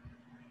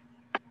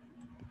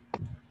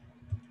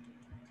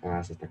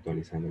 se está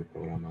actualizando el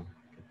programa.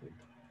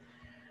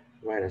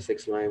 Write a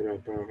 6-line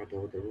paragraph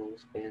about the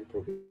rules and...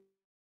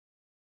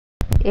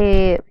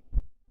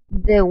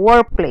 The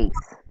workplace.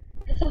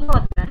 Esa es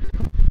otra.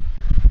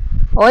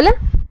 ¿Hola?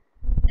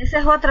 Esa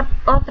es otra.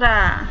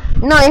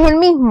 No, es el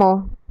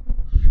mismo.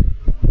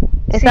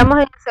 Estamos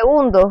en el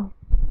segundo.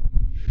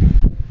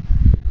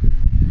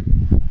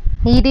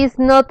 It is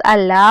not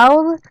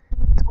allowed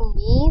to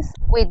miss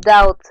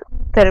without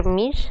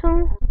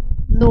permission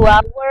to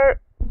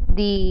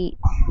the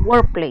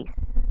workplace.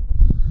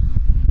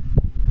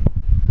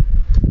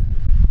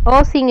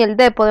 O sin el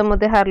de podemos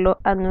dejarlo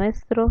a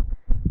nuestro,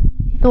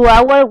 to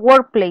our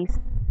workplace.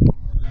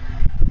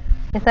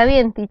 ¿Está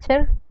bien,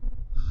 teacher?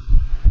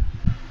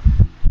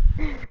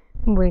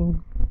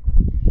 Bueno,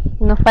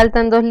 nos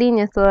faltan 2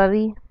 líneas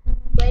todavía.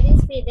 Where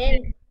is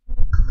Fidel?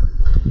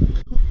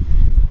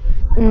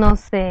 No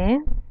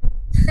sé.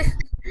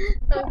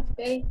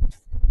 Okay.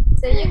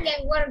 So you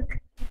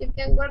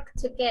can work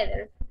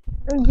together.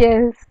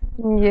 Yes,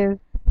 yes.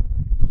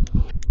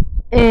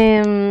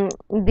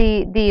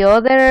 The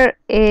other,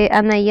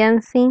 Ana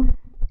Yancy.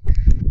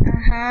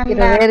 Ajá,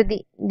 Quiero ver,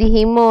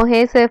 dijimos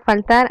eso de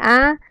faltar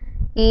a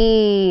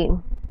y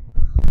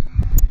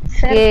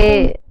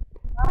que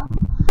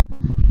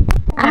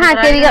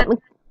ajá, que diga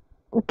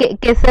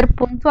que ser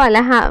puntual,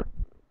 ajá.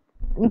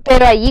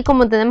 Pero allí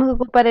como tenemos que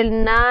ocupar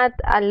el not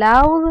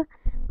allowed,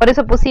 por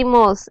eso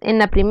pusimos en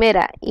la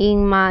primera,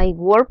 in my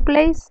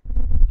workplace,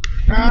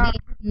 it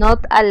is not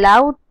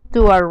allowed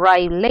to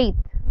arrive late.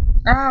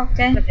 Ok.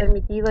 No es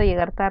permitido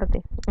llegar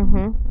tarde.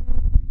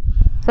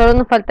 Solo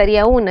nos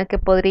faltaría una que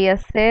podría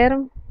ser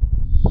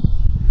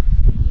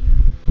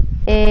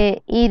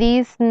it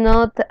is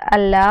not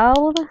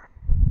allowed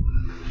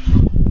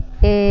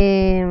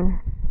it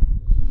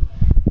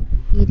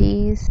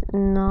is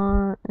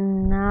not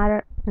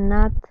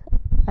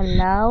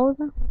allowed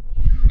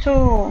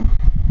To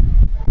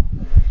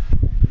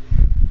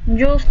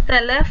use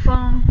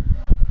telephone.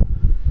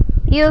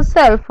 use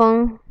cell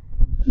phone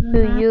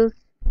to use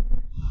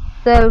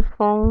cell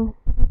phone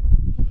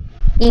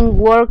in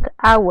work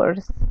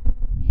hours.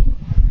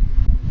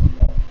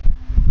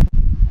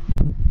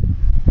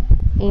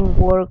 In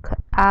work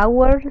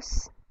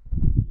hours.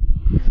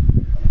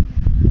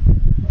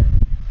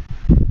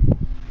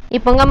 Y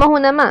pongamos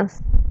una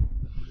más.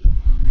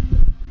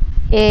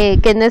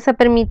 Que no está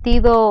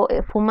permitido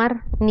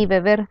fumar ni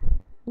beber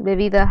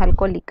bebidas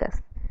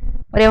alcohólicas.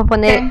 Podríamos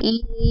poner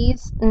it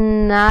is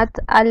not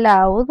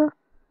allowed.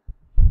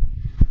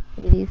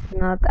 It is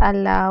not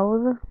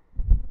allowed.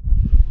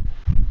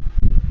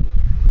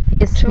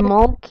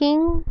 Smoke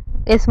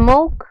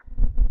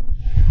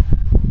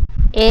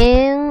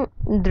and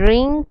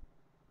drink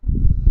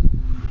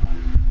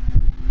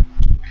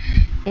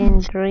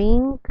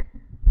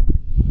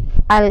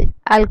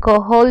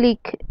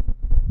alcoholic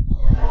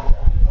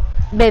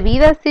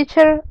bebidas,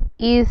 teacher,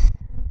 is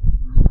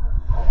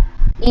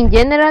in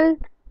general,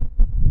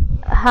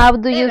 how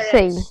do you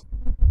say?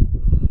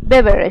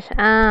 Beverage.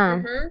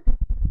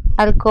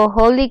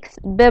 Alcoholics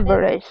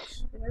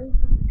beverage.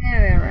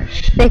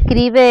 Se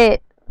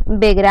escribe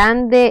B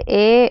grande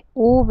E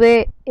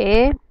V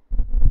E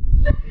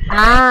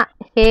A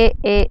G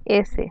E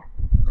S.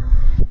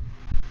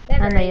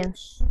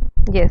 Beverage.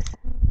 Yes.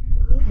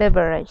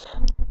 Beverage.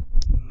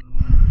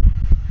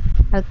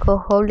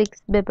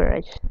 Alcoholics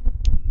beverage.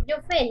 You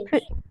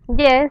finish?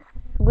 Yes,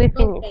 we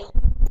finished. Okay.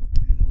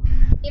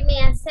 Give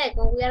me a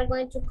second. We are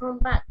going to come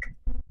back.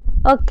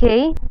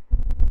 Okay.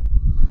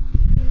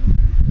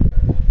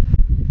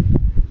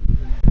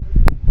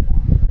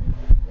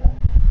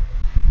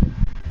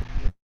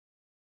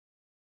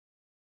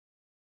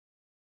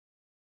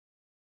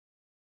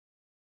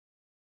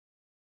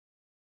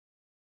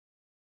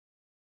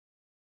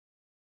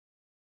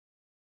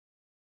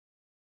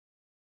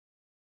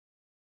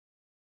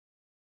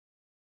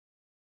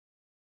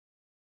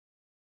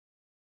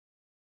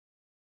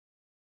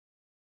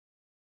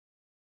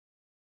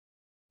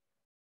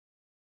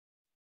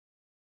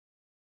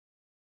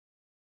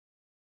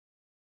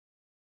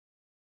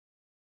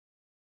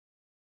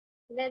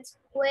 Let's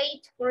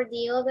wait for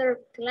the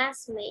other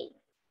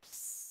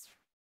classmates.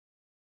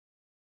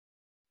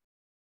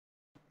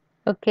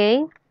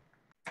 Okay.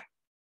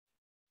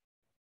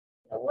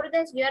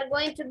 Lourdes, you are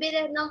going to be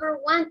the number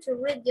one to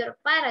read your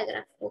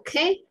paragraph,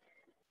 okay?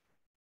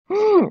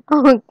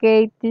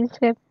 Okay,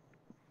 teacher.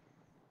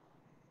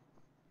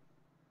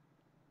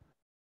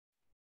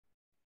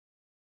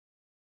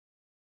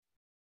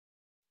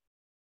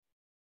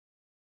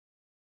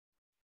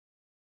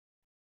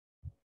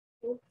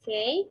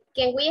 Okay,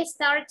 can we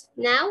start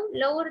now,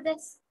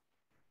 Lourdes?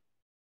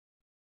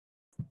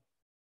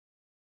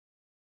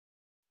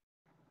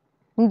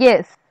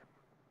 Yes.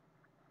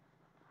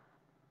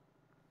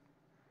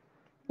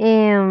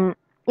 In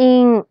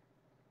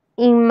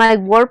my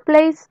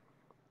workplace,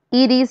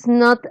 it is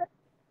not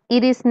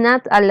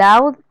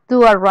allowed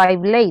to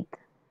arrive late.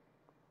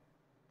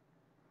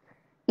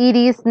 It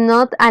is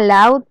not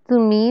allowed to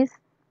miss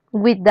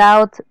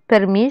without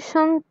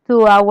permission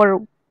to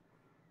our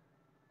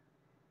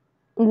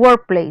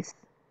workplace.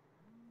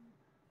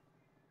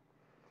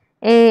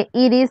 It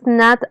is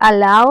not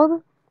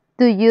allowed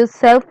to use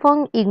cell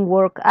phone in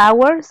work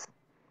hours.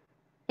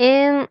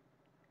 And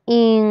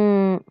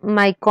in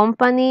my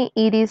company,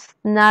 it is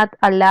not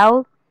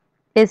allowed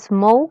to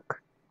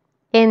smoke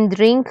and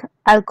drink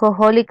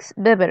alcoholic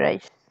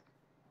beverages.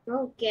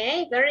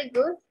 Okay, very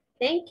good.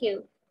 Thank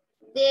you.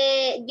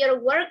 Your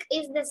work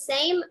is the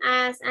same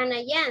as an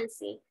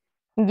agency?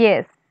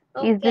 Yes,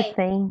 okay. It's the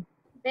same.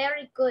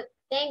 Very good.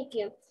 Thank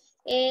you.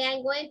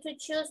 I'm going to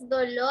choose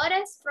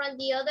Dolores from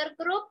the other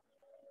group.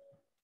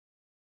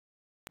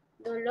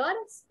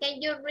 Dolores,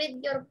 can you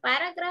read your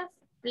paragraph,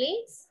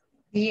 please?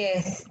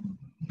 Yes.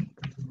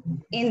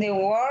 In the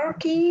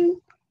working,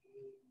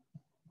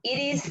 it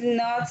is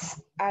not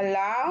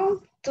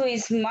allowed to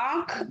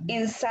smoke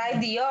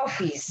inside the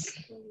office.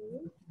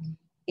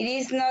 It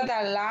is not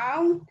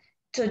allowed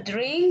to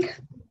drink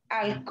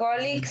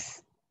alcoholic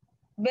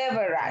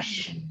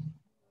beverage.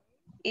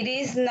 It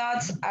is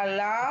not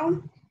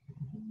allowed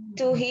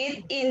to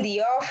eat in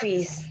the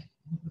office.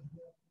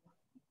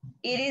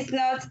 It is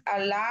not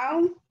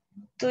allowed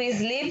to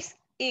sleep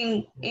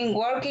in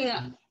working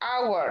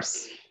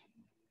hours.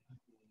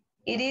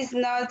 It is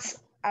not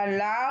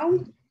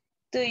allowed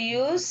to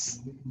use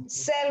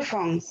cell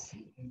phones.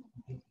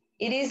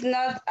 It is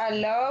not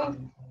allowed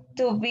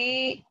to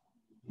be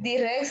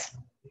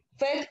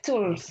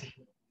disrespectful.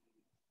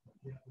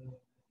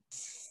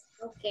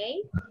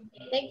 Okay,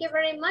 thank you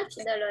very much,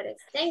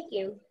 Dolores. Thank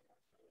you.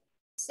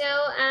 So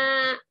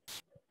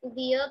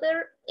the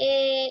other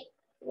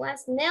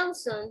was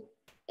Nelson.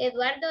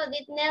 Eduardo,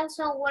 did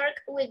Nelson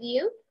work with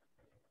you?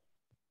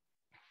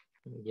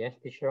 Yes,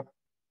 teacher.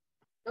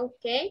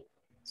 Okay,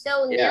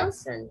 so Yeah.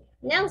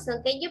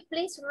 Nelson, can you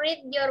please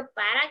read your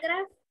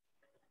paragraph?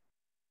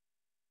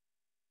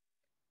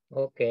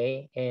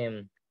 Okay,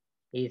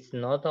 it's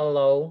not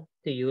allowed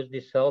to use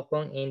the cell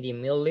phone in the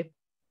middle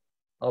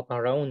of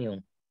a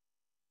reunion.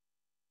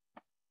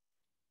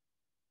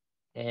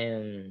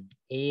 And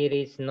it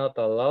is not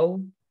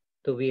allowed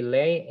to be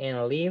late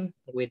and leave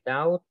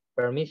without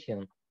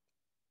permission.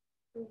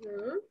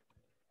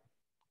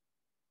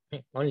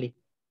 Only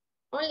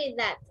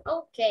that.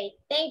 Okay,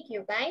 thank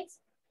you guys.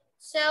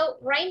 So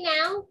right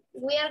now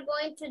we are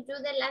going to do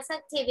the last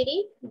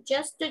activity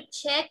just to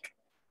check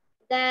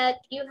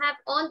that you have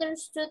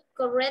understood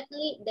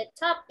correctly the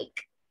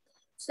topic.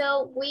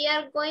 So we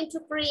are going to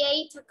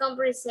create a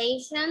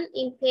conversation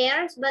in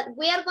pairs, but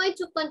we are going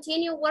to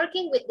continue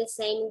working with the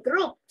same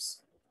groups.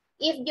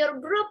 If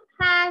your group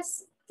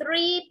has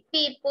 3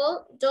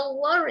 people, don't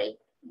worry.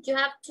 You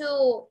have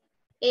to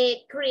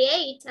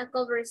create a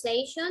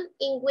conversation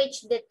in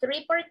which the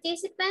 3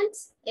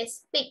 participants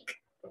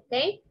speak,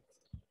 okay?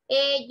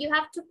 You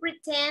have to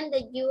pretend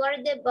that you are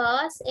the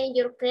boss and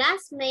your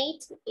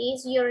classmate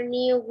is your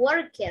new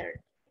worker.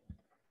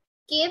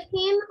 Give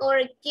him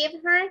or give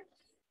her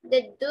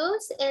the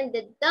do's and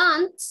the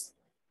don'ts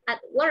at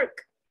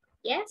work,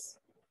 yes?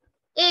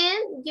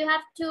 And you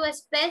have to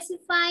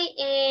specify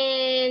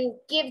and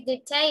give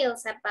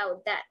details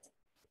about that.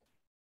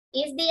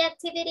 Is the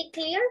activity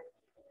clear?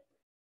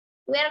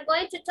 We are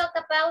going to talk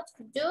about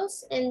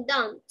do's and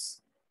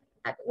don'ts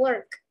at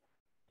work.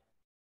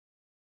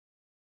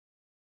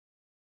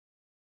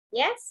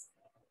 Yes?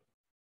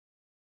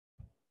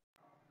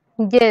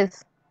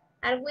 Yes.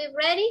 Are we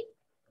ready?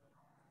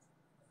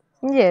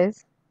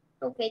 Yes.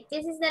 Okay,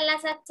 this is the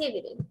last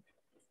activity.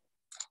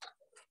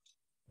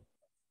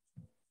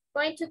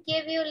 Going to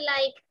give you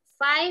like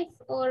 5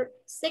 or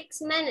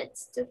 6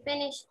 minutes to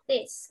finish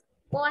this.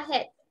 Go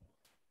ahead.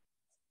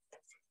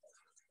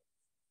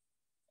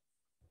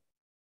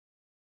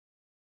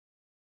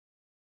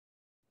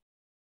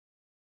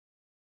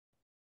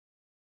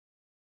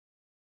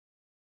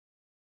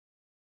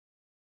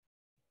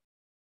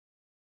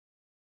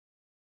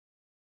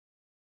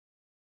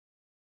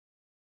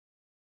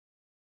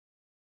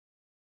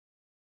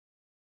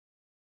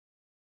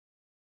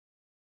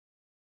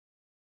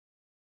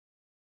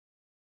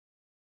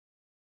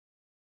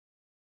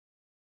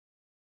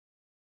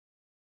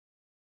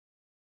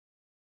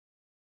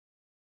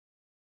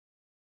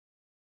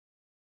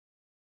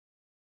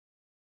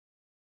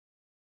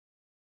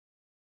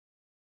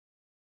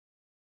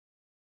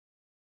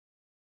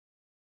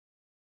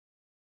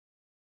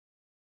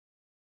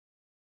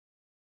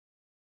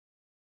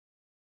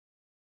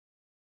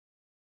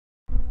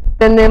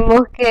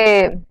 Tenemos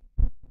que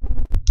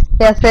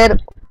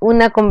hacer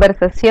una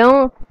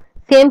conversación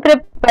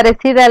siempre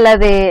parecida a la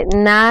de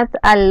not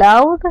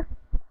allowed,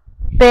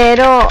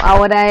 pero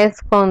ahora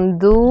es con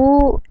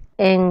do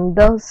en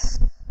dos.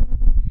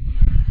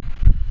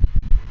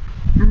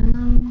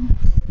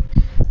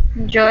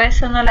 Yo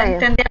eso no lo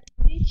entendía.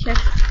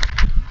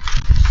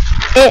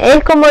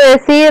 Es como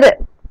decir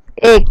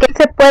qué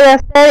se puede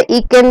hacer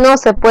y qué no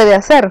se puede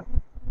hacer.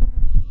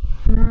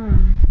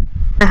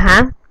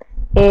 Ajá.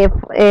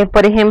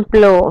 Por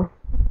ejemplo,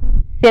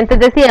 si antes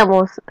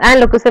decíamos,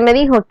 lo que usted me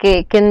dijo,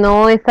 que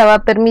no estaba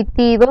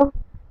permitido,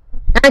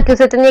 que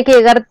usted tenía que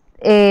llegar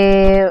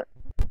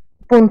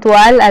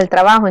puntual al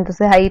trabajo,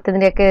 entonces ahí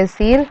tendría que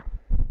decir,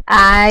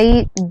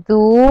 I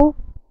do,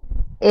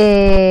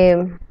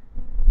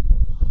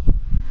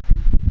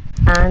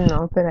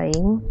 no, pero ahí.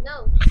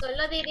 No,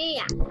 solo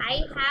diría,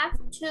 I have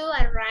to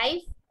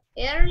arrive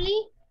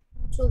early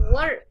to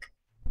work.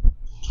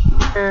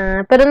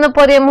 Pero no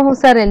podríamos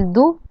usar el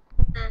do.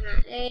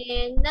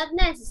 Not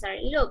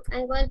necessary. Look,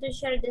 I'm going to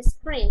share the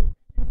screen.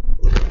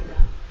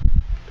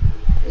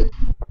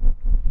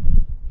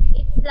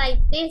 It's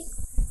like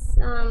this.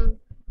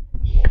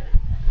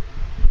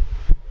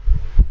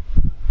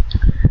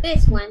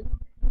 This one.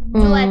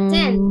 To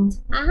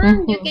attend.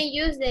 You can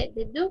use the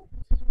do.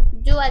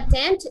 Do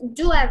attend.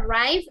 Do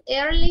arrive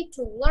early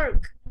to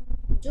work.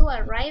 Do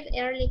arrive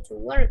early to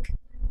work.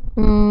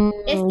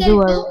 Es que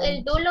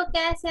el do lo que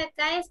hace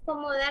acá es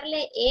como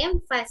darle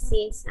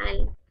énfasis a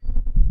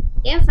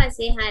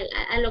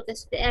lo que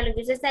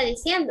usted está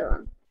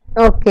diciendo.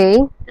 Ok.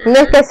 No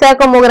es que sea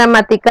como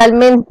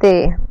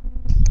gramaticalmente.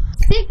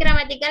 Sí,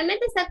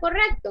 gramaticalmente está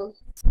correcto.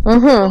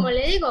 Como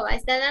le digo,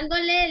 está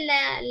dándole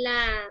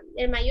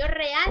el mayor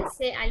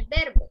realce al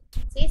verbo.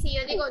 ¿Sí? Si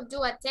yo digo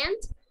do attend,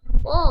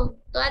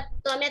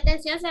 toda mi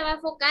atención se va a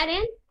enfocar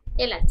en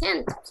el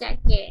attend. O sea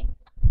que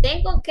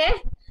tengo que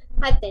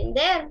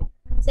atender,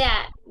 o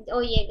sea,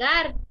 o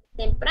llegar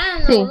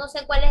temprano, no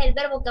sé cuál es el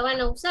verbo que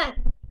van a usar.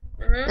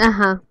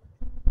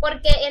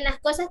 Porque en las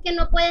cosas que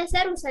no puede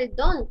ser usa el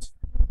don't,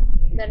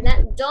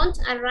 ¿verdad? Don't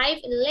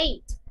arrive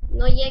late,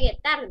 no llegue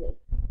tarde.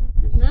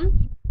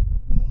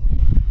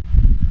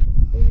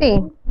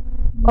 Sí,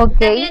 ok.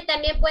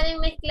 También pueden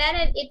mezclar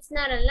el it's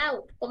not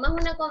allowed, como es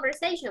una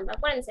conversation,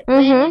 acuérdense,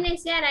 pueden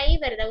iniciar ahí,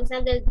 ¿verdad?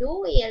 Usando el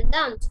do y el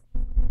don't,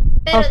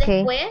 pero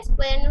después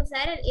pueden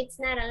usar el it's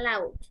not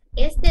allowed.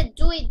 Este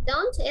do y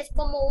don't es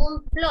como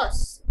un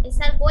plus,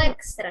 es algo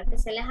extra que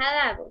se les ha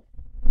dado.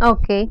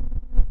 Ok.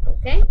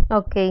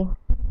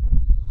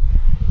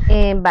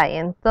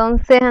 Vaya,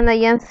 entonces Ana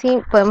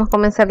Yancy, podemos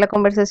comenzar la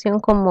conversación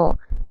como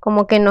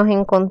que nos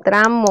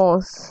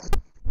encontramos.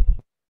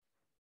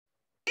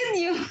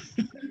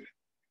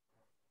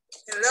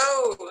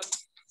 Hello,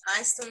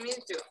 nice to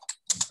meet you.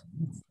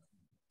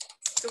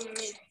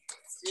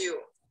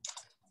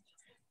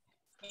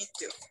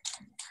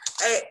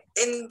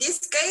 In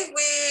this case,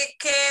 we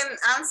can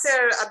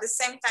answer at the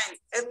same time,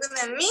 Edwin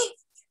and me.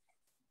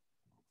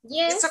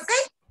 Yes. It's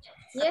okay?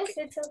 Yes,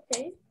 okay. It's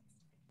okay.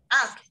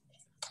 Ah,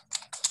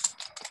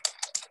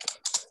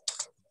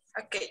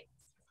 okay.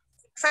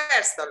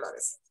 First,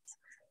 Dolores.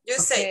 You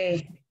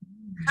say,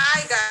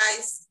 hi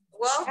guys,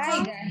 welcome.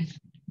 Hi guys.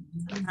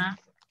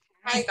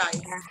 Hi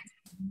guys.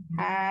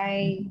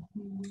 Hi.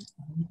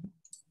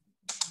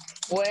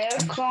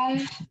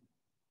 Welcome.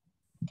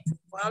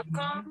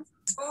 Welcome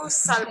to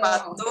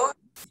Salvador,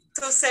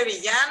 to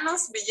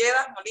Sevillanos,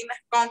 Villedas,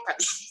 Molinas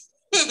Company.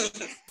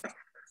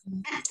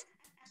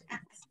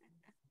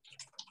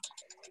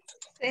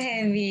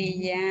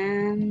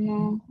 Sevillano.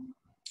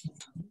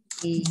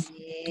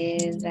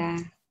 Villeda.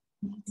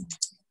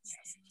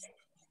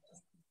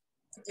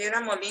 Villeda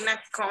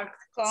Molina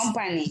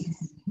Company.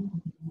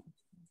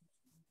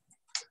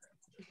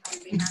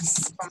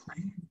 Molinas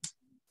Company.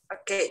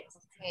 Okay.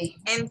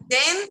 And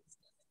then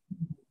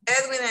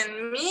Edwin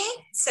and me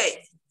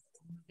say,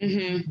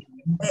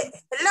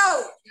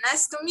 hello,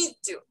 nice to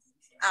meet you.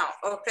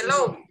 Oh,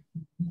 hello.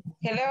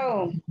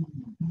 Hello.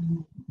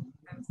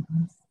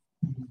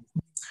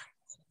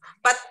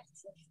 But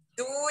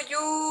do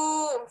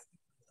you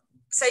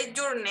say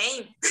your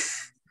name?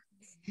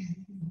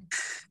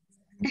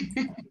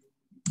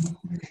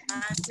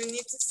 You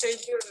need to say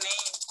your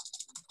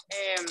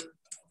name.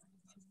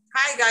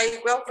 Hi guys,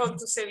 welcome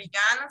to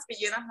Sevillanos,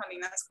 Villedas,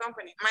 Molinas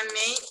Company. My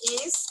name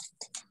is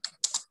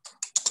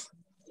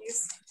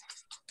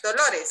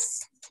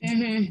Dolores.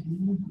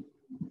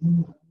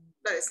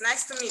 Dolores,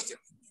 nice to meet you.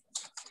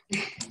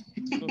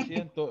 Lo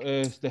siento,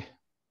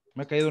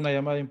 me ha caído una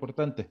llamada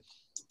importante.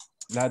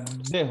 La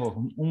dejo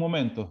un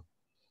momento.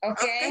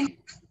 Okay.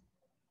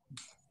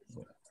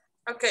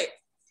 Okay.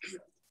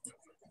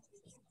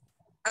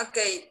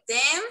 Okay,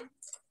 then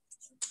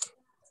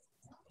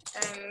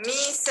and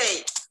me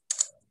say,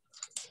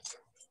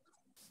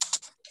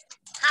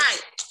 hi,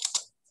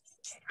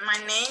 my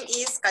name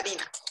is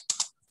Karina.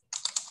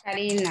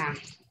 Karina.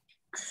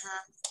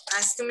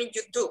 Nice to meet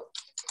you too.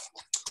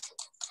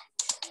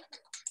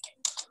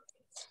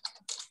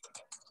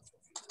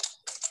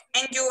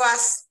 And you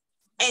ask,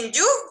 and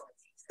you?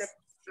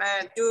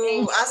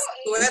 You ask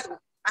to Edwin.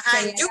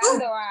 And you?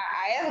 A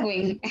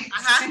Edwin.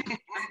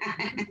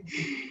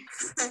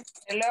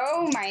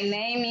 Hello, my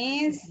name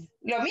is...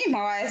 Lo mismo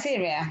va a decir,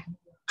 vea.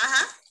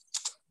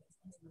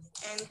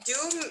 And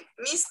you,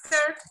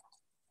 Mr.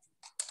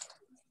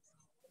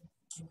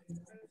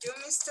 You,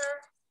 Mr.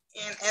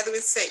 And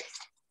Edwin say,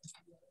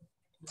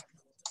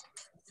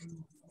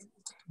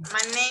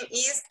 my name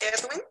is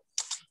Edwin.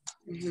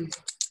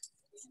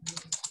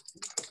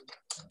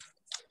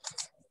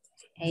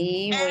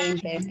 Ahí voy a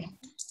interpretar.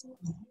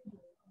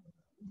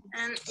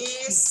 And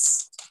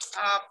is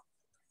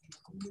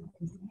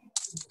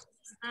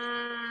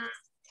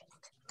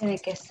tiene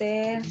que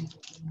ser.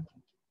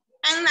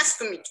 And nice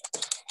to meet you.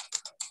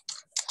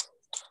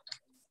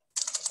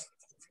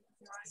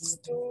 Nice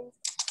to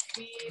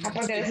meet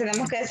porque les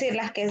tenemos que decir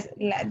las que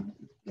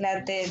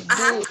las de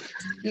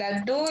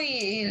do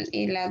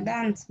y la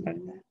dance,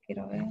 ¿verdad?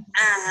 Quiero ver.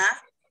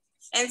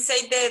 And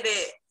say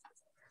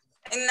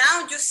and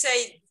now you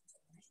say,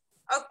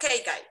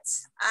 okay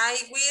guys, I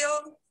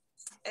will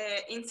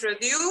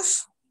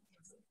introduce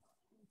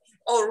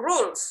our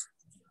rules.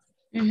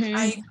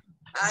 I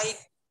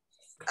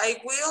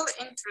will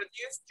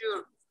introduce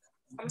you.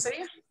 ¿Cómo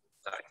sería?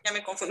 Sorry, ya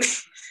me confundí.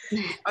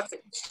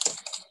 Okay.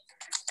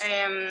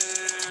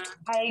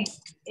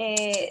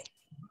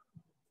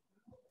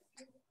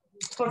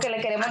 Porque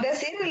le queremos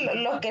decir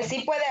lo que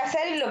sí puede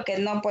hacer y lo que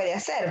no puede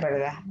hacer,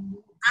 ¿verdad?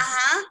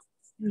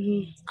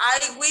 I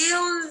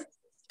will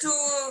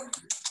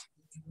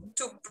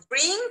to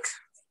bring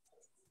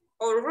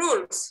our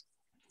rules.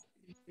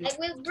 I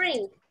will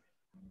bring.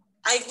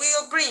 I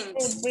will bring.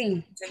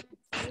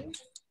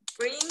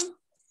 Bring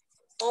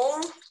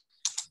all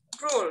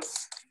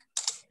rules.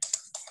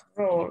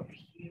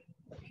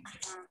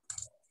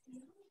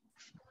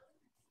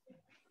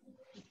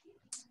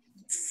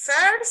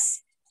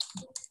 First,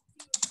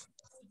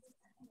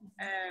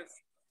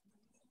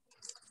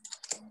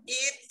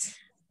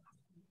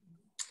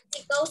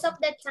 because of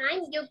the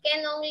time, you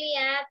can only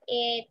add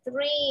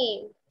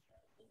three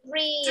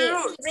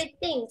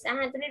things.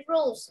 3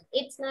 rules.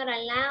 It's not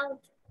allowed.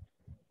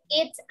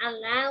 It's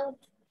allowed.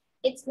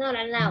 It's not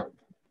allowed.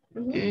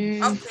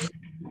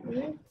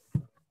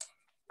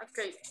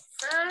 Okay.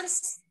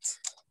 First,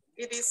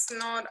 it is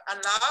not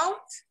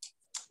allowed.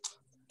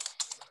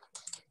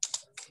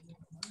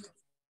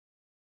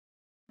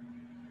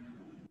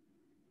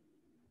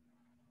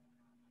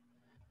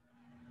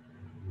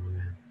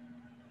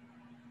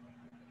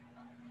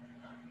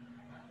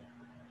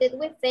 Did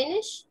we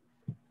finish?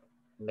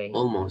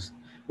 Almost.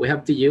 We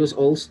have to use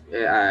also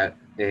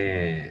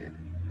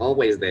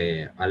always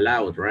the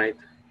allowed, right?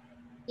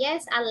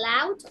 Yes,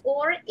 allowed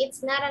or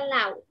it's not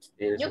allowed.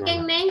 You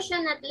can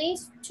mention at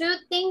least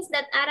 2 things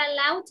that are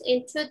allowed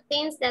and 2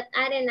 things that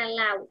aren't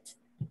allowed.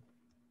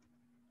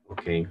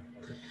 Okay.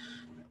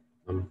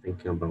 I'm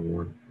thinking about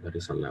one that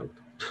is allowed.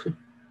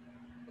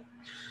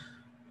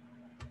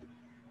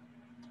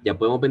 Ya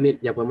podemos venir,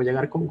 ya podemos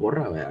llegar con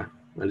gorra, ¿verdad?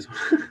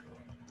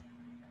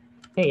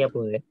 Sí, ya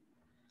pude.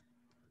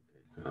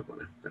 Voy a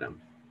poner, espérame.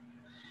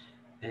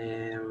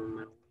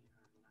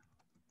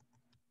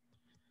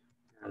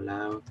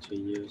 Allowed to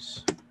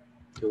use,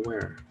 to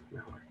wear,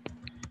 mejor,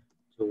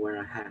 to wear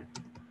a hat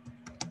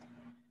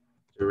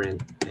during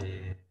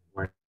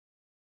work.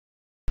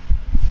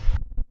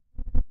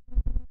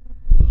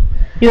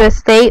 You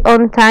stay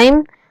on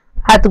time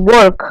at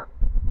work.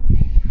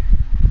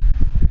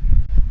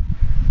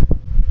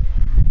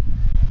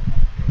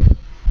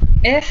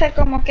 ¿Ese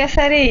como qué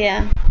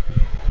sería?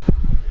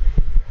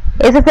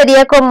 Eso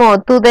sería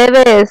como tú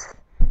debes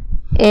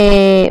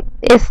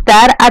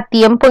estar a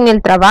tiempo en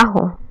el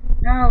trabajo.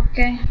 Ah, ok.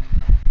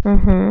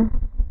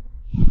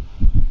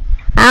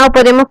 Ah, o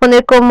podemos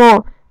poner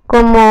como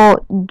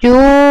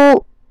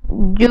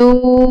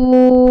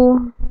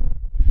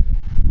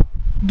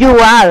you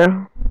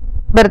are,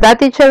 ¿verdad,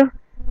 teacher?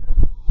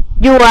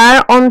 You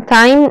are on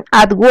time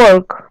at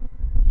work.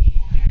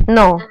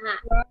 No.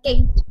 Ajá.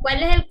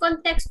 ¿Cuál es el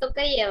contexto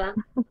que lleva?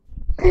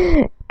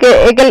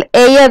 Que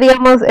ella,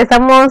 digamos,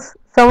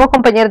 somos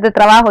compañeros de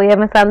trabajo, ella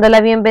me está dando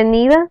la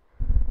bienvenida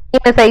y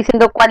me está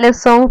diciendo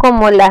cuáles son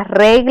como las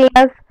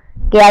reglas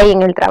que hay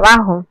en el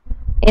trabajo.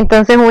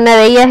 Entonces una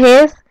de ellas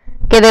es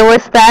que debo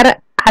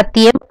estar a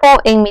tiempo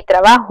en mi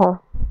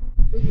trabajo.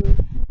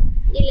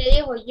 Y le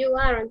dijo, you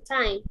are on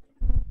time.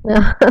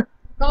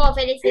 Como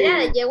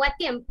felicidades, llego a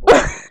tiempo.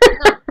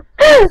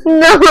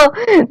 No,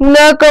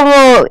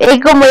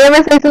 como ella me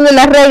está diciendo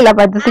las reglas,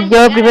 entonces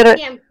yo primero,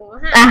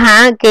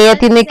 que ella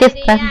tiene que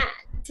estar.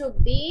 To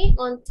be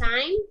on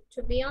time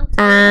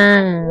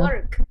at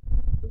work.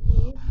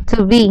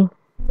 To be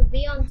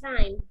on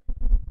time.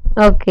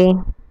 Okay.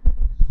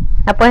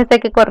 Pues hay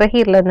que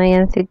corregirlo, ¿no,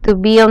 Yancy? To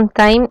be on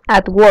time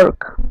at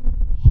work.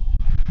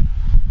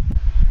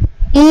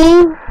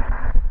 Y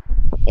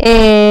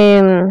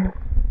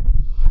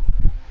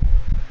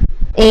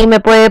me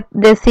puede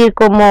decir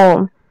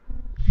como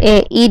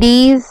it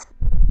is.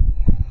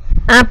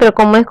 Pero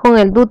como es con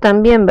el do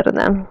también,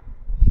 ¿verdad?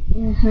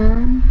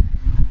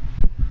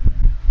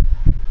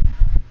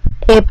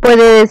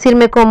 Puede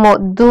decirme como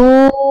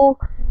do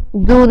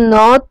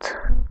not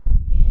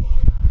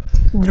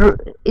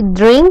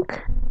drink.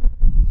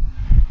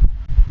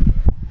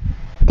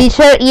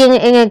 Teacher, y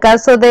en el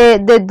caso de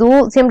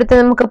do siempre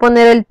tenemos que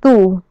poner el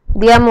to,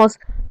 digamos,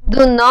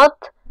 do not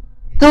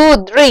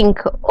drink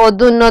o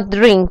do not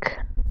drink.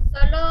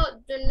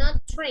 Solo do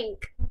not drink.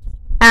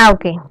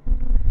 Ok.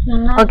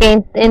 Ok,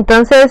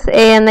 entonces,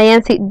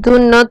 Nayansi, do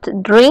not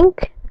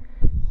drink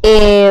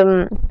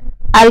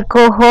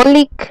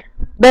alcoholic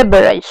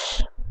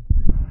beverage.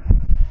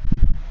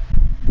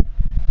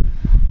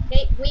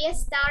 Okay, we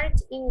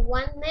start in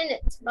 1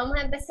 minute. Vamos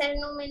a empezar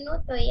en 1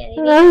 minuto y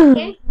adivinen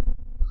qué.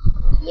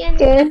 ¿Quién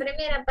es la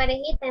primera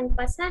parejita en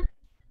pasar?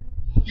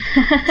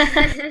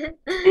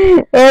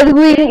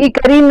 Edwin y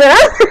Karina.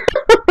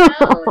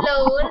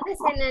 Lourdes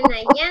en Ana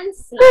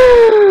Yancy.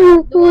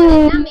 Dúo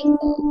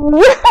dinámico.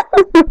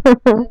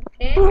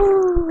 Okay.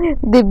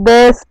 The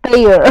best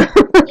pair.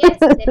 Yes,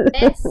 the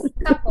best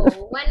couple.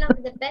 One of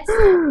the best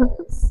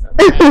couples.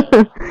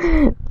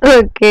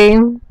 Okay.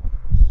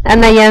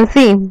 Ana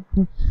Yancy.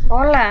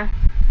 Hola.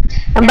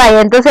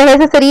 Vaya, entonces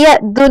ese sería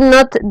do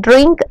not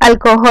drink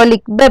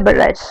alcoholic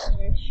beverage.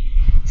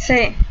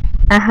 Sí.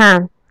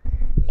 Ajá.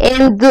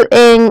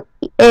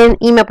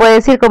 Y me puede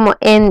decir como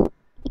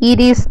it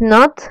is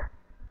not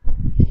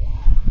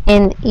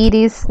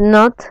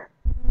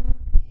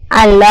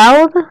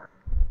allowed.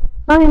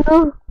 Ay,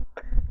 no.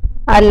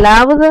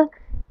 Allowed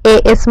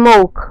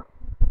smoke.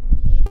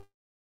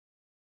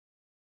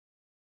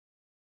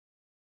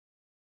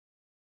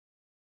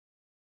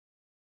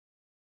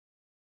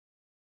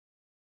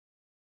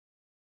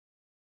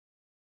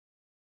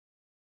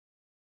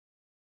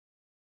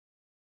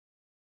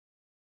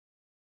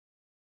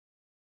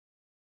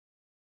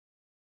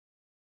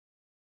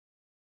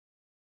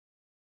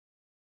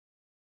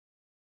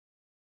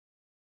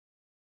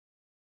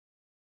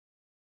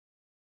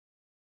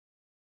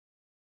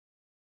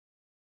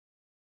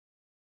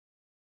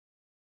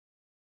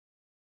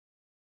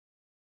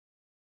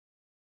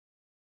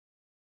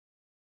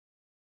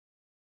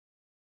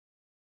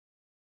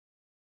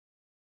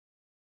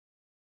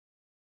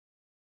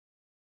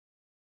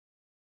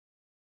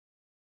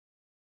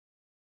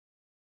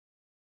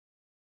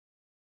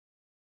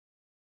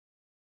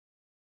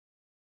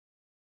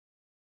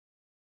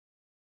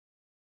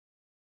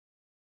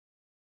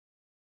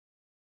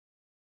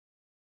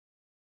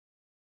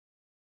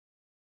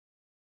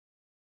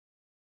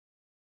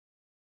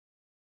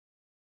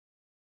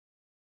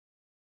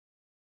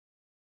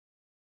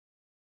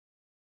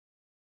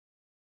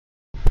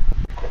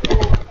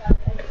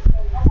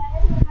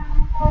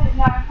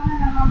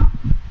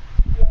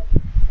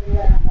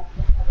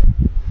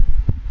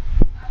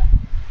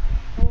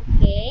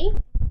 Okay.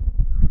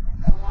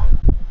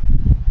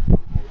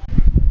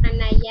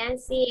 Ana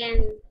Yancy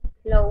and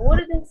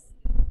Lourdes,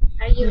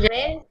 are you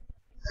ready?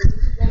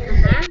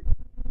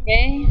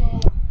 Okay.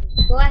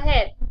 Go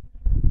ahead.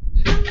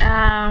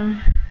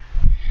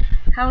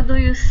 How do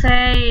you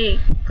say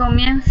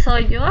comienzo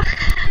yo?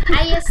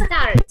 I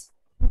start.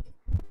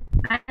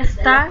 I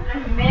start.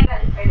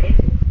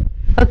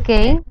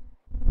 Okay.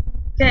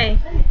 Okay.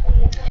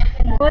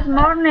 Good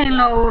morning,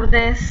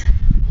 Lourdes.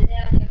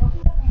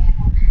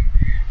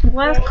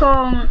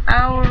 Welcome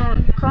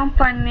our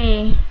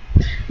company.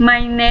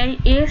 My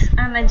name is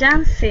Ana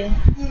Yancy.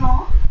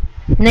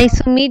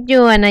 Nice to meet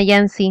you, Ana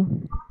Yancy.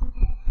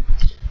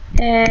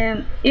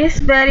 It's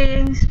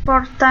very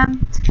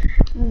important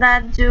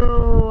that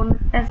you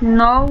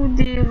know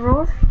the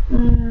rules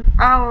in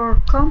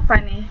our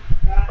company.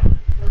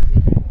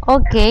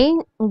 Okay,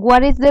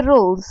 what is the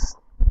rules?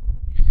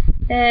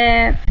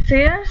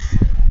 First,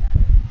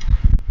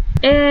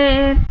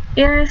 it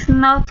is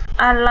not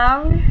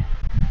allowed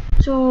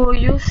to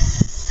use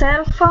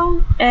cell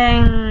phone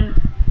in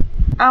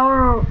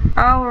our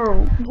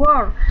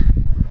work.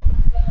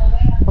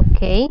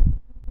 Okay.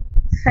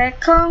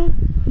 Second,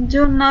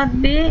 do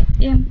not be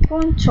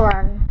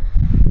impunctual.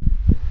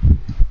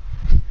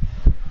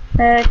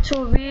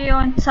 To be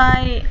on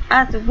time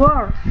at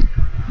work.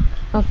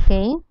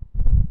 Okay.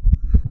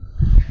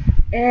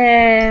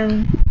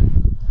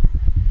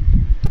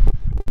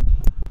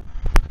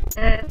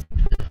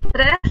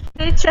 Tres,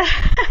 teacher.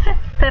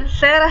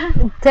 Tercera.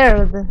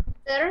 Third.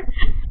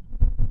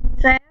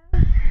 Third,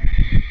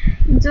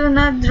 Do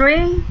not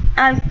drink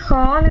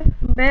alcoholic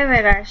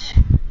beverage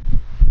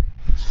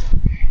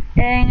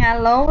and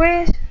allow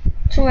it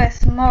to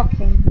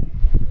smoking.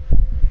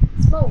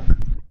 smoke.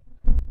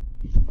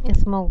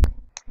 Smoke.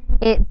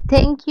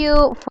 Thank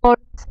you for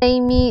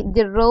saying me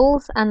the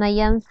rules, Ana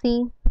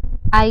Yancy.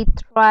 I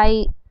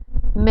try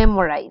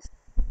memorize.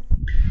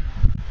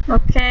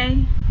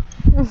 Okay.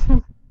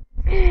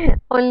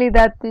 Only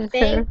that, teacher.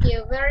 Thank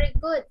you. Very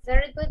good.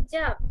 Very good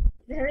job.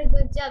 Very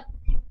good job.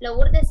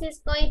 Lourdes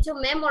is going to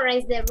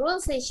memorize the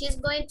rules and she's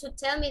going to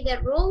tell me the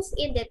rules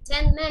in the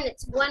 10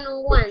 minutes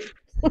one-on-one.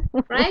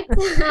 Right?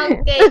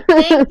 Okay,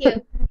 thank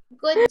you.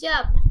 Good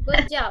job.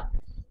 Good job.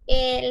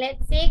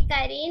 Let's say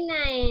Karina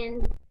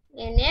and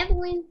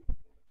Edwin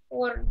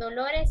or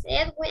Dolores,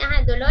 Edwin.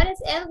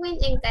 Dolores, Edwin,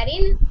 and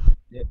Karina.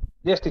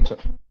 Yes, teacher.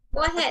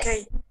 Go ahead.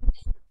 Okay.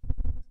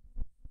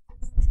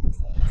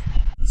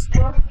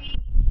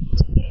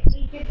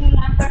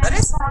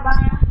 Dolores,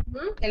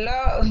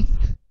 Hello.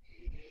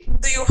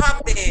 do you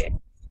have the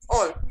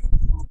all?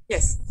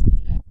 Yes.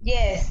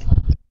 Yes.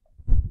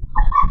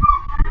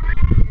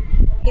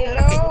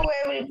 Hello,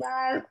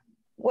 everyone.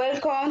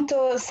 Welcome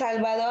to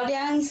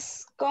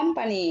Salvadorian's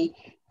company,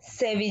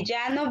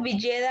 Sevillano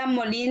Villeda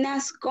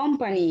Molina's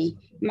company.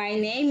 My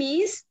name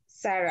is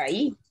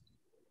Sarai.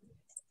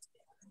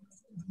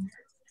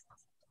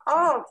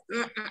 Oh,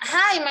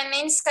 hi, my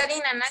name is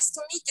Karina. Nice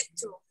to meet you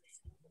too.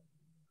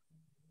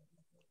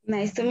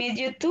 Nice to meet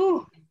you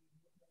too.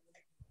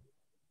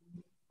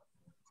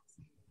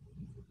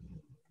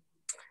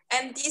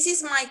 And this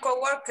is my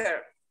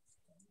coworker,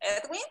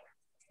 Edwin.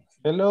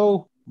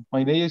 Hello,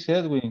 my name is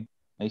Edwin.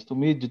 Nice to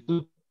meet you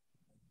too.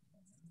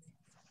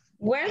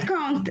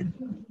 Welcome.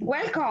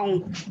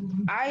 Welcome.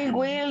 I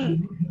will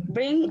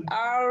bring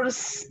our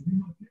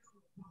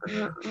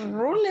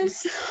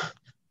rules.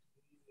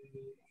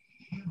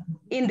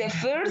 In the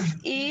first,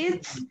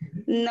 it's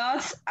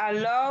not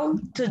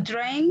allowed to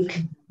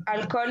drink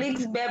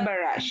alcoholic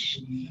beverage.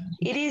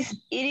 It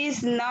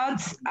is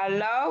not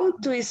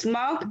allowed to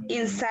smoke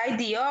inside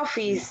the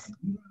office.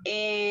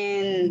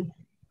 And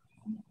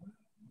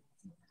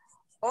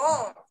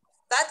Oh,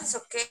 that is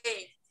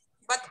okay.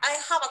 But I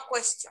have a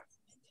question.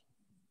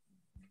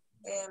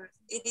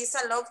 It is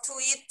allowed to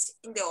eat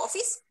in the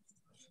office?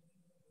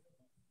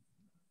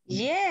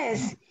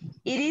 yes,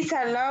 it is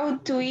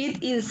allowed to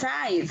eat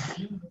inside.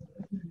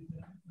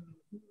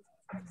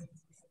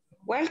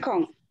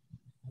 Welcome.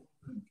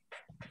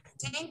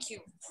 Thank you.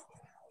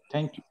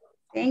 Thank you.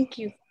 Thank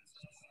you.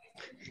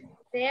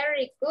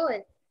 Very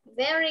good.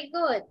 Very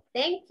good.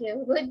 Thank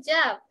you. Good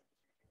job.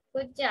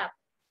 Good job.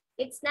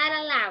 It's not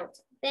allowed.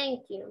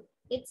 Thank you.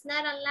 It's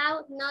not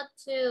allowed not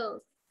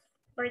to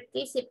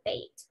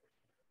participate.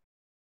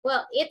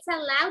 Well, it's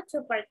allowed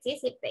to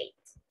participate.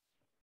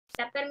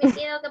 Está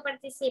permitido que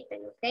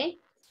participen, okay?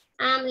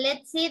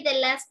 Let's see, the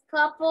last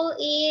couple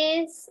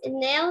is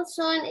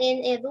Nelson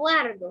and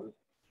Eduardo.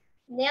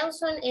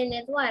 Nelson and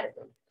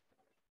Eduardo.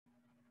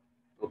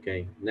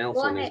 Okay,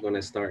 Nelson is going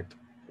to start.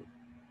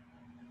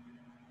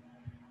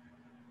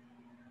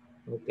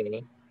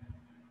 Okay.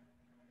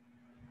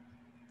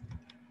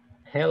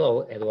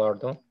 Hello,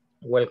 Eduardo.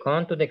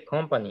 Welcome to the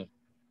company.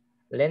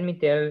 Let me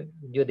tell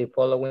you the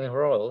following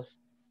rules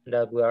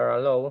that we are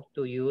allowed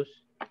to use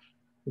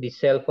the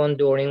cell phone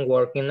during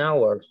working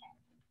hours.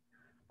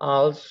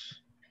 Also,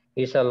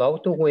 is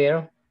allowed to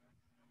wear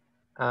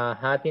a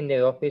hat in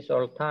the office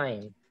all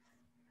time.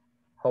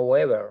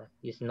 However,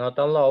 it's not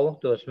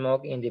allowed to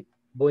smoke in the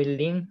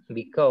building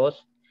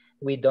because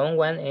we don't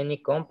want any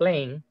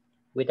complaint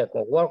with a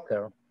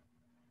coworker.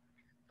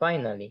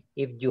 Finally,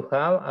 if you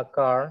have a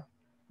car,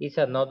 it's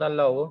not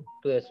allowed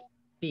to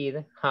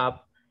speed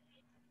up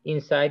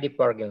inside the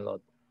parking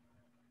lot.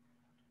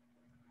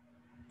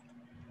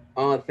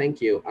 Oh,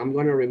 thank you. I'm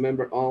going to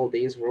remember all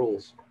these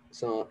rules.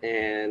 So,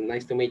 and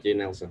nice to meet you,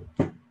 Nelson.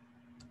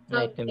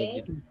 Nice to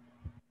meet you.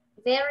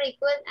 Very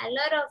good. A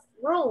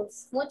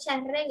rules,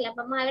 muchas reglas.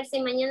 Vamos a ver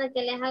si mañana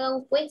que les haga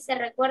un quiz se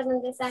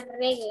recuerdan de esas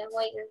reglas,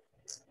 oigan.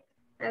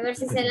 A ver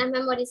si se las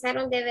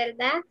memorizaron de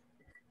verdad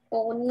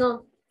o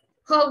no.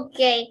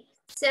 Okay,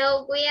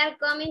 so we are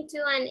coming to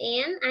an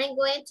end. I'm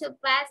going to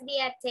pass the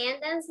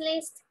attendance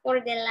list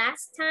for the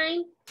last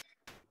time.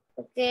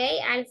 Okay,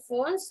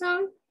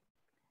 Alfonso.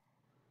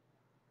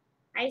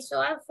 I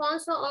saw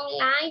Alfonso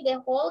online,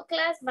 the whole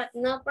class, but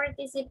no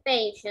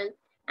participation.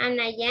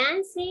 Ana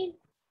Yancy.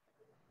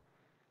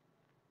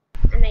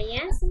 Ana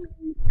Yancy.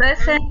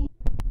 Present.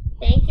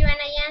 Thank you,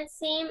 Ana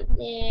Yancy.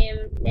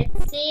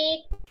 Let's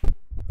see.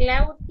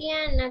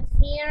 Claudia, not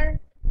here.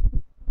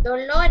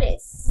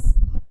 Dolores.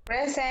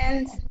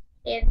 Present.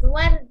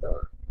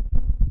 Eduardo.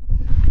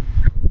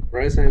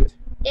 Present.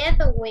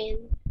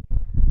 Edwin.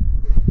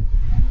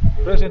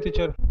 Present,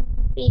 teacher.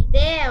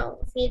 Fidel.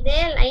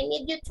 Fidel, I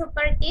need you to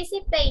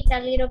participate a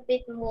little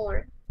bit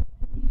more.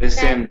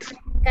 Present.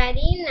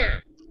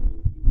 Karina.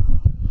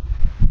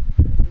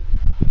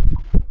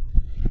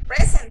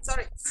 Present,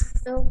 sorry.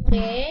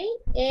 Okay.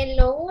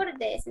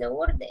 Lourdes.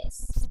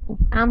 Lourdes.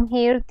 I'm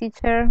here,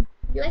 teacher.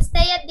 You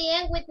stay at the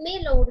end with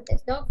me,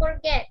 Lourdes. Don't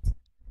forget.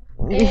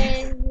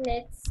 And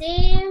let's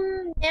see.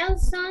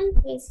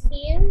 Nelson is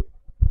here.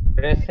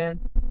 Present.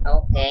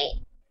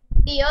 Okay.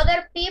 The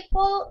other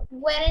people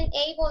weren't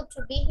able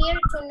to be here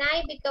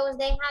tonight because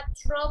they had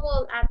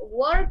trouble at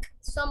work.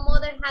 Some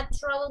other had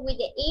trouble with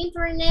the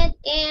internet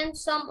and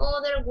some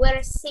other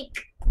were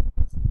sick.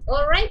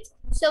 All right.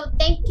 So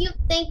thank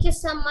you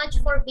so much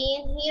for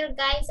being here,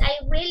 guys. I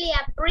really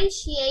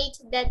appreciate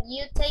that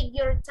you take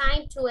your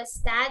time to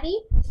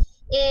study.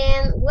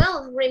 And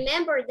well,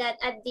 remember that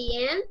at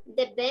the end,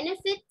 the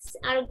benefits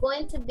are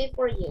going to be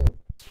for you.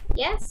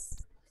 Yes.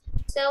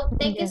 So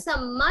thank you so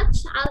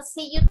much. I'll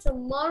see you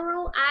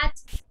tomorrow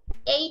at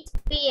 8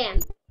 p.m.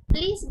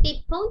 Please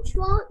be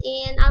punctual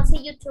and I'll see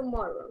you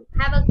tomorrow.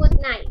 Have a good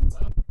night.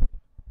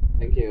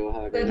 Thank you.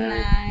 Have a Good good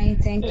night. night.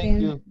 Thank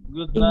you.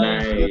 Good Good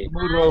night. See you night.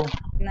 tomorrow.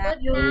 Good night.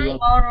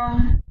 Tomorrow.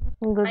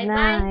 Good Bye-bye.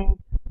 night.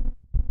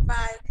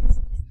 Bye.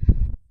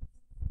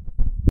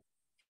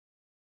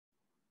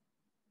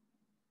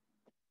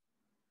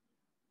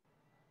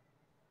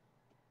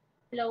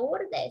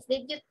 Lourdes,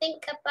 did you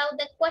think about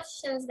the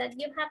questions that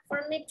you have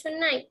for me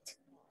tonight?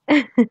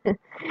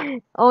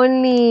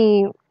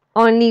 only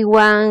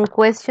one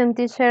question,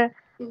 teacher.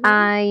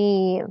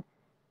 Mm-hmm.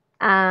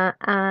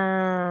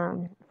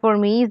 For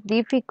me it's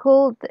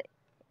difficult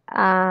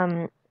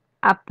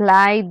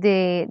apply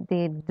the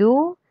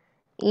do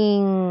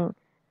in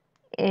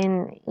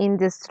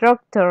the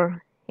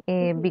structure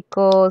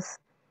because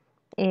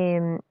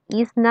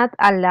it's not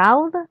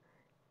allowed.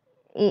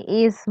 It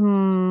is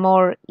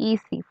more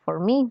easy for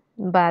me,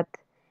 but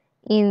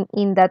in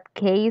that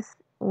case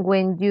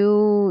when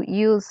you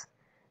use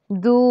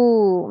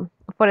do,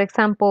 for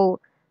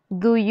example,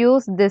 do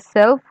use the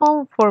cell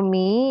phone, for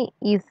me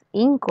is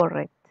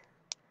incorrect.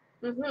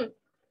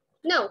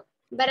 No,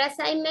 but as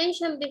I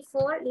mentioned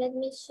before, let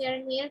me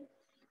share here.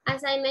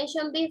 As I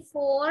mentioned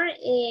before,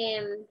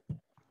 you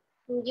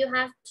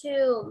have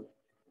to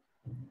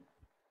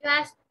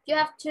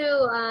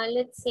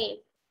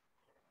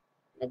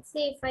let's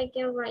see if I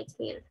can write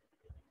here.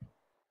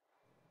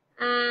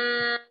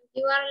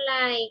 You are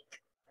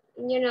like,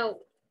 you know,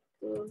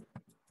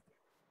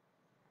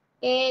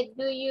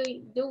 do you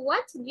do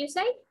what you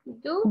say?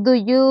 Do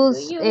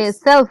use a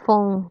cell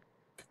phone.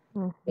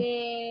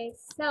 The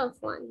cell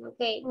phone.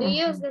 Okay, do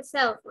use the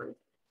cell phone.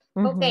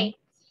 Okay,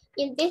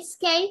 in this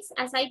case,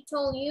 as I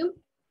told you,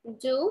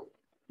 do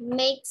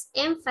makes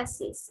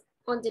emphasis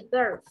on the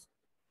verb.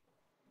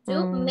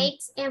 Do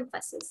makes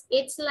emphasis.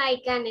 It's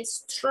like a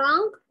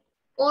strong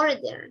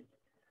order.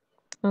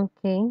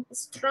 Okay.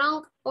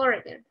 Strong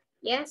order.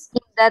 Yes.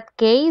 In that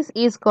case,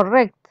 is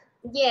correct.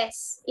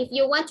 Yes. If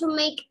you want to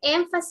make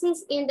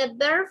emphasis in the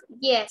verb,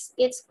 yes,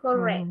 it's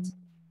correct.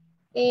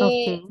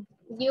 Okay.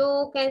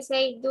 You can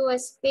say, do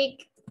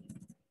speak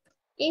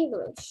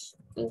English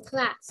in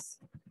class.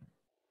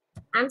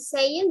 I'm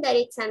saying that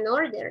it's an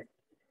order.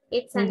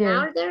 It's an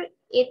order.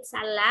 It's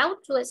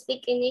allowed to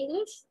speak in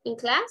English in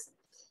class.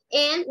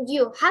 And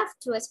you have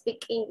to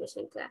speak English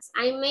in class.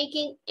 I'm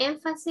making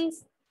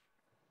emphasis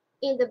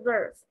in the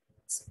verb,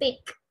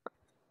 speak.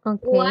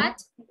 Okay.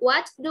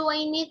 What do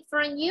I need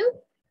from you?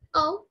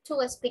 Oh,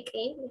 to speak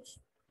English.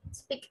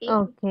 Speak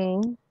English. Okay.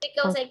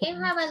 Because I can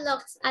have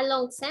a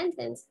long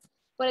sentence.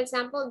 For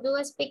example,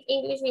 do speak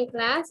English in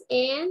class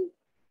and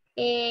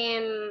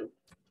in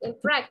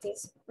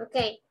practice.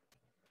 Okay.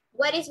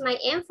 What is my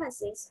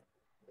emphasis?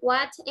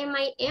 What am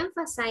I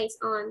emphasized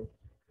on?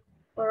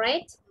 All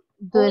right.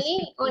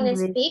 Only on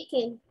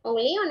speaking,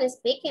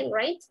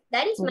 right?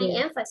 That is my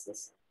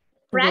emphasis.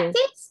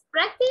 Practice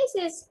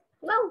is,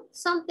 well,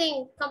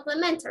 something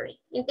complementary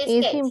in this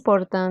case. It's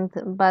important,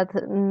 but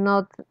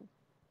not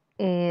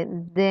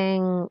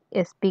then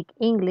speak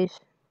English.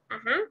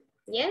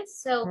 Yes,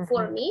 so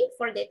for me,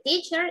 for the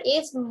teacher,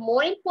 it's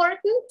more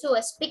important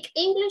to speak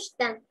English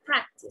than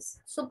practice.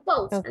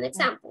 Suppose an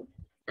example.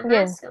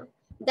 Yes. So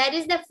that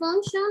is the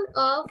function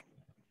of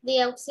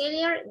the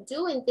auxiliary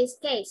do in these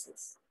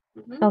cases.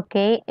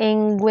 Okay,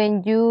 and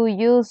when you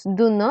use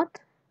do not,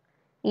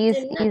 is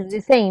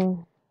the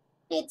same.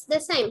 It's the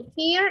same.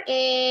 Here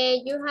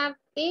you have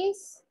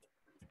this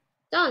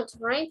don't,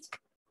 right?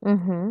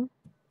 And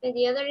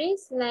the other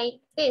is like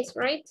this,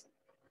 right?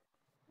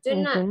 Do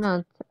not. Do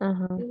not.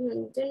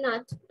 Do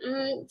not.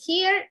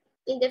 Here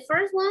in the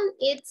first one,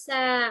 it's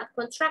a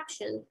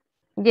contraction.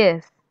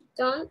 Yes.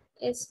 Don't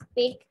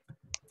speak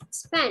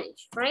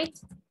Spanish, right?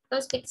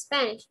 Don't speak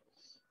Spanish.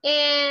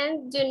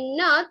 And do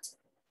not,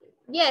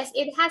 yes,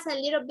 it has a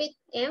little bit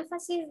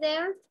emphasis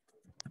there.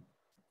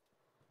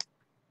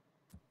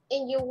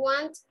 And you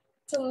want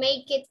to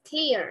make it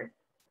clear.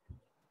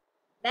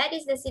 That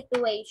is the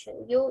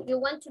situation. You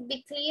want to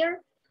be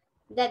clear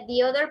that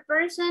the other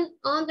person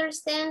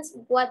understands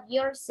what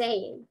you're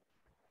saying.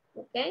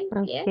 Okay?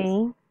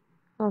 Yes?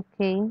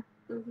 Okay.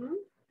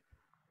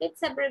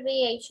 It's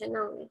abbreviation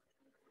only.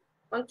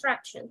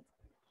 Contraction.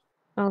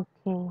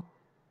 Okay.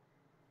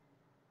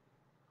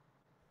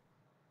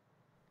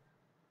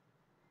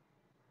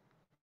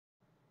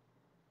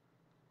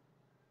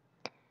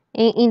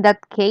 In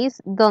that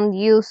case, don't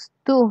use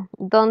to,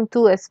 don't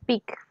to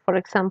speak, for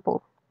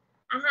example.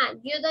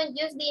 You don't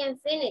use the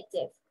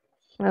infinitive.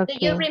 Okay.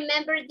 Do you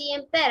remember the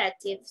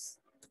imperatives?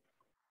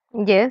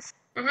 Yes.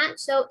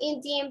 So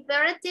in the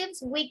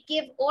imperatives, we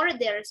give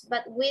orders,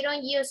 but we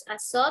don't use a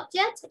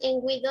subject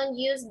and we don't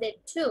use the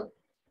to.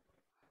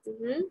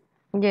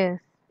 Yes.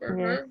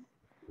 Yes.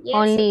 Yes.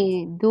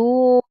 Only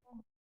do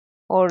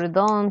or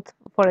don't,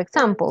 for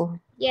example.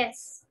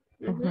 Yes.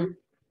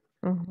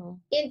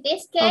 In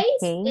this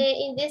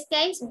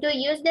case, do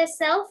use the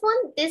cell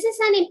phone. This is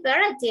an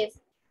imperative.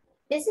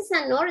 This is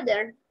an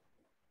order.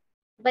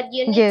 But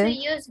you need to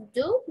use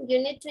do. You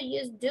need to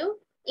use do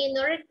in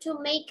order to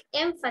make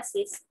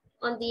emphasis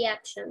on the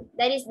action.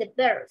 That is the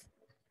verb.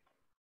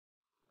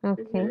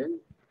 Okay.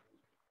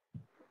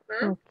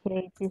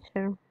 Okay,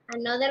 teacher.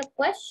 Another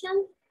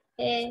question.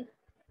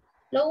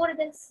 Lower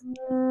this.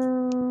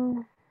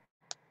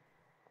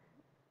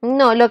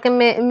 No, lo que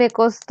me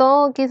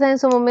costó quizás en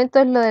su momento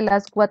es lo de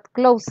las what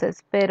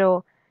clauses,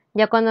 pero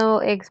ya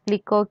cuando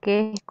explicó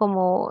que es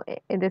como,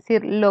 es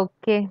decir, lo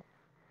que,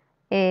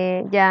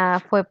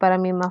 ya fue para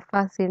mí más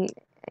fácil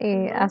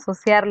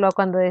asociarlo a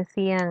cuando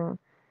decían,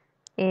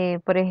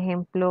 por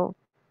ejemplo,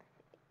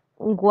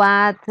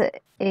 what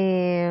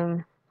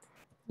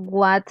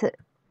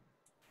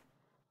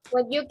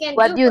you can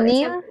what do, you for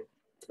need,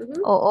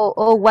 example.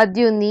 or what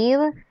you need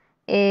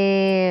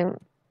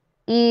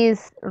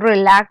is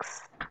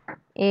relax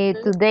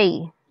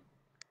today,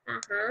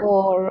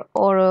 or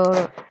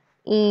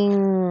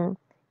in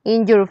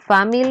your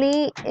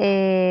family,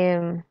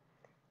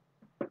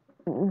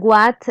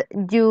 what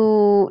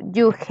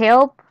you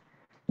help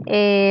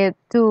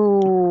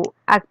to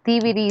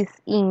activities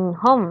in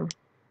home.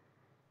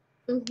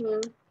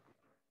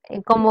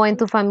 Como en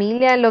tu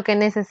familia lo que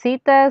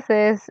necesitas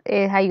es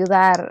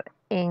ayudar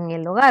en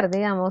el hogar,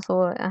 digamos,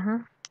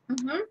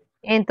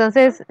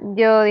 Entonces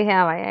yo dije,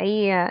 vaya,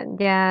 ahí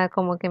ya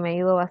como que me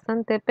ayudó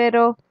bastante,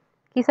 pero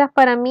quizás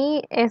para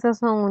mí esos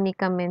son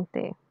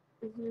únicamente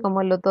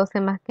como los 12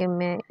 más que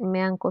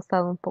me han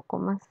costado un poco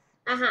más.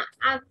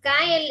 Acá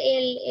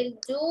el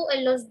do,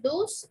 los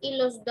do's y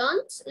los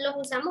don'ts los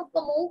usamos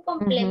como un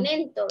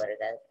complemento,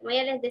 ¿verdad? Como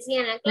ya les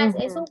decía en la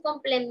clase, es un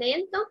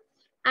complemento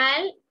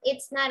al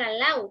it's not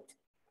allowed.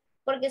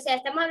 Porque, o sea,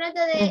 estamos hablando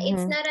de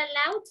it's not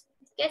allowed,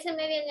 ¿qué se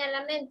me viene a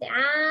la mente?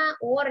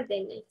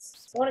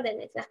 Órdenes,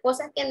 las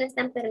cosas que no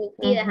están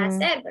permitidas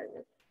hacer,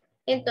 ¿verdad?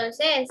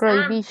 Entonces,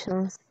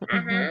 prohibitions.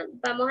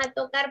 Vamos a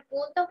tocar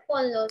puntos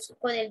con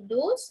el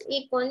do's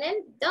y con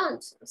el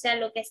don'ts, o sea,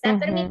 lo que está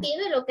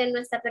permitido y lo que no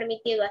está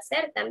permitido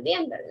hacer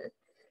también, ¿verdad?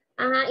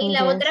 Y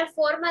la otra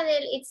forma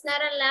del it's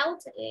not allowed,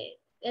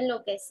 en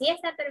lo que sí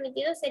está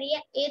permitido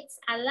sería it's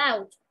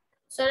allowed,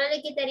 solo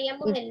le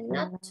quitaríamos el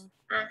not,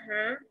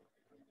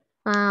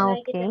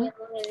 Ok.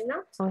 El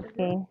not. Ok.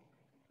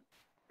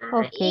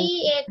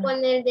 Y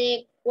con el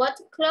de what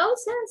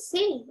clauses,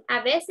 sí,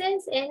 a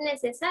veces es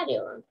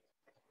necesario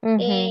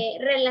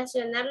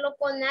relacionarlo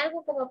con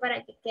algo como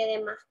para que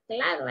quede más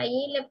claro.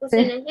 Ahí le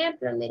puse un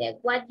ejemplo, mire,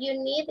 what you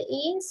need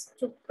is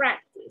to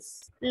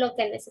practice. Lo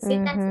que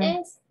necesitas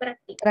es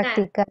practicar.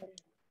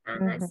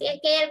 Sí, es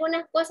que hay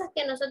algunas cosas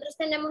que nosotros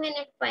tenemos en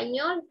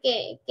español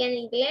que en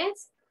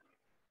inglés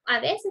a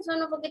veces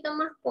son un poquito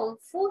más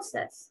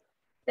confusas,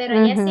 pero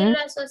ya si lo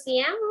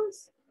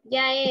asociamos,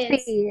 ya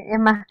es. Sí, es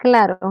más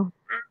claro.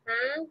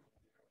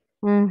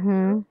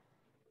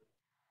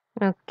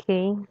 Ok.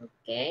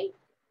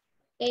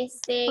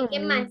 ¿Qué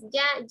más?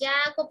 Ya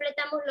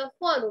completamos los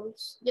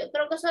forums. Yo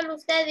creo que solo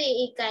usted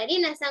y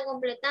Karina están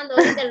completando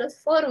ahorita los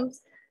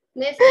forums.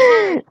 Me he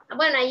fijado.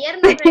 Bueno, ayer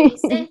no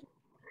revisé.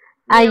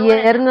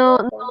 Ayer no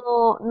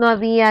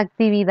había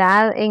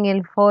actividad en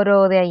el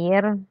foro de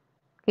ayer,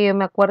 que yo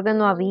me acuerdo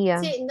no había.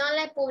 Sí, no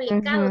la he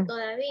publicado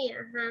todavía.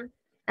 Sí.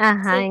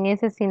 En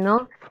ese sí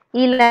no.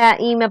 Y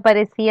me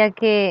parecía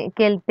que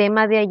el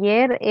tema de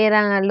ayer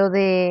era lo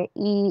de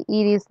it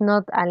is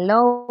not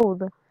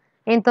allowed.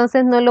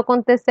 Entonces no lo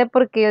contesté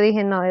porque yo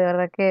dije, no, de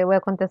verdad que voy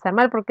a contestar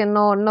mal porque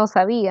no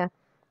sabía.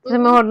 Entonces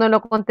mejor no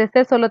lo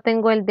contesté, solo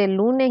tengo el de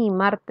lunes y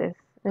martes.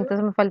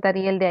 Entonces me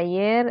faltaría el de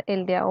ayer,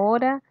 el de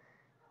ahora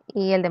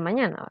y el de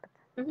mañana,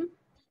 ¿verdad?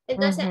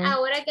 Entonces,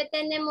 ahora que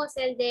tenemos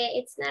el de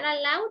It's not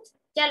allowed,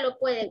 ya lo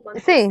puede Sí,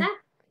 contestar.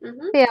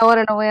 sí,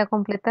 ahora lo voy a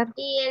completar.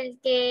 Y el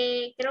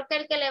que, creo que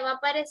el que le va a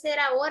aparecer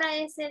ahora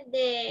es el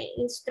de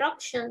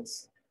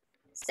Instructions.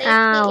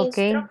 Safety Ok.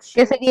 Instructions.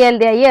 ¿Qué sería el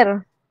de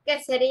ayer? Que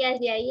sería el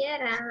de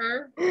ayer,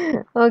 ajá.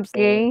 Ok,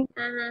 Sí,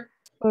 ajá.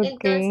 ok.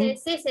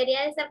 Entonces, sí,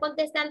 sería de estar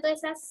contestando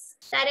esas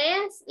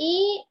tareas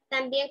y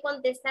también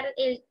contestar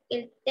el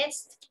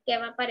test que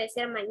va a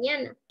aparecer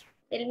mañana,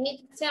 el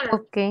midterm.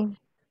 Ok.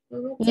 Sí,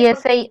 ¿Y ese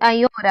porque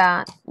hay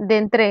hora de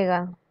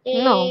entrega?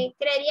 No.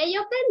 creería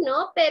yo que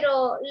no,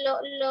 pero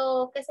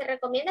lo que se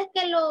recomienda es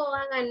que lo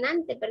hagan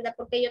antes, ¿verdad?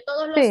 Porque yo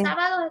todos los Sí.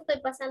 sábados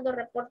estoy pasando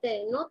reporte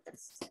de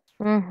notas.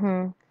 Y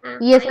Ajá.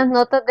 esas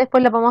notas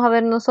después las vamos a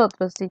ver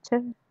nosotros,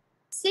 teacher.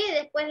 Sí,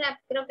 después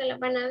creo que las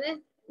van a ver.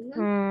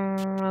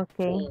 Ok.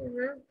 Sí,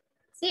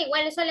 sí,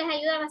 igual eso les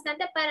ayuda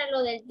bastante para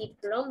lo del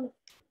diploma.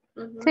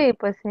 Sí,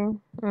 pues sí.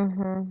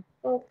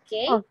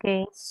 Okay.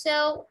 Ok.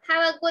 So,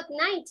 have a good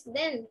night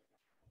then.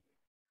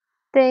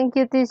 Thank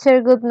you,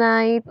 teacher. Good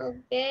night.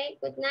 Okay,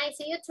 good night.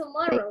 See you Take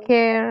tomorrow.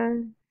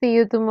 care. See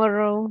you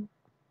tomorrow.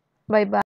 Bye bye.